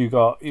else have you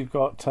got? You've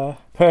got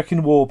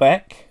Perkin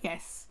Warbeck.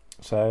 Yes.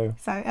 So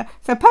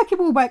Perkin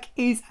Warbeck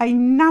is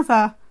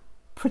another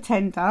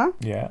pretender.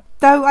 Yeah.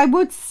 Though I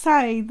would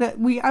say that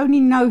we only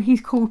know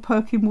he's called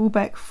Perkin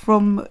Warbeck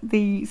from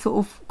the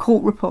sort of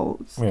court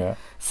reports. Yeah.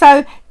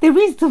 So there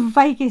is the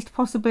vaguest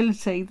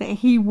possibility that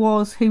he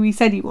was who he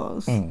said he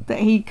was.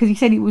 Because he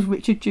said he was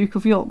Richard, Duke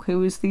of York, who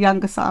was the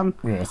younger son,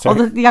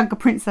 or the younger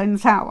prince in the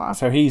Tower.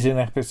 So he's in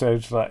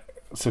episodes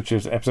such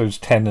as episodes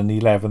 10 and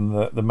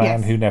 11, the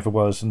man who never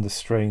was, and the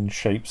strange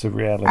shapes of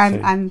reality,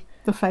 and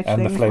the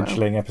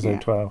fledgling,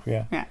 episode 12.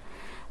 Yeah.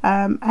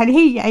 And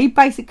he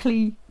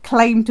basically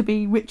claimed to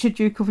be Richard,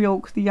 Duke of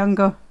York, the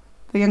younger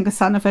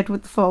son of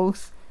Edward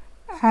IV,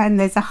 and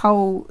there's a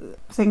whole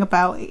thing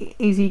about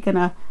is he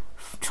gonna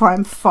try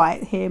and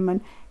fight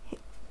him,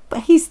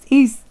 but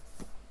he's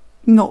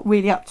not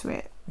really up to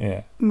it.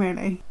 Yeah,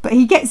 really. But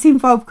he gets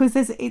involved because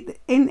there's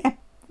an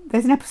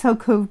episode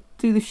called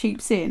 "Do the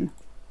Sheep Sin,"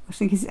 I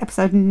think is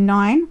episode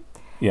 9.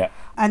 Yeah,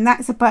 and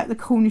that's about the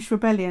Cornish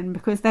rebellion,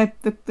 because they're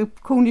the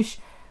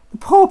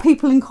poor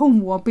people in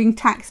Cornwall are being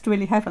taxed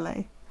really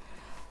heavily.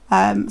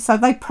 So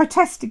they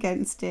protest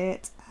against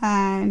it,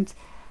 and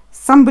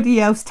somebody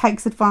else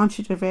takes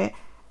advantage of it.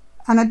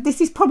 And this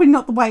is probably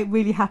not the way it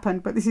really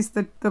happened, but this is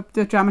the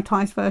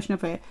dramatised version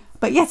of it.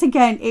 But yet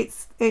again,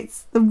 it's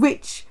the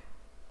rich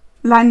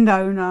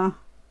landowner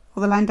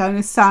or the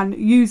landowner's son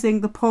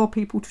using the poor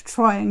people to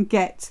try and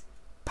get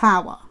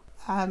power.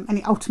 And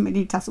it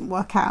ultimately doesn't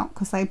work out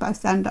because they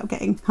both end up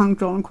getting hung,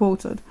 drawn and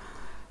quartered.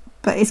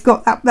 But it's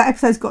got that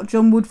episode's got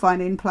John Woodvine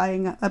in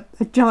playing a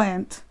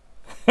giant.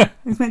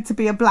 He's meant to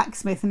be a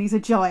blacksmith, and he's a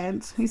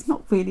giant. He's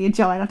not really a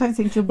giant. I don't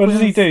think John. What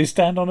does he do?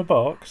 Stand on a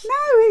box? No,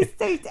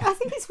 I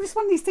think it's just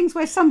one of these things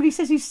where somebody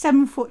says he's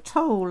 7 foot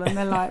tall, and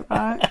they're like,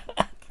 right,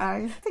 okay.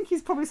 I think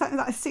he's probably something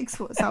like 6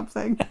 foot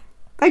something.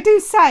 They do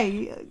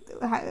say,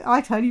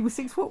 I heard he was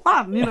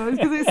 6'1", you know,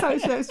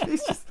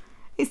 because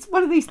it's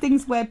one of these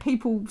things where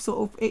people sort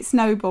of, it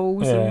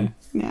snowballs. Yeah. And,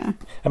 yeah.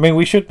 I mean,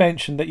 we should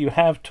mention that you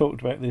have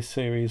talked about this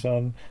series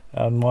on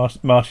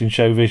Martin's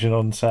show Vision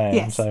on Sound.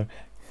 Yes. So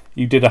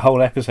you did a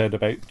whole episode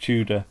about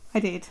Tudor. I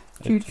did.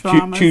 Tudor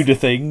dramas. Tudor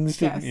things,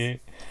 didn't Yes. you?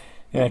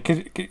 Yeah,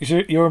 because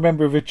you're a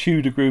member of a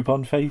Tudor group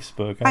on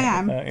Facebook. I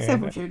am.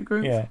 Several Tudor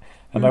groups. Yeah.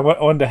 And I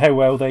wonder how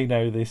well they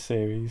know this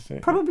series.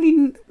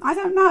 Probably, I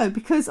don't know,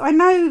 because I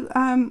know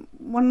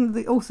one of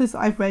the authors that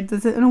I've read,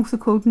 there's an author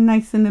called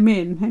Nathan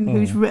Amin,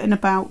 who's written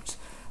about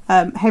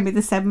Henry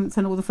VII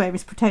and all the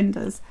various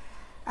pretenders.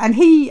 And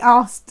he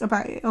asked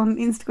about it on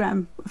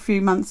Instagram a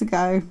few months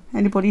ago.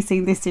 Anybody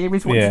seen this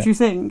series? What did you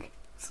think?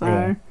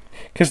 So,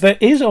 because there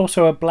is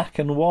also a black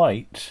and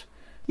white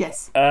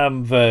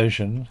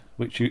version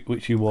which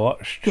you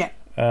watched. Yeah.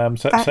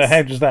 So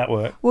how does that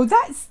work? Well,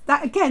 that's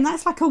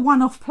like a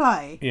one-off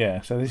play.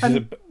 Yeah. So this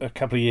is a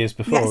couple of years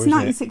before. Yeah, it's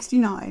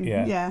 1969.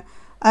 Yeah.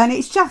 And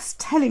it's just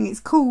telling. It's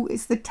cool.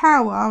 It's the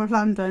Tower of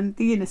London,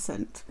 The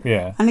Innocent.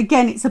 Yeah. And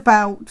again, it's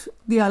about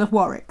the Earl of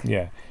Warwick.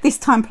 Yeah. This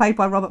time played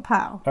by Robert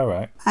Powell. All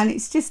right. And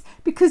it's just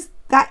because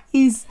that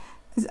is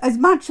as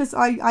much as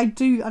I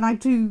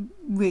do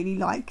really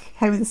like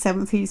Henry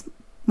VII. He's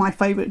my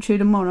favourite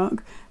Tudor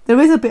monarch. There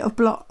is a bit of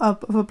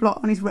a blot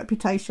on his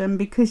reputation,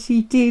 because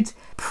he did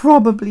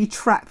probably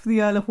trap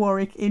the Earl of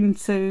Warwick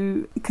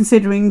into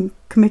considering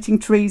committing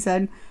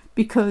treason,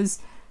 because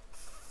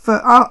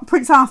for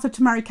Prince Arthur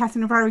to marry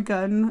Catherine of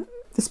Aragon,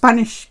 the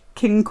Spanish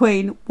king and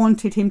queen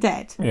wanted him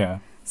dead. Yeah.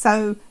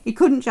 So he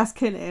couldn't just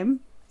kill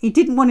him. He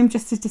didn't want him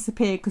just to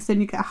disappear, because then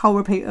you get a whole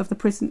repeat of the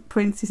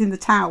princes in the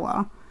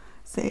tower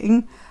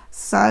thing.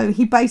 So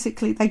he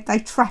basically, they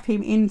trap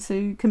him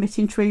into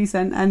committing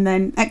treason and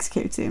then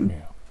execute him.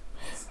 Yeah.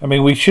 I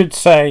mean, we should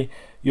say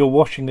you're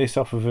watching this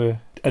off of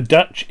a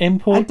Dutch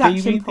import DVD? A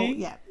Dutch import,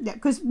 yeah.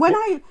 Because when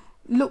I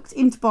looked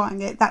into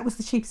buying it, that was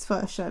the cheapest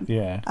version.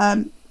 Yeah.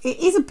 It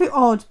is a bit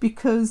odd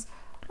because,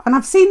 and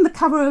I've seen the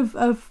cover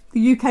of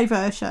the UK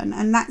version,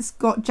 and that's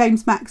got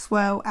James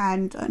Maxwell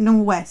and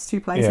Norma West,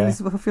 who plays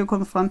Elizabeth O'Field on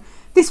the front.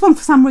 This one,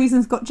 for some reason,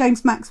 has got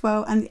James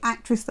Maxwell and the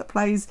actress that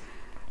plays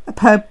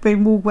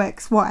Perkin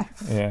Warbeck's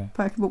wife. Yeah.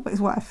 Perkin Warbeck's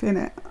wife in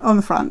it on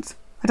the front.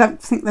 I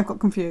don't think they've got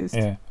confused.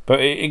 Yeah, but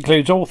it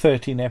includes all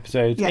 13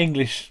 episodes,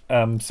 English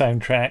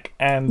soundtrack,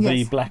 and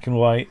the black and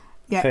white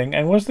thing.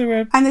 And was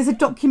there and there's a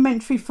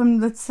documentary from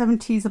the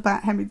 70s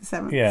about Henry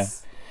VII. Yeah.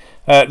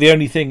 The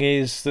only thing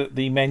is that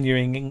the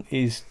menuing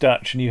is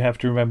Dutch, and you have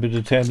to remember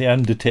to turn the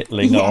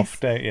undertitling off,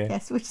 don't you?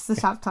 Yes, which is the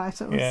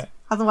subtitles. Yeah.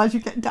 Otherwise,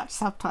 you get Dutch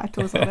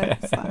subtitles on it.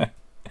 So.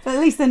 But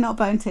at least they're not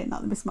burnt in, like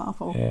the Miss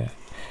Marple. Yeah.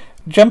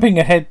 Jumping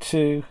ahead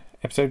to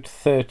episode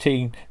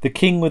 13, The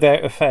King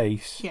Without a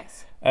Face.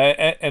 Yes.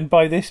 And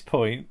by this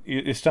point,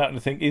 you're starting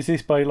to think, is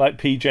this by like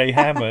P.J.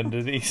 Hammond?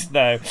 And he's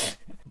no.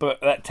 But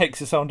that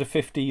takes us on to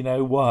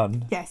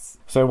 1501. Yes.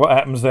 So what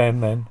happens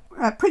then?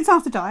 Prince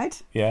Arthur died.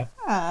 Yeah.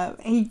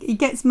 He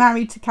gets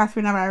married to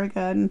Catherine of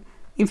Aragon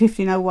in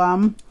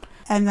 1501.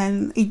 And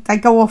then they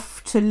go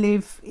off to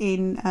live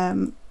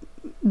in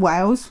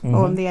Wales,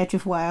 or on the edge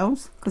of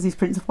Wales, because he's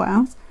Prince of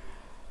Wales.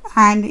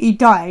 And he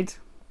died,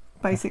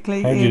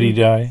 basically. How did he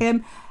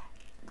die?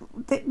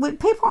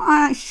 People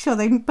aren't actually sure.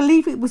 They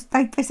believe it was.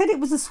 They said it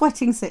was a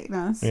sweating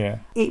sickness. Yeah.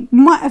 It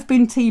might have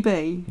been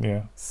TB.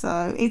 Yeah.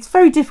 So it's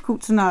very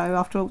difficult to know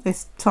after all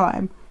this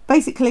time.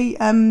 Basically,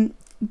 Henry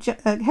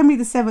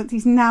VII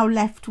is now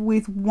left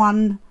with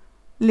one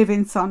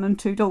living son and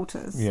 2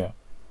 daughters. Yeah.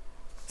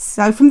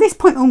 So from this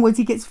point onwards,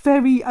 he gets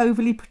very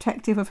overly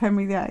protective of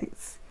Henry VIII.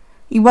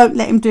 He won't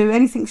let him do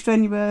anything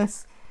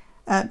strenuous.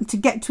 To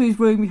get to his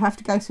room, you have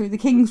to go through the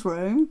king's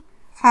room,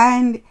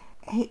 and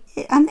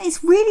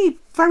it's really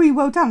very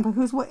well done,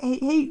 because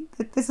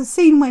there's a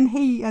scene when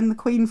he and the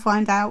Queen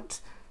find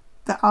out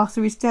that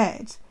Arthur is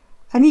dead,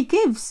 and he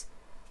gives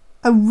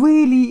a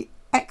really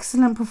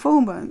excellent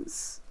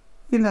performance,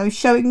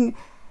 showing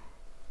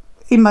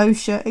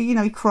emotion. You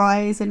know, he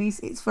cries and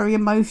it's very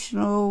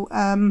emotional.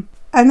 And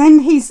then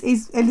he's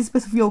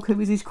Elizabeth of York, who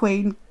is his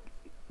queen,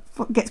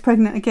 gets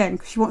pregnant again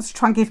because she wants to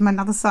try and give him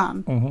another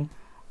son. Mm-hmm.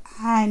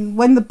 And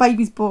when the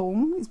baby's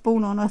born, it's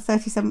born on her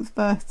 37th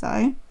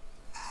birthday,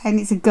 and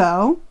it's a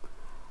girl.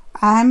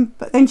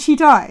 But then she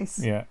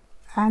dies. Yeah.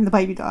 And the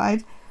baby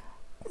died.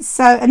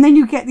 So, and then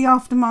you get the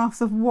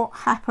aftermath of what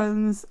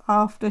happens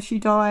after she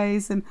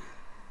dies, and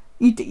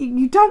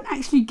you don't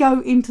actually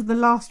go into the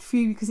last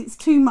few, because it's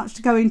too much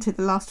to go into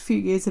the last few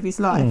years of his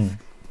life.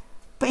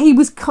 But he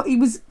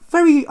was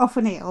very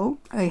often ill.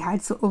 He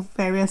had sort of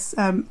various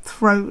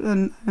throat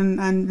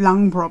and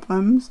lung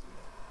problems,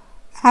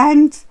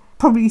 and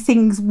probably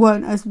things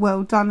weren't as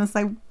well done as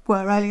they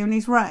were earlier in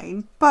his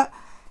reign. But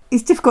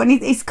it's difficult,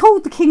 and it's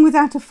called The King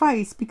Without a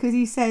Face because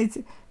he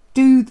said,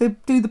 do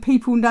the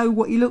people know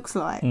what he looks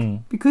like?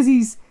 Because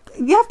you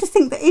have to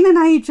think that in an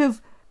age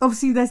of,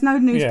 obviously there's no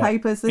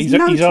newspapers, there's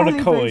no television. On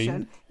a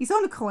coin. He's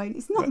on a coin.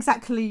 It's not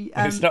exactly...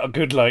 it's not a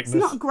good likeness.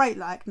 It's not a great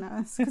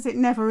likeness, because it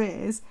never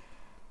is.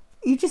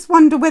 You just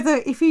wonder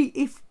whether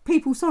if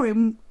people saw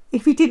him,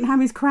 if he didn't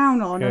have his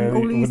crown on and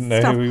all these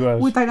stuff,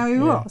 would they know who he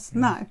was?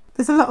 No.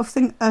 There's a lot of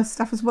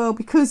stuff as well,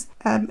 because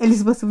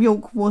Elizabeth of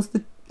York was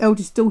the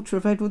eldest daughter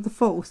of Edward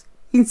IV.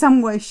 In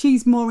some ways,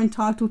 she's more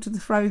entitled to the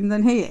throne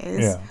than he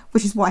is,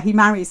 which is why he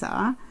marries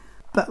her.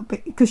 But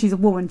because she's a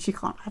woman, she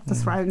can't have the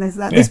throne.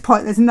 At this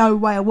point, there's no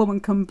way a woman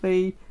can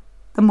be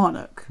the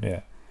monarch.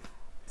 Yeah.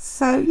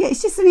 So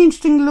it's just an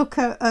interesting look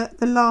at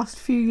the last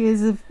few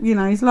years of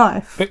his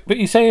life. But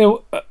you say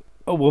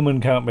a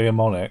woman can't be a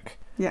monarch.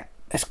 Yeah.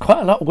 There's quite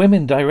a lot of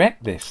women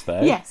direct this,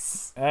 though.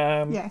 Yes.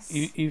 Yes.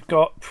 You've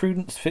got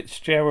Prudence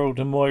Fitzgerald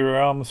and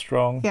Moira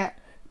Armstrong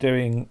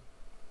doing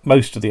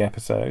most of the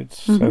episodes,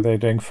 so they're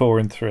doing 4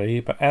 and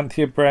 3. But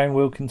Anthea Brown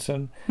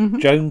Wilkinson,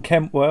 Joan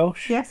Kemp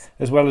Welsh,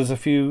 as well as a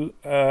few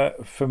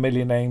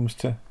familiar names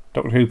to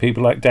Doctor Who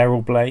people like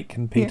Darryl Blake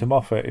and Peter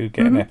Moffat, who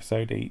get an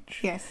episode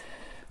each. Yes.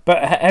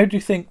 But how do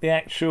you think the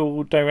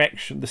actual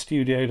direction, the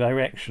studio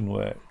direction,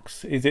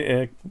 works? Is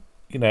it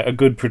a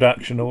good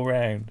production all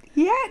round?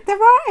 Yeah,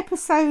 there are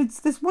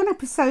episodes. There's one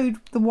episode,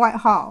 The White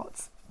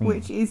Hart,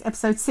 which is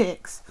episode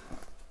 6,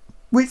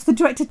 which the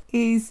director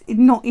is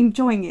not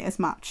enjoying it as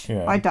much,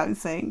 I don't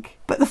think.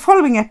 But the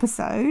following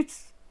episode,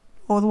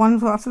 or the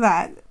one after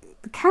that,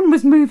 the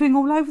camera's moving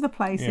all over the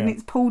place and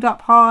it's pulled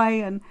up high.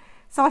 And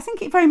so I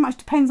think it very much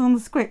depends on the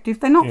script. If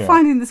they're not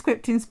finding the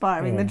script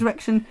inspiring, the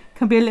direction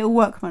can be a little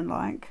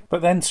workmanlike.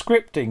 But then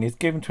scripting is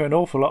given to an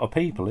awful lot of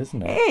people,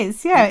 isn't it? It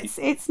is, yeah.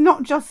 It's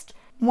not just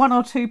one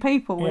or two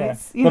people. Yeah.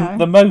 It's,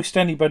 the most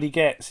anybody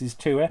gets is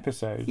 2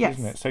 episodes,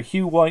 isn't it? So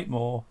Hugh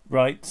Whitemore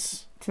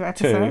writes 2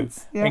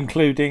 episodes,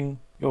 including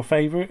your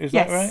favourite, is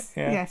that right?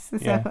 Yeah. Yes, The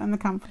Serpent and the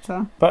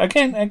Comforter. But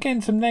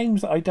again, some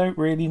names that I don't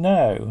really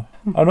know.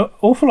 An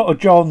awful lot of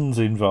Johns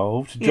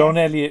involved. John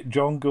Elliott,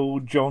 John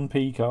Gould, John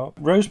Peacock.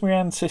 Rosemary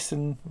Ann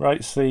Sisson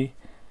writes the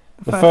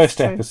first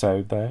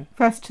episode, though.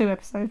 First 2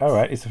 episodes. Oh,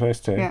 right, it's the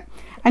first 2. Yeah.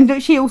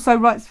 And she also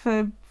writes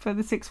for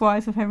the 6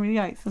 Wives of Henry VIII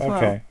as well.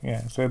 Okay,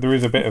 yeah. So there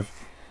is a bit of...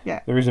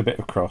 there is a bit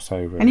of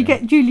crossover. And you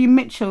get Julian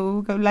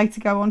Mitchell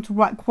later go on to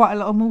write quite a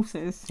lot of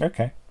Morses.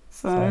 Okay.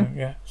 So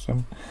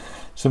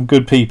some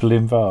good people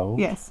involved.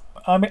 Yes.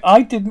 I mean,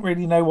 I didn't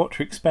really know what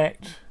to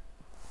expect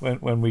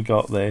when we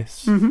got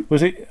this.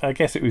 Was it? I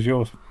guess it was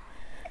yours.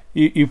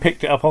 You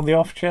picked it up on the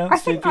off chance. I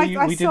think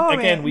I saw it.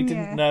 Again, we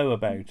didn't know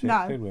about it,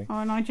 did we?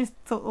 And I just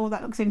thought,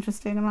 that looks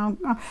interesting,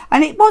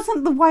 and it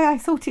wasn't the way I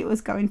thought it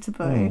was going to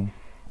be,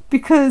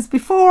 because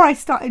before I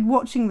started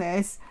watching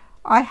this,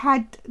 I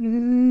had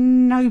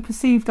no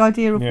perceived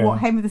idea of what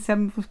Henry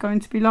VII was going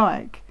to be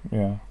like.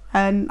 Yeah.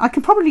 And I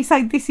can probably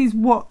say this is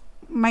what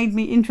made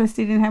me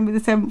interested in Henry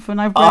VII,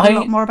 and I've read a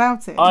lot more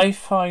about it. I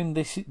find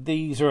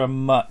these are a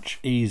much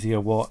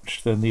easier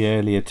watch than the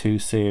earlier 2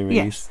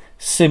 series,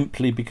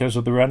 simply because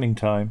of the running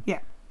time. Yeah.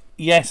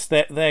 Yes,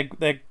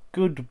 they're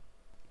good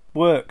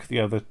work,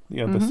 the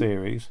other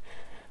series,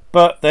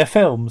 but they're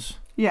films.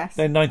 Yes.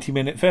 They're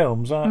 90-minute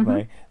films, aren't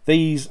they?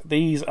 These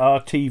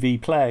are TV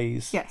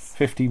plays. Yes.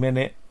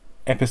 50-minute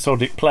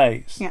episodic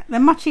plays. Yeah, they're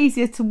much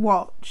easier to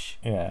watch.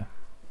 Yeah.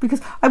 Because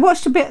I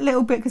watched a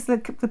little bit because the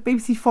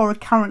BBC 4 are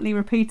currently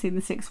repeating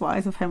the 6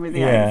 Wives of Henry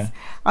VIII,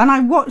 and I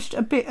watched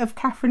a bit of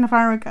Catherine of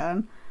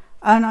Aragon,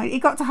 and it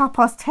got to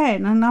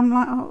 10:30, and I'm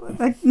like,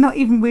 they're not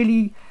even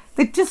really.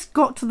 They just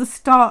got to the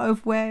start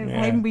of where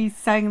Henry's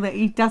saying that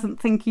he doesn't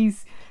think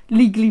he's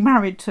legally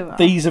married to her.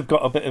 These have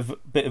got a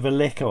bit of a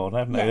lick on,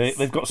 haven't they? Yes.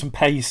 They've got some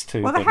pace to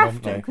them. Well, they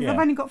have to, because they've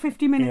only got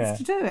 50 minutes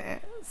to do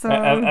it. So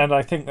and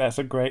I think that's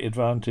a great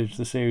advantage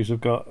the series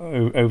have got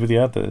over the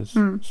others.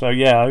 So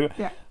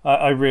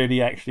I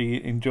really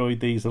actually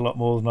enjoyed these a lot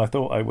more than I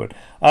thought I would.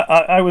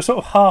 I was sort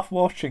of half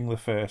watching the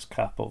first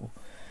couple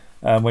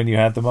when you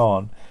had them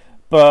on,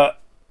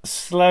 but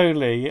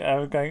slowly I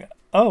was going,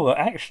 oh,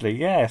 actually,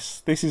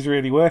 yes, this is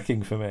really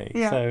working for me.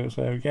 Yeah.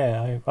 So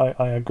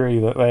I agree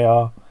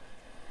that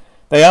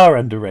they are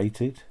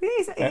underrated.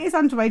 It is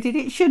underrated.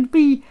 It should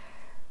be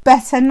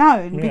better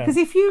known. Yeah. Because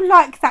if you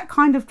like that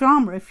kind of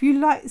drama, if you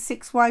like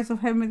Six Wives of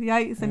Henry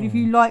VIII, and if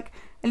you like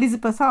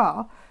Elizabeth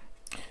R,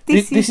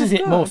 this is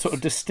it more sort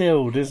of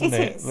distilled, isn't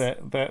it?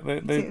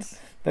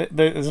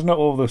 There's not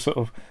all the sort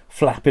of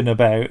flapping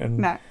about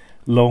and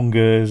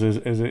longers as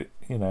it,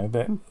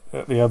 that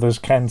the others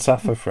can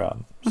suffer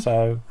from.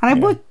 So, and I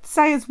would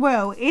say as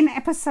well, in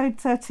episode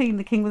 13,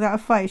 The King Without a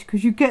Face,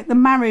 because you get the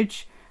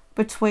marriage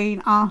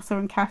between Arthur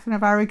and Catherine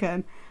of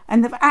Aragon,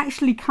 and they've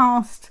actually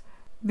cast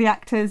the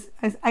actors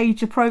as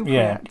age appropriate.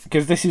 Yeah,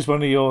 because this is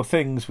one of your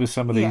things with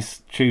some of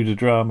these Tudor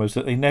dramas,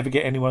 that they never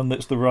get anyone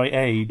that's the right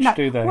age,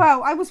 do they?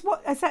 Well,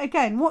 I say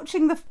again,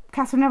 watching the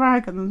Catherine of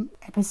Aragon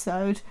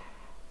episode,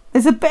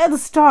 there's a bit at the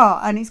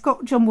start, and it's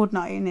got John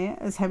Woodnutt in it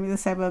as Henry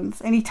VII,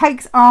 and he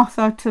takes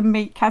Arthur to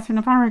meet Catherine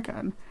of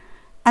Aragon,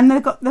 and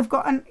they've got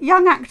a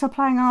young actor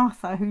playing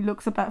Arthur who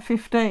looks about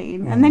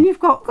 15, and then you've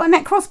got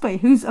Annette Crosby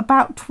who's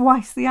about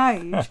twice the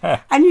age,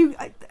 and you.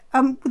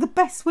 With the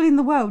best will in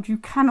the world, you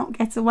cannot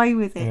get away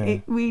with it.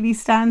 It really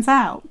stands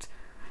out.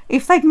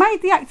 If they'd made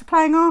the actor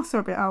playing Arthur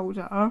a bit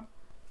older,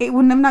 it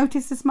wouldn't have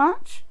noticed as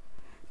much.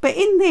 But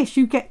in this,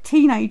 you get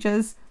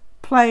teenagers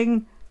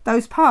playing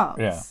those parts.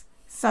 Yeah.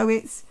 So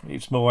it's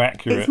more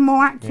accurate. It's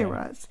more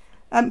accurate.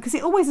 Because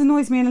it always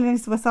annoys me in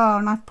Elizabeth R,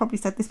 and I've probably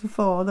said this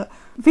before, that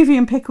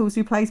Vivian Pickles,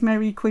 who plays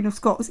Mary Queen of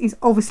Scots, is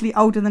obviously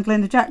older than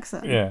Glenda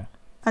Jackson. Yeah.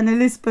 And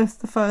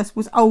Elizabeth I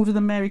was older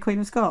than Mary Queen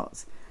of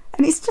Scots.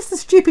 And it's just a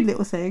stupid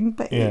little thing,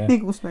 but it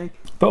niggles me.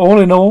 But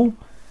all in all,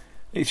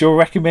 it's your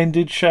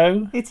recommended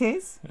show. It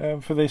is.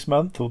 For this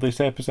month or this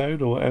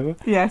episode or whatever.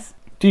 Yes.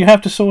 Do you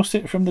have to source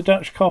it from the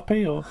Dutch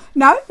copy, or?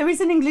 No, there is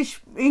an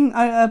English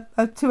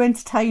to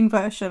entertain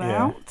version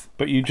out.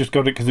 But you just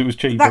got it because it was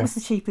cheaper. That was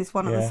the cheapest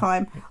one at the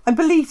time. I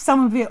believe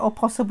some of it, or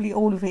possibly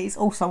all of it, is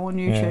also on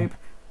YouTube. Yeah.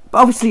 But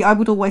obviously, I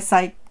would always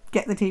say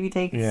get the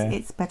DVD because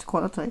it's better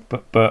quality.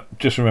 But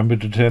just remember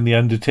to turn the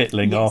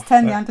undertitling off.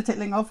 Turn the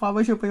undertitling off.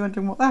 Otherwise, you'll be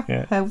wondering what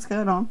the hell's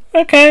going on.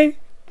 Okay.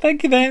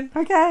 Thank you then.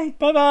 Okay.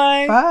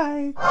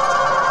 Bye-bye. Bye.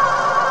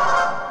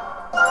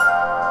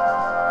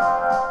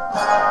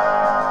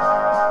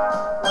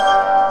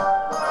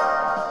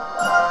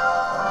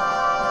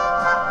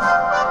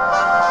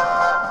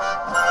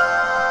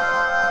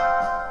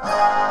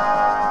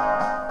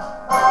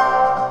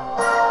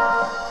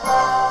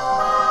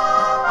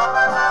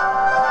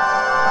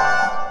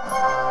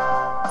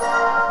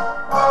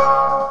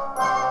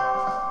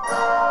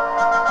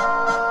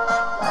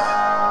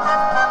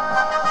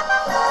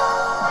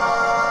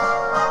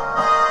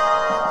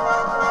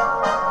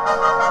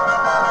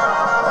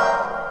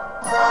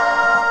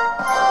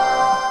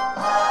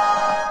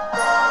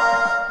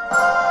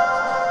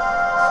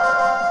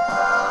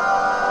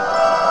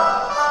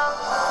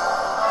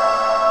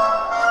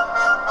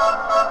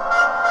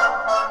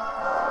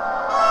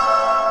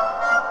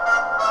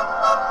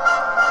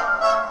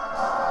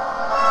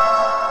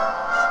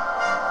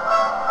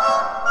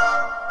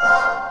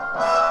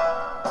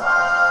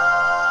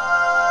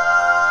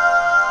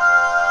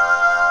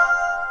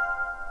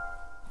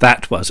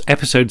 That was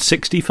episode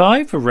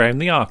 65 of Around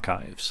the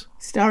Archives.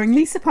 Starring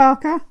Lisa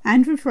Parker,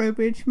 Andrew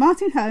Trowbridge,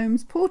 Martin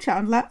Holmes, Paul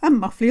Chandler and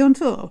Muffley on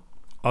tour.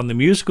 On the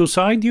musical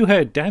side, you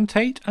heard Dan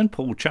Tate and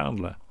Paul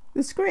Chandler.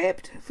 The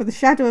script for The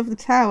Shadow of the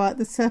Tower,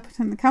 The Serpent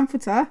and the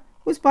Comforter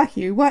was by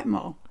Hugh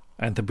Whitemore.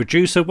 And the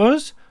producer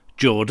was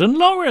Jordan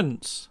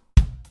Lawrence.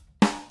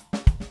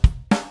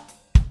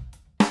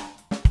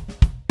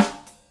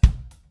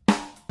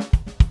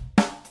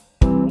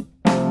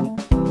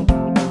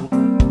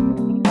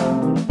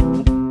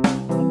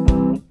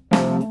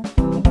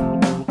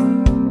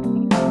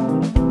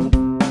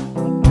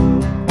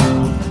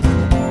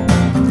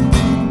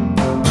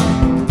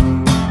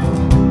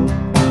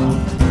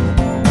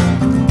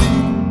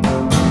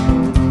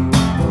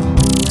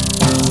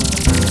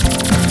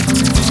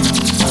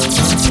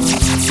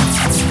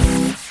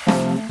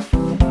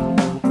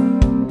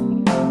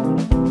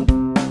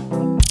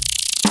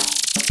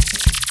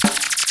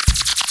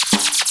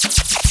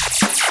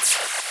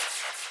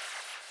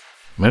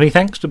 Many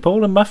thanks to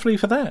Paul and Muffley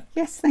for that.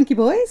 Yes, thank you,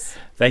 boys.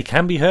 They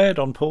can be heard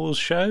on Paul's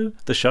show,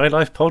 the Shy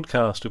Life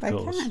podcast, of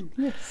course. They can,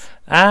 yes.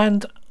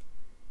 And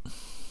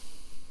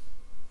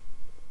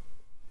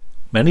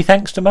many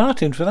thanks to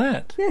Martin for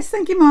that. Yes,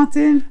 thank you,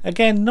 Martin.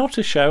 Again, not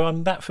a show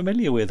I'm that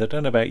familiar with. I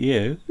don't know about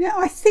you. Yeah,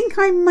 I think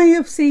I may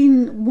have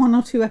seen 1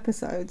 or 2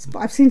 episodes, but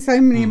I've seen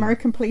so many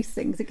American police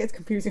things, it gets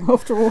confusing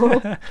after all.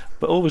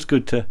 But always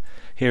good to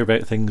hear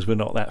about things we're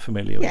not that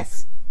familiar with.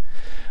 Yes.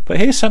 But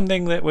here's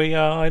something that we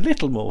are a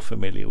little more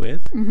familiar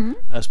with,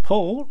 as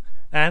Paul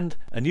and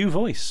a new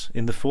voice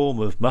in the form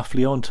of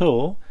Muffley on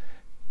tour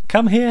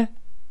come here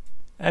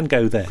and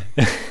go there.